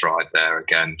a bus ride there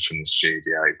again from the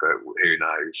studio, but who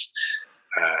knows?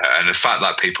 And the fact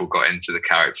that people got into the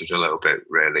characters a little bit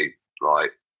really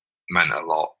meant a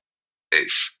lot.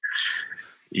 It's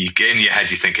in your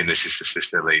head, you're thinking this is just a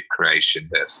silly creation,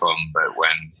 bit of fun, but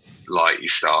when you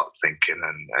start thinking,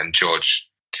 and George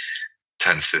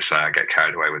tends to say I get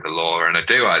carried away with the lore, and I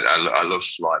do. I love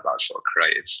that sort of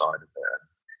creative side of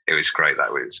it. It was great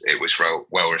that it was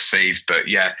well received, but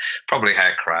yeah, probably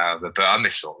Herr Crowther. But I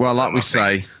miss all. Well, like we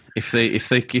say, if they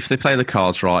play the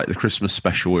cards right, the Christmas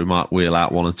special, we might wheel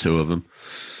out one or two of them.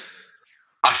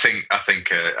 I think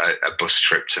a bus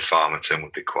trip to Farmerton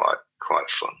would be quite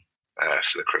fun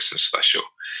for the Christmas special.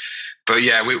 But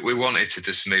yeah, we wanted to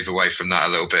just move away from that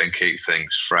a little bit and keep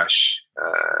things fresh.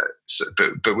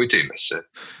 But we do miss it.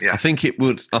 Yeah, I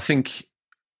think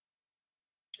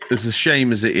as a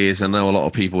shame as it is, I know a lot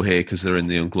of people here because they're in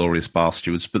the Inglorious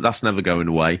Bastards, but that's never going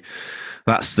away.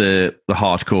 That's the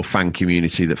hardcore fan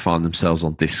community that find themselves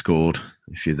on Discord.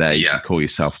 If you're there, you can call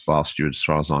yourself Bastards. As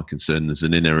far as I'm concerned, there's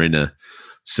an inner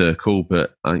circle,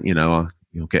 but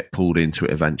you'll get pulled into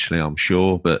it eventually, I'm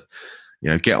sure. But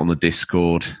get on the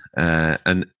Discord,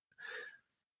 and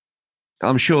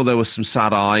I'm sure there were some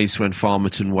sad eyes when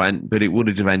Farmerton went, but it would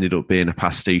have ended up being a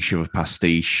pastiche of a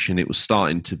pastiche, and it was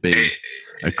starting to be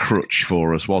a crutch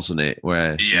for us, wasn't it?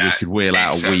 Where we could wheel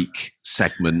out a week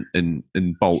segment and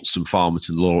bolt some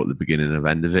Farmerton lore at the beginning and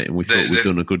end of it, and we thought we'd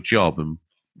done a good job, and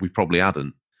we probably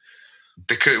hadn't.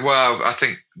 I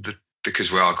think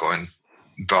because we are going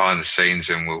behind the scenes,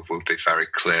 and we'll be very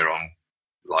clear on.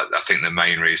 I think the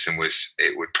main reason was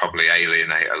it would probably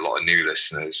alienate a lot of new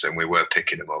listeners, and we were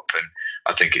picking them up. And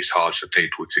I think it's hard for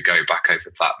people to go back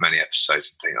over that many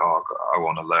episodes and think, I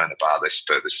want to learn about this,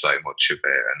 but there's so much of it.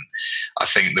 And I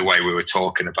think the way we were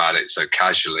talking about it so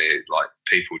casually,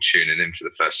 people tuning in for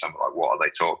the first time, what are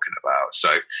they talking about?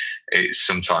 So it's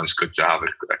sometimes good to have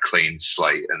a clean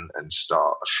slate and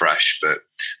start afresh, but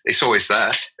it's always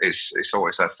there. It's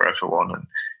always there for everyone. And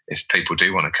if people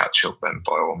do want to catch up, then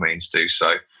by all means do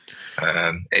so.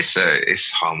 It's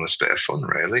a harmless bit of fun,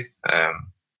 really.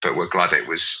 But we're glad it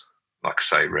was, like I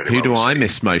say, really. Who do I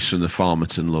miss most from the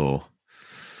Farmerton lore?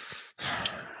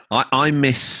 I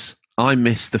miss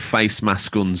the face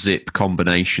mask unzip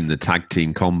combination, the tag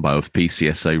team combo of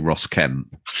PCSO Ross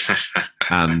Kemp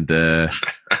and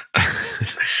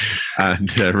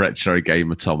Retro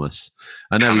Gamer Thomas.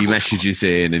 I know he messages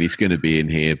in and he's going to be in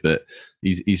here, but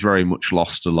he's very much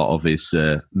lost a lot of his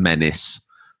menace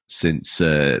since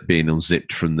being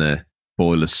unzipped from the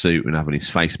boiler suit and having his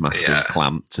face mask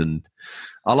clamped. And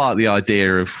I like the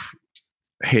idea of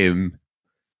him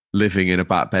living in a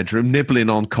back bedroom, nibbling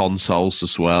on consoles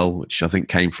as well, which I think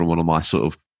came from one of my sort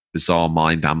of bizarre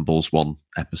mind ambles one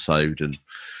episode. And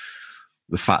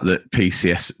the fact that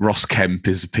Ross Kemp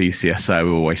is a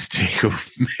PCSO always tickled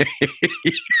me.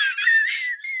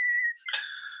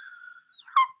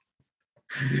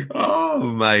 Oh,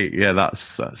 mate, yeah,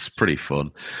 that's pretty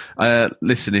fun.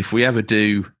 Listen, if we ever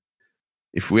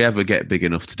get big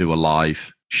enough to do a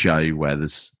live show where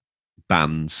there's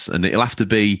bands, and it'll have to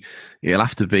be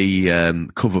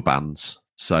cover bands.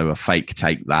 So a fake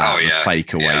Take That, and a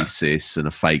fake Oasis, and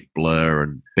a fake Blur,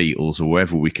 and Beatles, or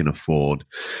wherever we can afford.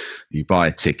 You buy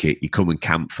a ticket, you come and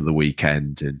camp for the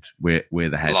weekend, and we're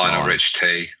the headline. Lionel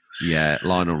Richie. Yeah,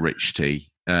 Lionel Richie.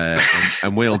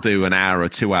 And we'll do an hour or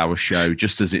 2 hour show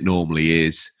just as it normally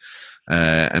is.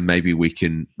 And maybe we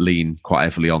can lean quite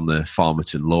heavily on the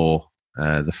Farmerton Law,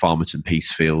 the Farmerton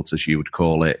Peace Fields, as you would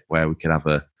call it, where we could have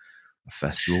a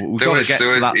festival. We've got to get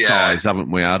to that size,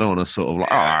 haven't we? I don't want to sort of like,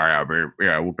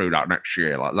 we'll do that next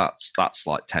year. Like that's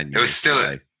like 10 years. There was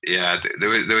still,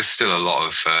 there was still a lot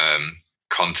of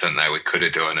content there we could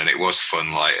have done, and it was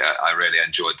fun. Like I really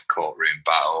enjoyed the courtroom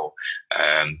battle,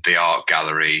 the art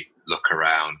gallery look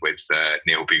around with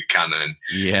Neil Buchanan.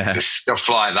 Yeah, the stuff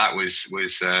like that was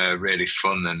really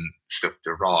fun and stuff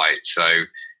to write. So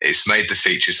it's made the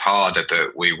features harder,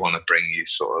 but we want to bring you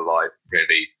sort of like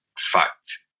really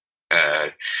fact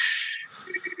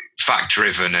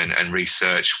driven and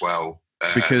research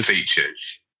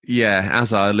features. Yeah,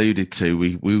 as I alluded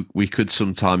to, we could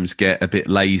sometimes get a bit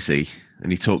lazy.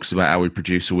 And he talks about how we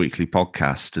produce a weekly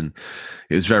podcast, and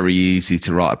it was very easy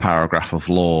to write a paragraph of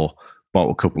law,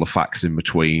 bolt a couple of facts in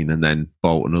between, and then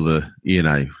bolt another,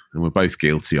 and we're both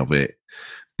guilty of it,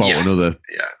 bolt another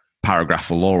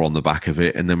paragraph of law on the back of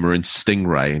it, and then we're into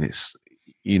Stingray, and it's,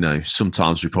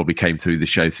 sometimes we probably came through the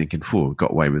show thinking, we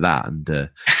got away with that. And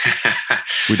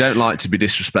we don't like to be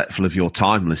disrespectful of your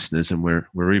time, listeners, and we're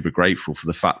uber grateful for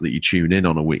the fact that you tune in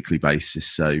on a weekly basis.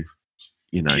 So,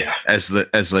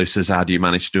 Eslo says, how do you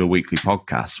manage to do a weekly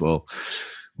podcast? Well,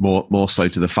 more so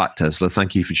to the fact, Eslo,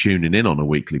 thank you for tuning in on a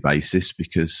weekly basis,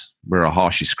 because we're our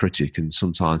harshest critic, and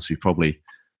sometimes we probably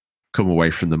come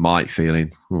away from the mic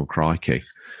feeling, oh, crikey.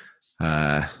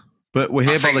 But we're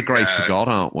here by the grace of God,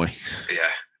 aren't we? Yeah.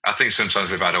 I think sometimes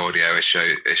we've had audio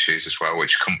issues as well,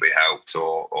 which couldn't be helped,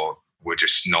 or we're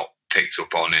just not picked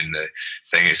up on in the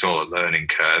thing. It's all a learning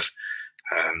curve.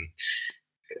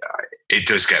 It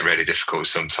does get really difficult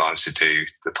sometimes to do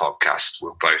the podcast.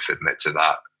 We'll both admit to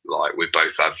that. Like, we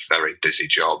both have very busy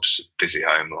jobs, busy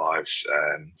home lives.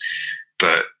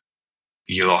 But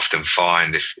you'll often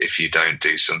find if you don't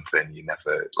do something, you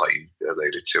never, like you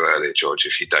alluded to earlier, George,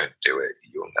 if you don't do it,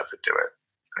 you'll never do it.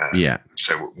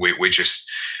 So we just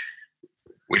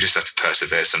have to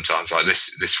persevere sometimes. Like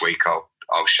this week, I'll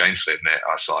shamefully admit,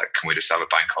 I was like, can we just have a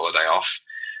bank holiday off?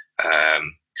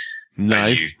 No.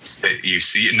 You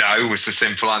see, no was the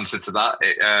simple answer to that.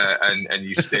 And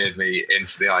you steered me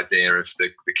into the idea of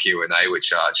the Q&A,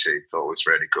 which I actually thought was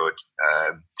really good.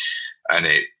 And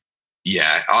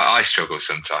I struggle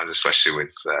sometimes, especially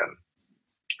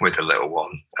with the little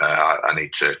one. I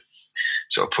need to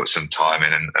sort of put some time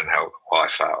in and help the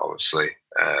wife out, obviously.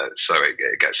 So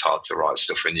it gets hard to write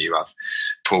stuff, and you have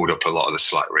pulled up a lot of the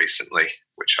slack recently,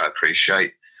 which I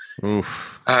appreciate.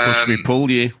 Oof. Push me,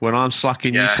 pull you. When I'm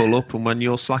slacking, you pull up, and when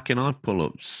you're slacking, I pull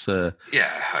up.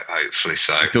 Hopefully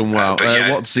so. Done well.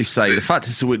 What does he say? The fact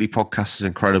it's a weekly podcast is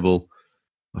incredible.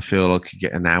 I feel I could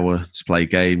get an hour to play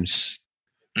games.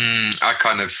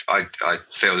 I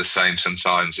feel the same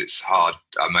sometimes. It's hard.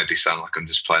 I maybe sound like I'm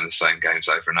just playing the same games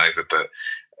over and over, but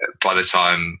by the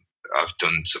time I've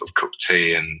done sort of cook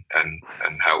tea and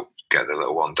help get the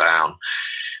little one down,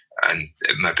 and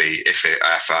maybe if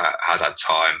I had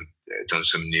time, done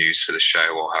some news for the show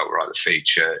or help write the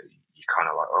feature, you kind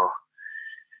of like,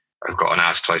 I've got an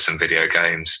hour to play some video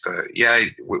games. But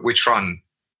we try, and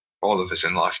all of us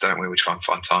in life, don't we? We try and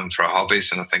find time for our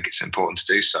hobbies, and I think it's important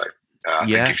to do so. I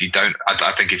think if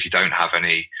you don't have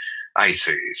any,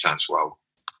 it sounds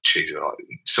cheesy, like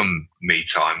some me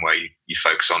time where you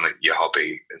focus on your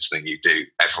hobby and something you do.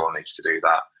 Everyone needs to do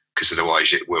that, because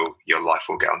otherwise your life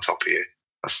will get on top of you.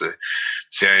 That's the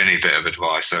only bit of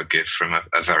advice I'll give from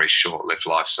a very short-lived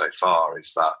life so far,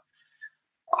 is that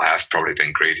I have probably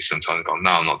been greedy sometimes, gone,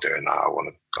 no, I'm not doing that. I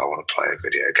want to play a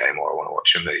video game, or I want to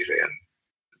watch a movie.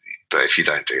 But if you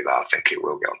don't do that, I think it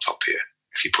will get on top of you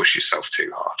if you push yourself too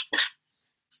hard.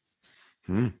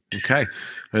 Okay.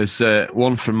 There's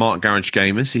one from Mark Garage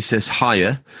Gamers. He says,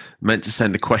 hiya, meant to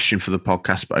send a question for the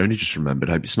podcast, but only just remembered.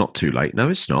 Hope it's not too late. No,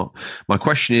 it's not. My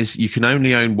question is, you can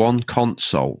only own one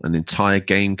console, an entire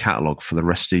game catalogue for the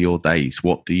rest of your days.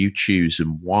 What do you choose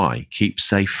and why? Keep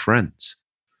safe, friends.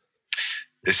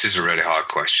 This is a really hard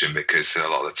question, because a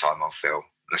lot of the time I'll feel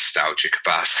nostalgic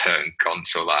about a certain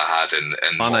console that I had, and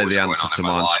I know what was the going answer on to in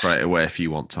my mine life. straight away if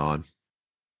you want time.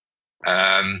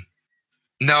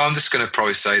 No, I'm just going to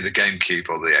probably say the GameCube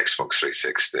or the Xbox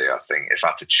 360. I think if I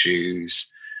had to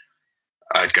choose,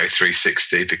 I'd go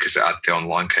 360 because it had the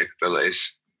online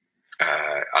capabilities.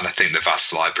 And I think the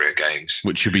vast library of games.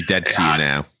 Which should be dead to you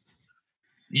now.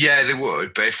 Yeah, they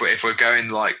would. But if we're going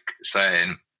like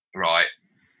saying, right,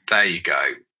 there you go,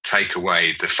 take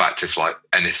away the fact of like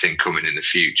anything coming in the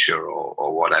future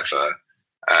or whatever.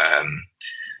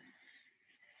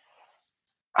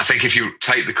 I think if you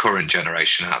take the current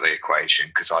generation out of the equation,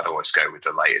 because I'd always go with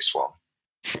the latest one.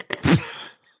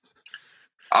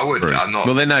 I would. True. I'm not.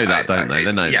 Well, they know that, don't they?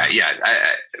 They know. Yeah, that. yeah.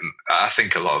 I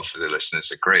think a lot of the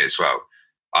listeners agree as well.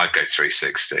 I'd go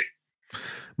 360.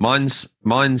 Mine's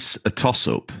a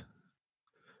toss-up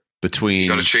between. You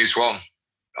got to choose one.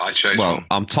 I chose well, one.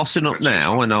 I'm tossing up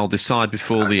now, and I'll decide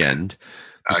before the end.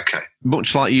 Okay.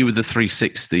 Much like you with the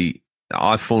 360,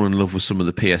 I've fallen in love with some of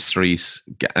the PS3s.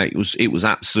 It was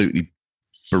absolutely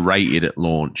berated at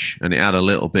launch, and it had a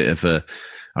little bit of a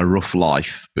rough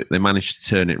life, but they managed to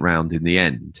turn it round in the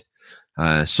end.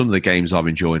 Some of the games I've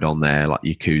enjoyed on there, like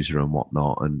Yakuza and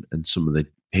whatnot, and some of the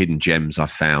hidden gems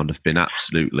I've found have been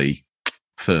absolutely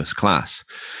first class.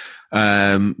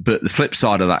 But the flip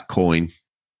side of that coin,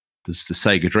 there's the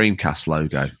Sega Dreamcast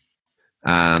logo.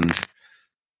 And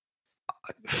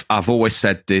I've always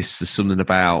said this, there's something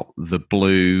about the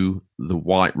blue, the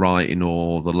white writing,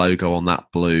 or the logo on that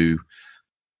blue.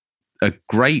 A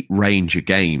great range of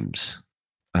games.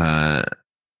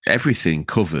 Everything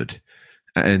covered.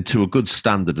 And to a good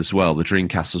standard as well. The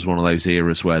Dreamcast was one of those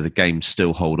eras where the games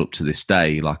still hold up to this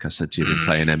day. Like I said to you, I've been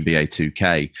playing NBA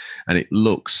 2K, and it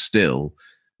looks still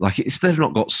like they've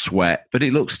not got sweat, but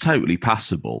it looks totally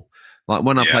passable. Like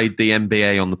when I played the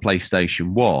NBA on the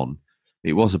PlayStation 1,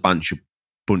 it was a bunch of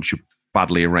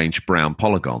badly arranged brown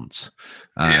polygons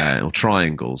or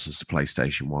triangles, as the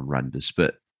PlayStation 1 renders.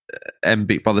 But by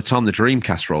the time the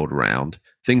Dreamcast rolled around,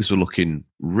 things were looking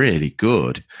really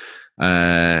good.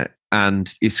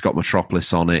 And it's got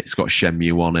Metropolis on it. It's got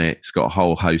Shenmue on it. It's got a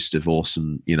whole host of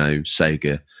awesome,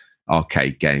 Sega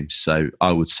arcade games. So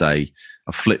I would say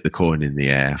I've flipped the coin in the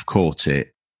air. I've caught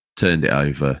it, turned it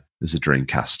over. There's a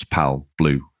Dreamcast PAL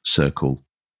blue circle,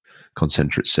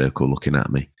 concentric circle looking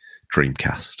at me.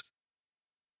 Dreamcast.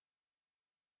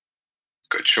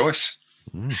 Good choice.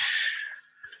 Who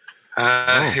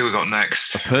we got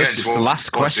next? It's the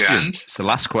last question. It's the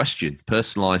last question,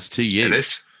 personalised to you. It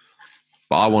is.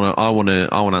 But I want to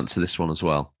answer this one as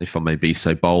well, if I may be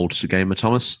so bold, Sir Gamer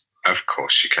Thomas. Of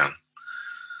course you can.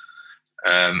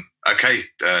 Okay,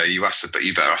 you asked, but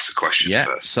you better ask the question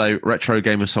first. So Retro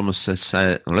Gamer Thomas says,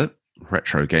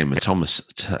 Retro Gamer Thomas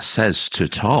says to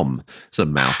Tom, it's a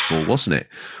mouthful, wasn't it?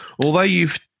 Although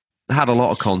you've had a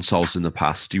lot of consoles in the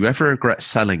past, do you ever regret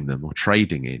selling them or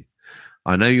trading in?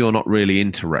 I know you're not really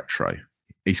into retro.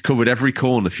 He's covered every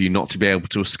corner for you not to be able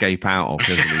to escape out of,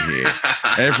 hasn't he, here?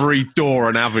 Every door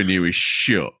and avenue is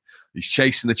shut. He's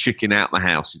chasing the chicken out the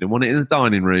house. He didn't want it in the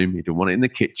dining room. He didn't want it in the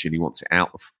kitchen. He wants it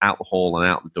out the hall and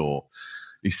out the door.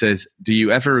 He says, do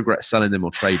you ever regret selling them or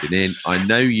trading in? I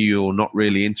know you're not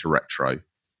really into retro.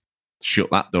 Shut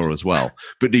that door as well.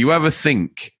 But do you ever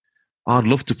think, I'd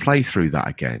love to play through that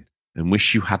again and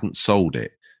wish you hadn't sold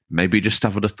it? Maybe just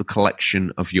have a little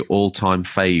collection of your all-time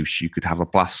faves you could have a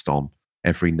blast on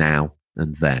every now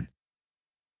and then.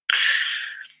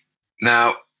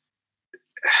 Now,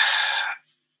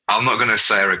 I'm not going to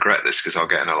say I regret this because I'll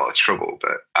get in a lot of trouble,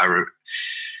 but I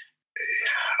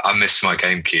miss my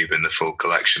GameCube and the full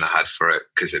collection I had for it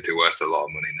because it'd be worth a lot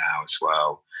of money now as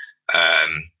well.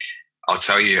 I'll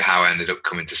tell you how I ended up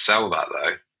coming to sell that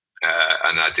though,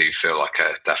 and I do feel like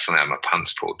I definitely have my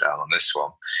pants pulled down on this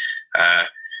one.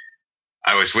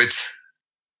 I was with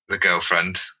the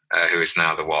girlfriend who is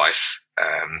now the wife,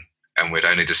 and we'd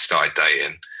only just started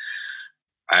dating.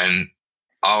 And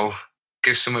I'll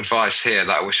give some advice here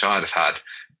that I wish I'd have had.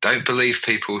 Don't believe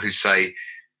people who say,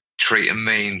 treat them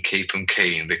mean, keep them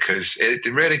keen, because it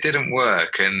really didn't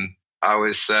work. And I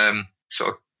was sort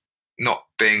of not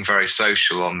being very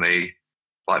social on the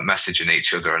messaging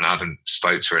each other, and I hadn't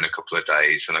spoke to her in a couple of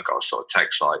days, and I got a sort of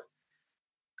text like,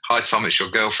 hi Tom, it's your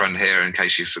girlfriend here in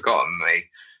case you've forgotten me.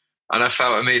 And I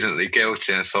felt immediately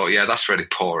guilty and I thought, yeah, that's really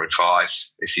poor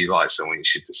advice. If you like someone, you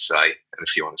should just say. And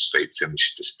if you want to speak to them, you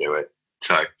should just do it.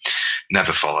 So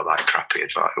never follow that crappy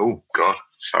advice. Oh, God,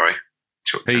 sorry.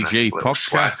 PG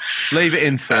podcast. Leave it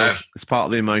in, Phil. It's part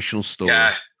of the emotional story.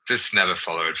 Yeah, just never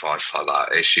follow advice like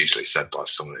that. It's usually said by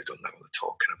someone who doesn't know what they're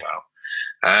talking about.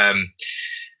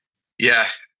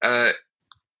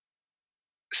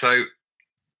 So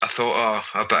I thought,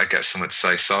 I better get someone to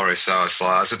say sorry. So I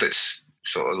was a bit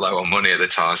sort of low on money at the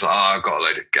time. I was like, I've got a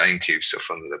load of GameCube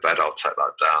stuff under the bed. I'll take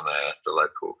that down the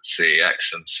local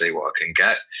CEX and see what I can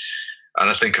get. And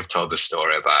I think I've told the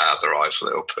story about how their eyes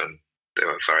lit up and they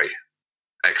were very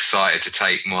excited to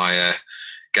take my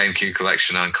GameCube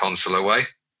collection and console away.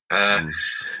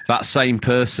 That same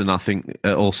person, I think,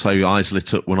 also eyes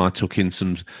lit up when I took in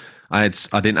some. I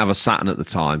didn't have a Saturn at the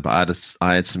time, but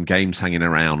I had some games hanging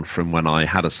around from when I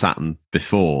had a Saturn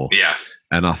before. Yeah,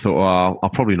 and I thought, well, I'll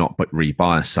probably not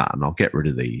rebuy a Saturn. I'll get rid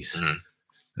of these,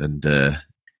 and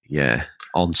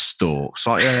on stalk.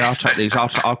 So yeah, I'll take these. I'll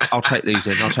take these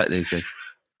in. I'll take these in.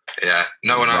 Yeah,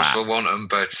 no one else will want them,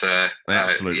 but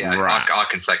I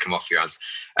can take them off your hands.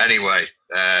 Anyway,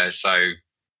 so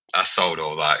I sold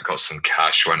all that, got some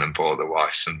cash, went and bought the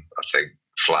wife some, I think,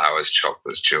 flowers,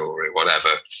 chocolates, jewellery, whatever.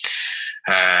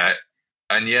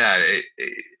 And yeah,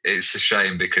 it's a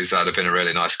shame because that'd have been a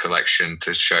really nice collection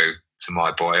to show to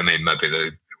my boy. I mean, maybe they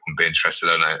wouldn't be interested.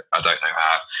 I don't know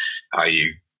how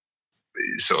you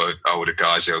sort of older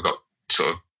guys who have got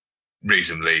sort of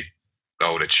reasonably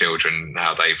older children,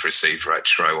 how they've received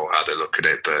retro or how they look at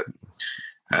it. But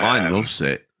mine loves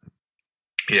it.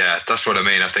 Yeah, that's what I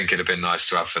mean. I think it'd have been nice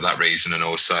to have for that reason, and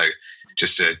also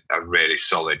just a really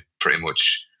solid, pretty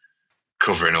much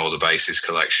covering all the bases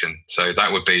collection. So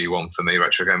that would be one for me,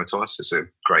 Retro Gamer Twice. It's a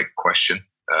great question.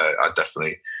 I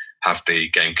definitely have the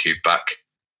GameCube back.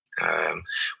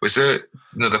 Was there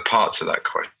another part to that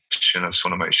question? I just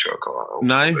want to make sure I got that all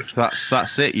No,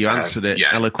 that's it. You answered it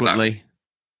eloquently.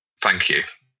 Thank you.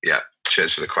 Yeah,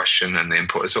 cheers for the question and the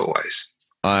input as always.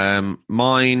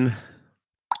 Mine,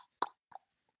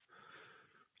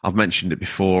 I've mentioned it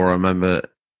before. I remember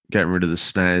getting rid of the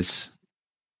SNES.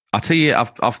 I tell you,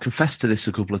 I've confessed to this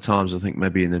a couple of times. I think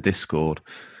maybe in the Discord.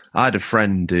 I had a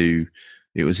friend who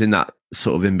it was in that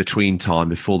sort of in between time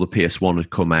before the PS1 had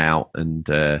come out, and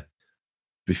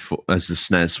before as the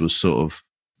SNES was sort of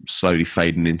slowly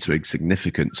fading into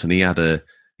insignificance. And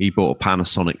he bought a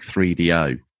Panasonic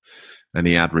 3DO, and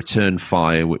he had Return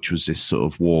Fire, which was this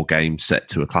sort of war game set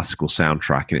to a classical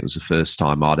soundtrack, and it was the first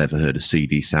time I'd ever heard a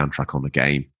CD soundtrack on a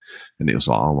game. And it was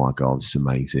like, oh my God, this is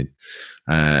amazing.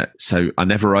 So I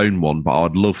never owned one, but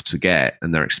I'd love to get,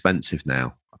 and they're expensive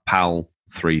now, a PAL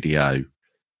 3DO.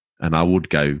 And I would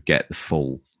go get the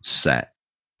full set.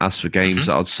 As for games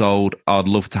that I'd sold, I'd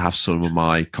love to have some of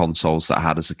my consoles that I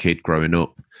had as a kid growing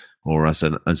up, or as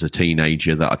a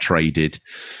teenager that I traded.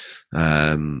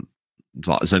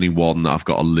 There's only one that I've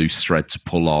got a loose thread to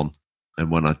pull on. And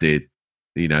when I did,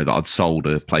 that I'd sold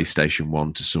a PlayStation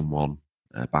 1 to someone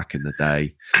back in the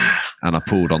day, and I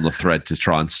pulled on the thread to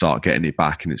try and start getting it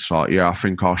back, and it's like, yeah, I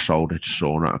think I sold it to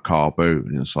someone at a car boot,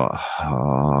 and it's like,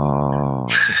 oh.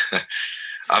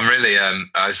 I'm really,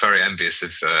 I was very envious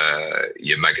of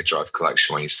your Mega Drive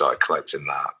collection when you started collecting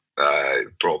that.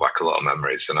 It brought back a lot of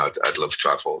memories, and I'd love to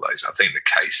have all those. I think the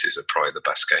cases are probably the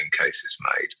best game cases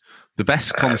made. The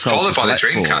best console followed by the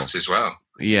Dreamcast as well.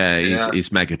 Yeah,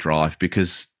 is Mega Drive,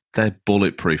 because they're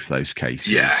bulletproof, those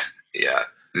cases. Yeah.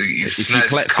 If you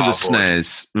collect for the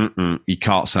SNES, you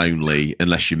carts only,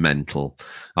 unless you're mental.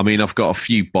 I mean, I've got a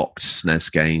few boxed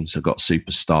SNES games. I've got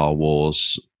Super Star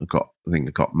Wars. I think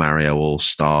I've got Mario All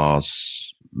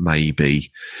Stars,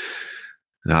 maybe.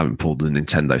 I haven't pulled the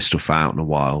Nintendo stuff out in a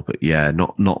while, but yeah,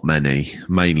 not many.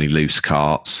 Mainly loose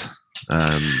carts.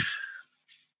 And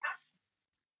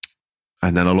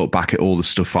then I look back at all the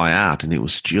stuff I had, and it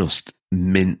was just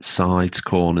mint sides,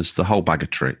 corners, the whole bag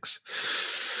of tricks.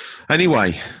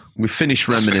 Anyway, we finished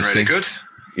reminiscing. Really good.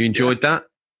 You enjoyed that?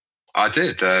 I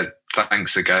did.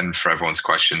 Thanks again for everyone's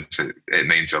questions. It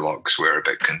means a lot because we're a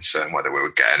bit concerned whether we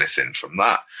would get anything from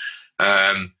that.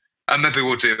 And maybe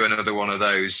we'll do another one of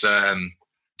those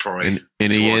probably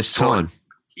in a year's time.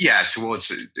 Yeah, towards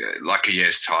like a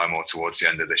year's time or towards the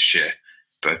end of this year.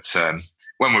 But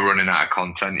when we're running out of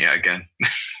content yet again,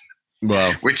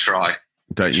 well, we try.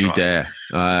 Don't you dare.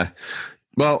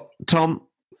 Well, Tom,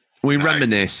 we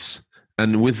reminisce,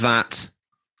 and with that,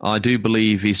 I do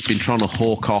believe he's been trying to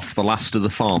hawk off the last of the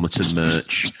Farmerton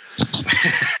merch.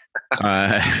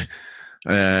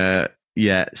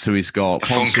 Yeah, so he's got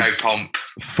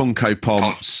Funko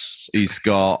Pomps. He's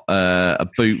got a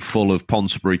boot full of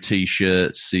Ponsonbury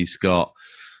T-shirts. He's got,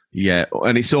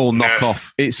 and it's all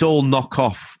knockoff. It's all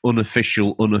knockoff,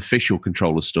 unofficial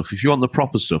controller stuff. If you want the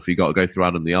proper stuff, you got to go through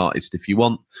Adam the Artist. If you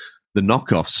want the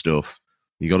knockoff stuff,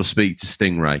 you got to speak to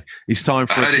Stingray. It's time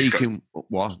for a peek.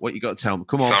 What you got to tell me?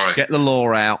 Come on, get the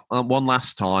law out one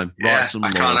last time. Write some law.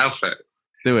 I can't help it.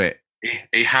 Do it.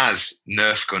 He has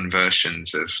Nerf gun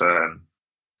versions of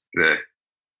the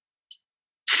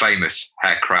famous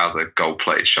Herr Crowther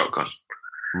gold-plated shotgun.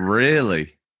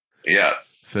 Really? Yeah.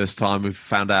 First time we've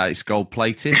found out it's gold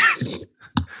plated.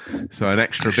 So an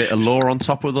extra bit of law on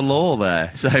top of the law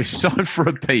there. So it's time for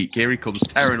a peek. Here he comes,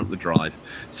 tearing up the drive.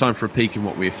 It's time for a peek in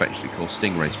what we affectionately call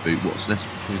Stingray's boot. What's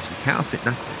nestled between some counterfeit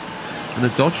knackers and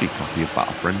a dodgy copy of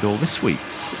Battlefriend All this week.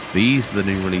 These are the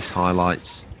new release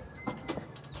highlights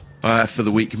for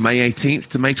the week May 18th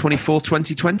to May 24th,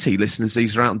 2020. Listeners,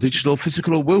 these are out on digital,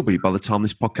 physical, or will be by the time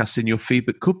this podcast's in your feed,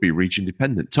 but could be region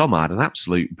dependent. Tom, I had an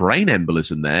absolute brain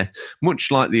embolism there, much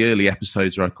like the early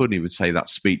episodes where I couldn't even say that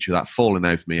speech without falling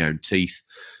over my own teeth.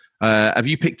 Have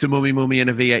you picked a Mummy and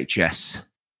a VHS?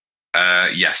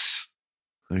 Yes.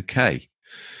 Okay.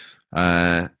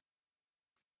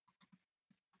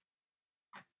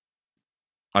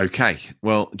 Okay.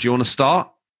 Well, do you want to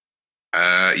start?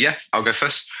 Yeah, I'll go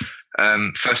first.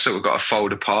 First up, we've got a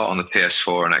fold apart on the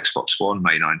PS4 and Xbox One,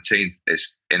 May 19th.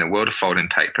 It's in a world of folding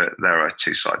paper. There are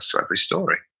two sides to every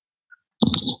story.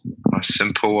 A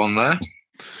simple one there.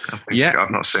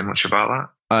 I've not seen much about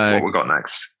that. What we got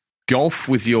next? Golf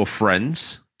with your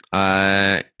friends.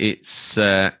 It's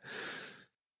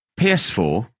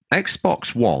PS4,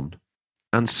 Xbox One,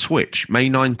 and Switch, May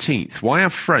 19th. Why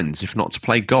have friends if not to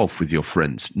play golf with your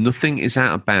friends? Nothing is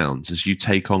out of bounds as you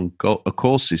take on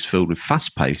courses filled with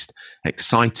fast-paced,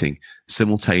 exciting,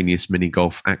 simultaneous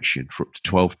mini-golf action for up to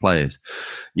 12 players.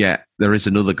 Yeah, there is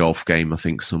another golf game, I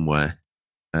think, somewhere.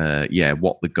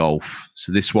 What the Golf.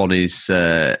 So this one's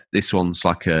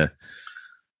like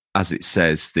as it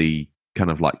says, the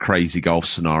kind of like crazy golf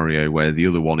scenario where the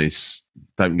other one is,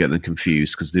 don't get them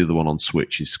confused, because the other one on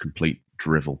Switch is complete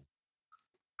drivel.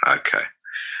 Okay.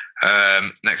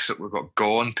 Next up, we've got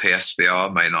Gorn,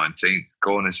 PSVR, May 19th.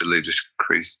 Gorn is a a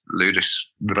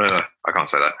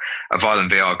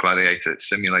violent VR gladiator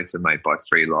simulator made by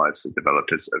Free Lives, the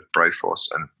developers of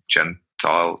Broforce and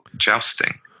Gentile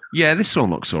Jousting. Yeah, this one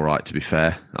looks all right, to be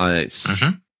fair. It's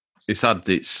had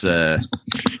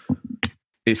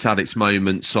its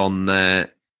moments on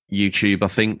YouTube, I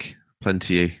think.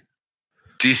 Plenty.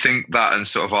 Do you think that and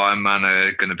sort of Iron Man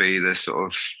are going to be the sort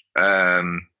of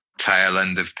tail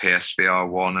end of PSVR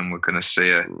 1 and we're going to see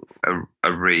a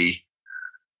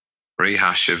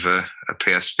rehash of a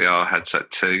PSVR headset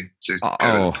 2 to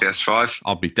go to PS5?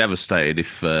 I'd be devastated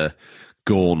if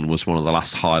Gorn was one of the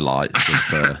last highlights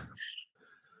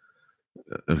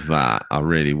of that. I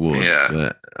really would.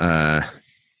 Yeah. But,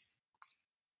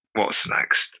 what's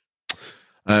next?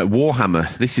 Warhammer.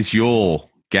 This is your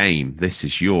game.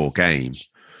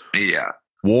 Yeah.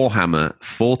 Warhammer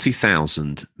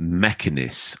 40,000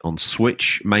 Mechanus on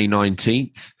Switch, May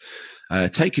 19th.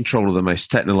 Take control of the most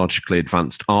technologically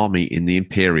advanced army in the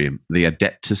Imperium, the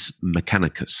Adeptus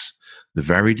Mechanicus. The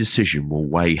very decision will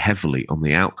weigh heavily on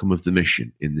the outcome of the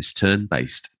mission in this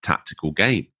turn-based tactical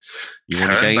game.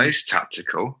 Turn-based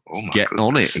tactical? Oh my Get goodness.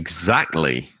 on it,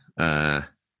 exactly. You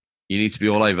need to be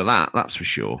all over that, that's for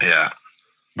sure. Yeah.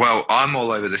 Well, I'm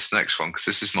all over this next one because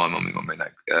this is my Mummy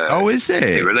next. Is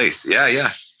it? Release?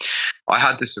 Yeah. I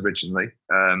had this originally.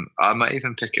 I might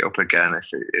even pick it up again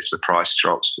if the price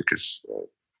drops because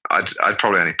I'd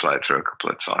probably only play it through a couple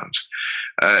of times.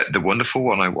 The Wonderful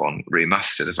 101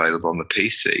 remastered, available on the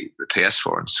PC, the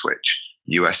PS4 and Switch.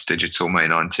 US digital May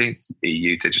 19th,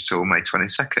 EU digital May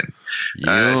 22nd.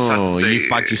 You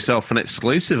bagged yourself an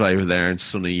exclusive over there in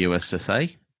sunny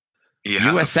USSA.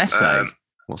 USSA?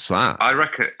 What's that?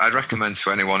 I'd recommend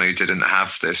to anyone who didn't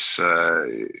have this.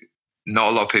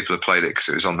 Not a lot of people have played it because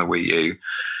it was on the Wii U,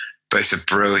 but it's a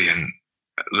brilliant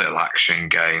little action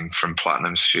game from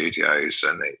Platinum Studios,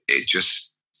 and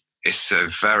it's a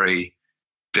very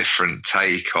different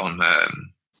take on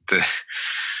the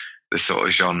sort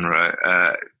of genre.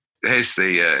 Here's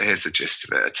the gist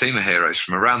of it: a team of heroes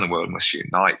from around the world must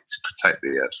unite to protect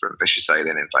the Earth from vicious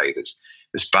alien invaders.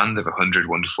 This band of 100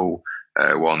 wonderful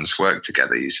ones work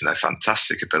together using their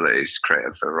fantastic abilities to create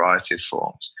a variety of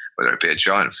forms, whether it be a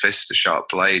giant fist, a sharp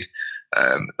blade.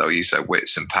 They'll use their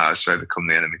wits and powers to overcome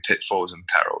the enemy pitfalls and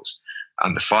perils.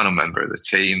 And the final member of the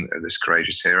team of this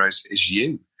courageous heroes is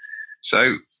you.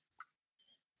 So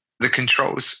the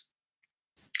controls,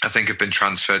 I think, have been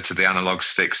transferred to the analog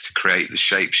sticks to create the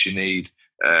shapes you need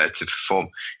to perform.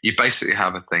 You basically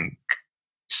have, I think,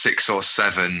 6 or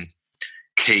 7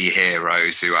 key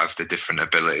heroes who have the different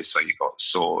abilities. So you've got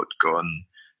sword, gun.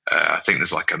 I think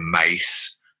there's like a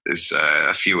mace. There's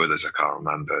a few others I can't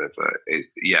remember. But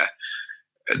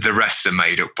the rest are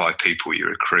made up by people you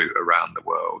recruit around the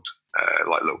world,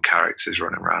 like little characters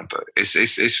running around. But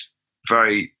it's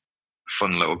very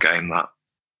fun little game, that.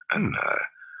 And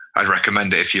I'd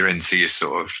recommend it if you're into your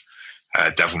sort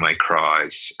of Devil May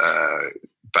Cry's,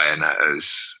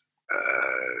 Bayonettas,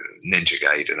 Ninja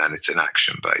Gaiden, anything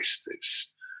action-based.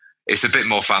 It's a bit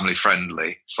more family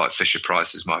friendly. It's like Fisher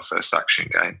Price is my first action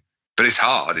game, but it's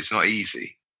hard. It's not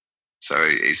easy. So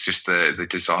it's just the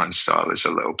design style is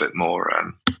a little bit more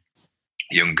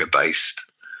younger based.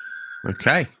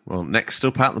 Okay. Well, next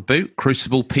up out the boot,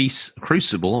 Crucible on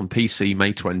PC,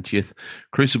 May 20th.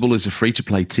 Crucible is a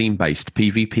free-to-play team-based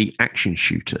PvP action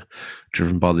shooter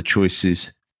driven by the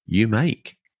choices you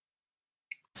make.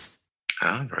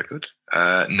 Ah, very good.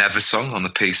 Neversong on the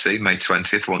PC, May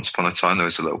 20th. Once upon a time, there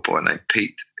was a little boy named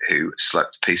Pete who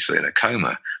slept peacefully in a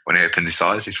coma. When he opened his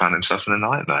eyes, he found himself in a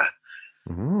nightmare.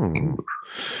 Ooh.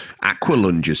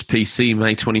 Aqualungers, PC,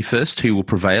 May 21st. Who will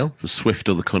prevail? The swift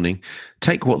or the cunning?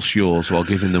 Take what's yours while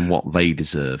giving them what they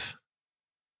deserve.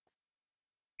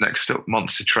 Next up,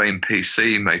 Monster Train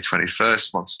PC, May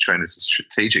 21st. Monster Train is a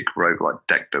strategic roguelike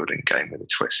deck building game with a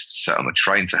twist. Set on a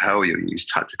train to hell, you'll use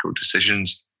tactical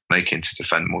decisions making to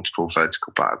defend multiple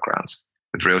vertical battlegrounds.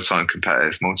 With real-time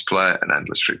competitive multiplayer and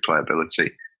endless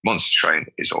replayability, Monster Train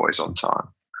is always on time.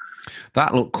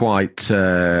 That looked quite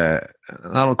good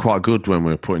when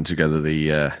we were putting together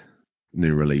the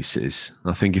new releases.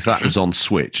 I think if that was on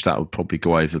Switch, that would probably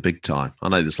go over big time. I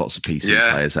know there's lots of PC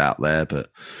players out there, but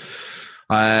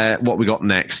what we got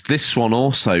next? This one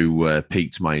also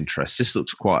piqued my interest. This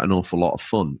looks quite an awful lot of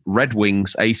fun. Red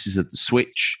Wings, Aces of the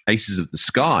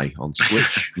Sky on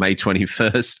Switch, May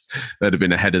 21st. They'd have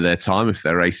been ahead of their time if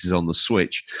they're Aces on the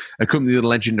Switch. Accompany the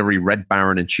legendary Red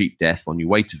Baron and Cheap Death on your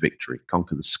way to victory.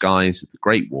 Conquer the skies of the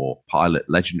Great War. Pilot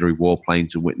legendary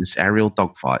warplanes and witness aerial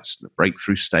dogfights in the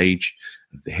breakthrough stage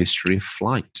of the history of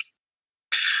flight.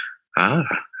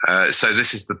 So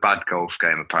this is the bad golf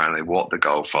game, apparently. What the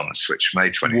golf on the Switch, May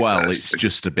 21st. Well, it's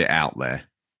just a bit out there.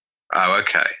 Oh,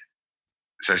 okay.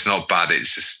 So it's not bad.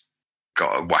 It's just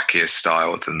got a wackier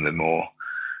style than the more.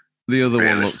 The other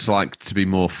one looks like to be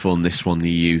more fun. This one,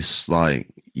 you use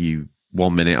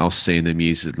 1 minute I was seeing them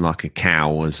use it like a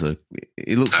cow as a.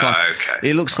 It looks like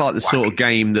it looks like the sort of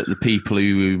game that the people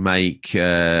who make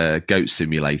Goat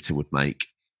Simulator would make.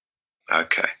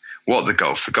 Okay. What the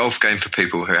golf? The golf game for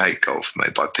people who hate golf,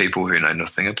 made by people who know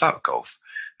nothing about golf.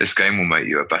 This game will make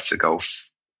you a better golf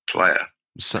player.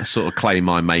 It's that sort of claim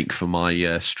I make for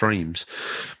my streams.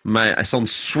 It's on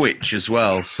Switch as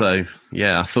well, so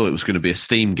yeah, I thought it was going to be a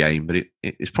Steam game, but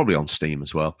it's probably on Steam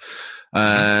as well. Do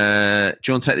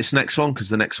you want to take this next one? Because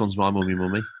the next one's My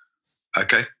Mummy.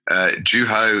 Okay.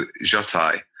 Juho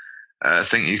Jotai.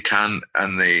 Think You Can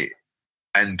and the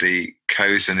NB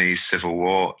Kozani Civil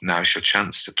War. Now's your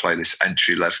chance to play this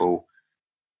entry level.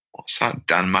 What's that?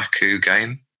 Danmaku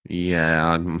game?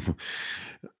 Yeah,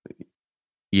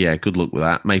 good luck with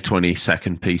that. May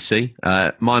 22nd PC.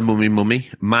 My Mummy,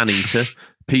 Maneater,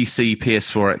 PC,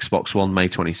 PS4, Xbox One, May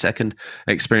 22nd.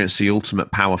 Experience the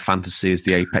ultimate power fantasy as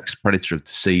the apex predator of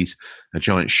the seas. A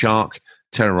giant shark,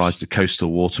 terrorize the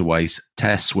coastal waterways,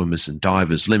 tear swimmers and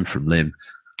divers limb from limb.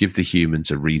 Give the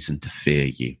humans a reason to fear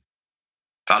you.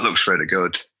 That looks really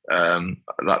good.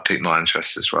 That piqued my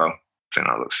interest as well. I think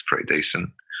that looks pretty decent.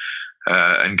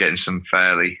 And getting some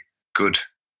fairly good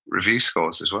review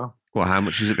scores as well. Well, how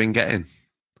much has it been getting?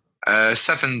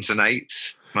 7s and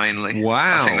 8s mainly.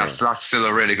 Wow. I think that's still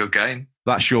a really good game.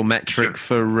 That's your metric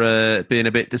for being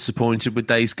a bit disappointed with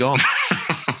Days Gone.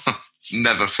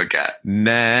 Never forget.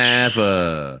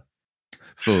 Never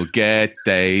forget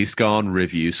Days Gone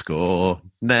review score.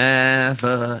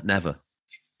 Never.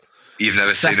 You've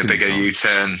never seen a bigger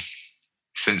U-turn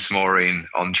since Maureen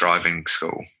on driving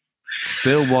school.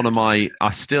 Still I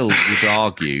still would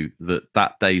argue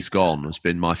that Days Gone has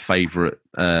been my favourite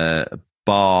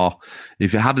bar.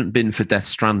 If it hadn't been for Death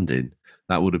Stranding,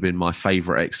 that would have been my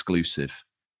favourite exclusive.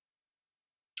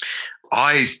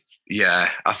 I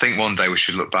think one day we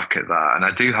should look back at that, and I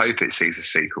do hope it sees a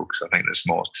sequel because I think there's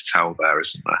more to tell there,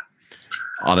 isn't there?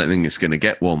 I don't think it's going to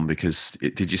get one because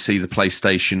did you see the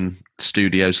PlayStation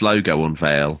Studios logo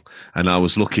unveil? And I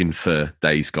was looking for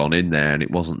Days Gone in there and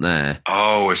it wasn't there.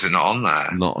 Oh, is it not on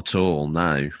there? Not at all,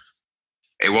 no.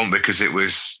 It won't because it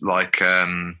was like,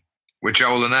 were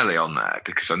Joel and Ellie on there?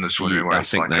 Because I'm just wondering where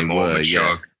it's like a more mature.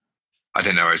 Yeah. I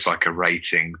didn't know it's like a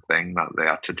rating thing that they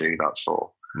had to do that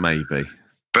for. Maybe.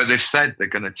 But they've said they're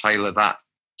going to tailor that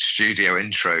studio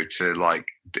intro to like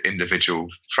the individual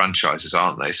franchises,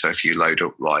 aren't they? So if you load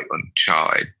up like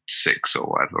Uncharted 6 or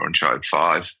whatever, Uncharted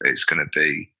 5, it's going to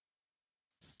be,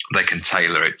 they can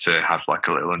tailor it to have like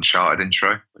a little Uncharted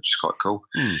intro, which is quite cool.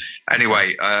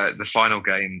 Anyway, the final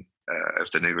game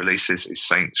of the new releases is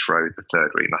Saints Row the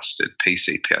Third Remastered,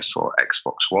 PC, PS4,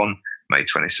 Xbox One, May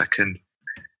 22nd.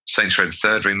 Saints Row the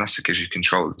Third Remastered gives you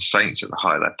control of the Saints at the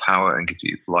height of their power and gives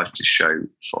you the life to show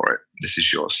for it. This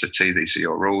is your city. These are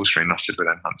your rules. Remastered with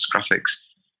enhanced graphics.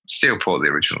 Steelport, the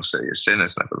original city of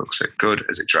sinners, never looks so good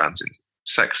as it drowns in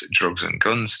sex, drugs, and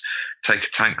guns. Take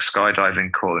a tank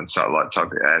skydiving, call in satellite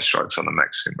target airstrikes on a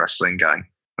Mexican wrestling gang,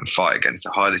 and fight against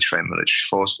a highly trained military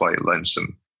force by your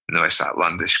lonesome in the most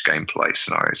outlandish gameplay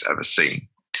scenarios ever seen.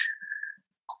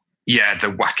 Yeah, the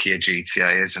wackier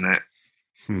GTA, isn't it?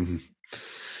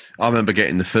 I remember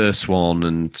getting the first one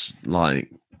and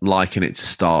liking it to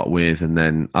start with, and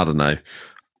then I don't know.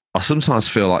 I sometimes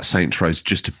feel like Saints Row's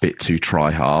just a bit too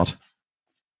try hard.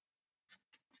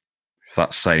 If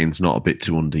that saying's not a bit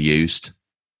too underused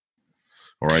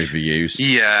or overused.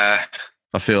 Yeah.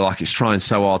 I feel like it's trying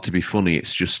so hard to be funny,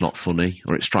 it's just not funny,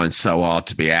 or it's trying so hard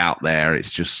to be out there,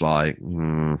 it's just like.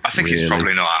 I think really? It's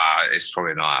probably not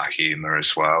our humour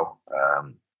as well.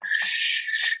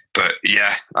 But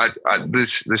yeah,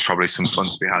 there's probably some fun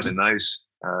to be had in those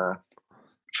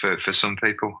for some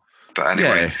people. But anyway,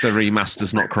 yeah, if the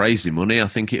remaster's not crazy money, I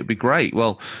think it'd be great.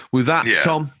 Well, with that,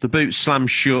 Tom, the boot slammed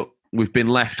shut. We've been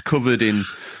left covered in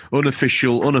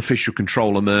unofficial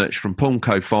controller merch, from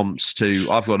Punko Fomps to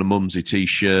I've got a Mumsy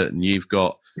t-shirt, and you've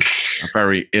got a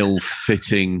very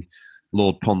ill-fitting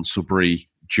Lord Ponsonbury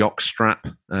jock strap.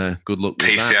 Good luck with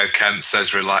PCO that. Kemp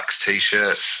says relax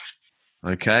t-shirts.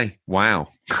 Okay, wow.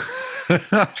 Don't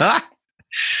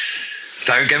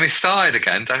get me started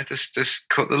again. Don't just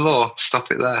cut the law. Stop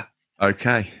it there.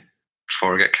 Okay.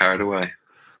 Before I get carried away.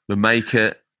 The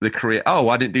maker, the creator. Oh,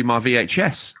 I didn't do my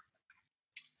VHS.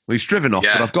 Well, he's driven off,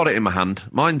 but I've got it in my hand.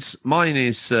 Mine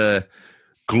is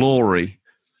Glory.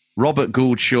 Robert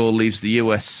Gouldshaw leaves the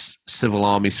US Civil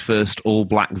Army's first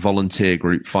all-black volunteer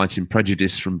group, fighting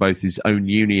prejudice from both his own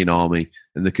Union Army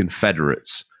and the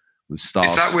Confederates. With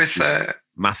stars is that with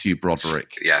Matthew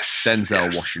Broderick, yes,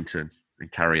 Denzel Washington,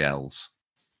 and Carrie Ells?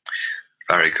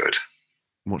 Very good.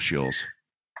 What's yours?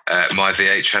 My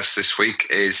VHS this week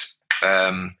is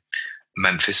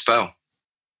Memphis Belle.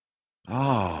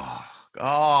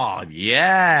 Oh,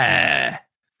 yeah.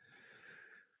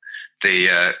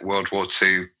 The World War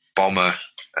II bomber.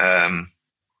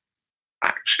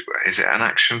 Is it an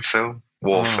action film?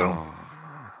 War film.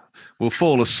 We'll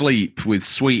fall asleep with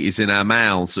sweeties in our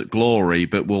mouths at Glory,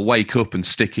 but we'll wake up and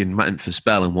stick in Memphis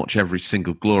Belle and watch every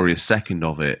single glorious second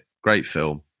of it. Great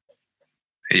film.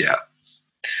 Yeah.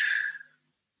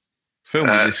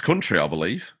 Filmed in this country, I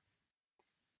believe.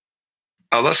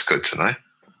 Oh, that's good to know.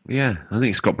 Yeah, I think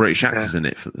it's got British actors in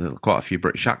it. Quite a few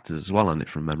British actors as well on it,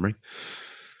 from memory.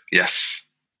 Yes,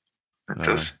 it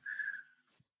does.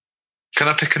 Can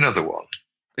I pick another one?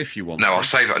 If you want. No, I'll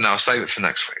save it. No, I'll save it for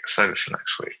next week.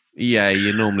 Yeah,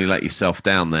 you normally let yourself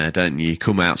down there, don't you? You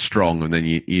come out strong, and then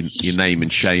you name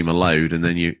and shame a load, and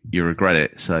then you regret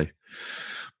it. So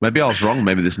maybe I was wrong.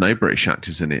 Maybe there's no British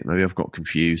actors in it. Maybe I've got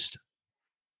confused.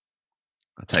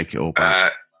 I take it all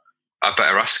back. I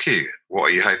better ask you, what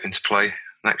are you hoping to play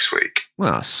next week?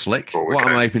 Well, that's slick. What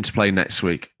am I hoping to play next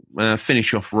week?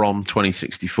 Finish off ROM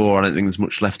 2064. I don't think there's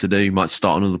much left to do. Might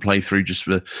start another playthrough just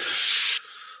for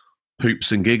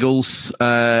poops and giggles.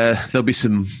 There'll be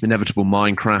some inevitable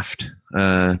Minecraft.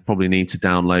 Probably need to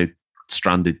download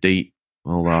Stranded Deep,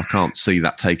 although I can't see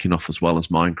that taking off as well as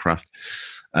Minecraft.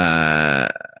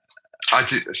 I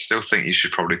still think you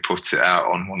should probably put it out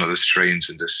on one of the streams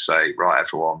and just say, right,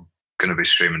 everyone, going to be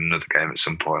streaming another game at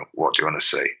some point. What do you want to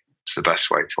see? It's the best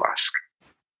way to ask.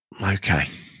 Okay.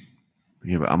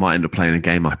 Yeah, but I might end up playing a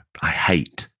game I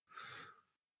hate.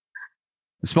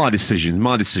 It's my decision.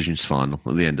 My decision's final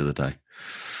at the end of the day.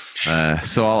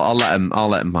 So I'll let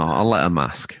them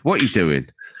ask. What are you doing?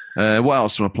 What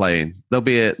else am I playing? There'll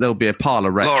be a pile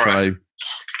of retro.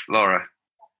 Laura,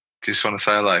 do you just want to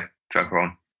say hello to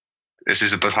everyone? This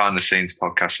is a behind the scenes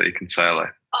podcast, so you can say hello.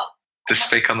 Oh, just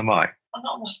speak on the mic. I'm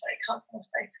not on my face. Can't see my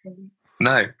face, can you?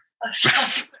 No.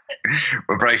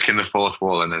 We're breaking the fourth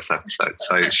wall in this episode.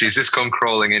 So she's just gone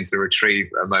crawling in to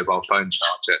retrieve a mobile phone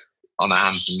charger on her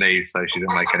hands and knees so she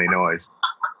didn't make any noise.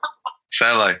 Say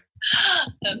hello.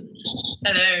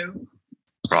 Hello.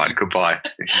 Right, goodbye.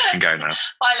 You can go now.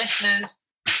 Bye, listeners.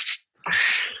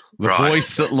 The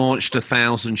voice that launched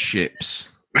 1,000 ships.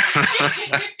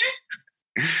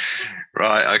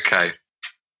 Right, okay.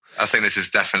 I think this has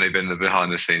definitely been the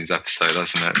behind the scenes episode,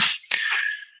 hasn't it?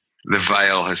 The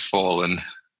veil has fallen.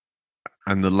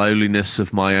 And the lowliness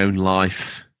of my own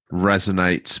life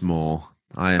resonates more.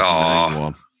 I have no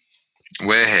one.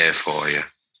 We're here for you.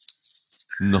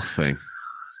 Nothing.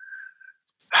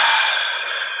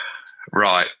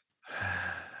 Right.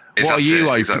 What are you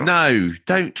open? No,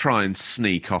 don't try and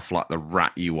sneak off like the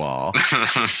rat you are.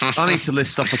 I need to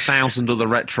list off 1,000 other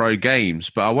retro games,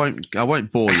 but I won't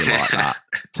bore you like that.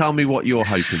 Tell me what you're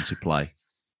hoping to play.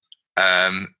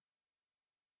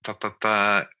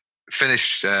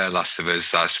 finished Last of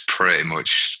Us. That's pretty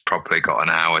much probably got an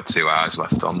hour, 2 hours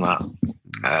left on that.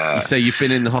 You say you've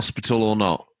been in the hospital or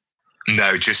not?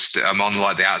 No, just I'm on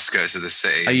like the outskirts of the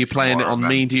city. Are you playing it on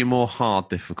medium or hard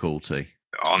difficulty?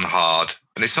 On hard,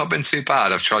 and it's not been too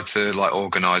bad. I've tried to like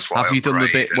organise what. Have you done the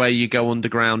bit where you go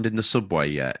underground in the subway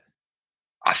yet?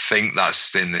 I think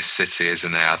that's in this city,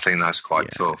 isn't it? I think that's quite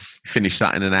tough. Finish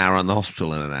that in an hour and the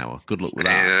hospital in an hour. Good luck with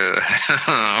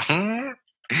that.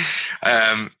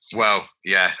 Well,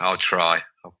 yeah, I'll try.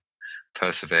 I'll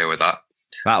persevere with that.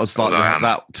 That was like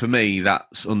that to me.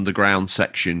 That's underground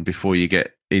section before you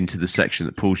get into the section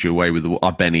that pulls you away with the.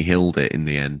 I Benny Hilled it in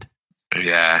the end.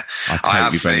 Yeah, I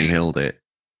take you Benny Hilled it.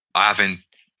 I haven't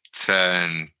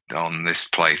turned on this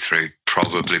playthrough.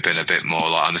 Probably been a bit more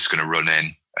like I'm just going to run in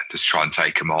and just try and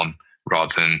take them on,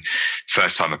 rather than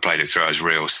first time I played it through I was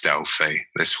real stealthy.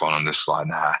 This one I'm just like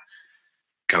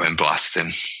going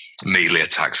blasting, melee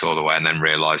attacks all the way, and then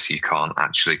realise you can't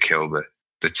actually kill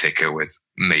the ticker with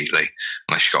melee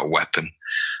unless you've got a weapon.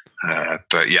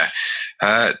 But yeah,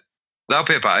 that'll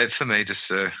be about it for me.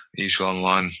 Just usual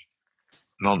online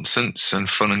nonsense and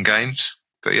fun and games.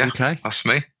 But yeah, that's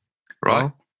me. Right.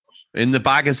 Well, in the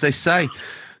bag, as they say.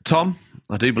 Tom,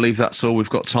 I do believe that's all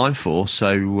we've got time for.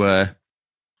 So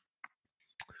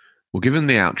we'll give him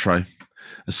the outro.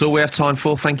 That's all we have time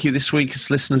for. Thank you this week. As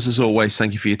listeners, as always,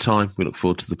 thank you for your time. We look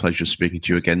forward to the pleasure of speaking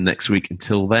to you again next week.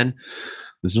 Until then,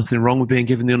 there's nothing wrong with being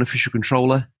given the unofficial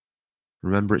controller.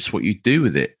 Remember, it's what you do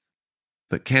with it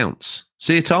that counts.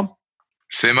 See you, Tom.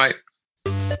 See you, mate.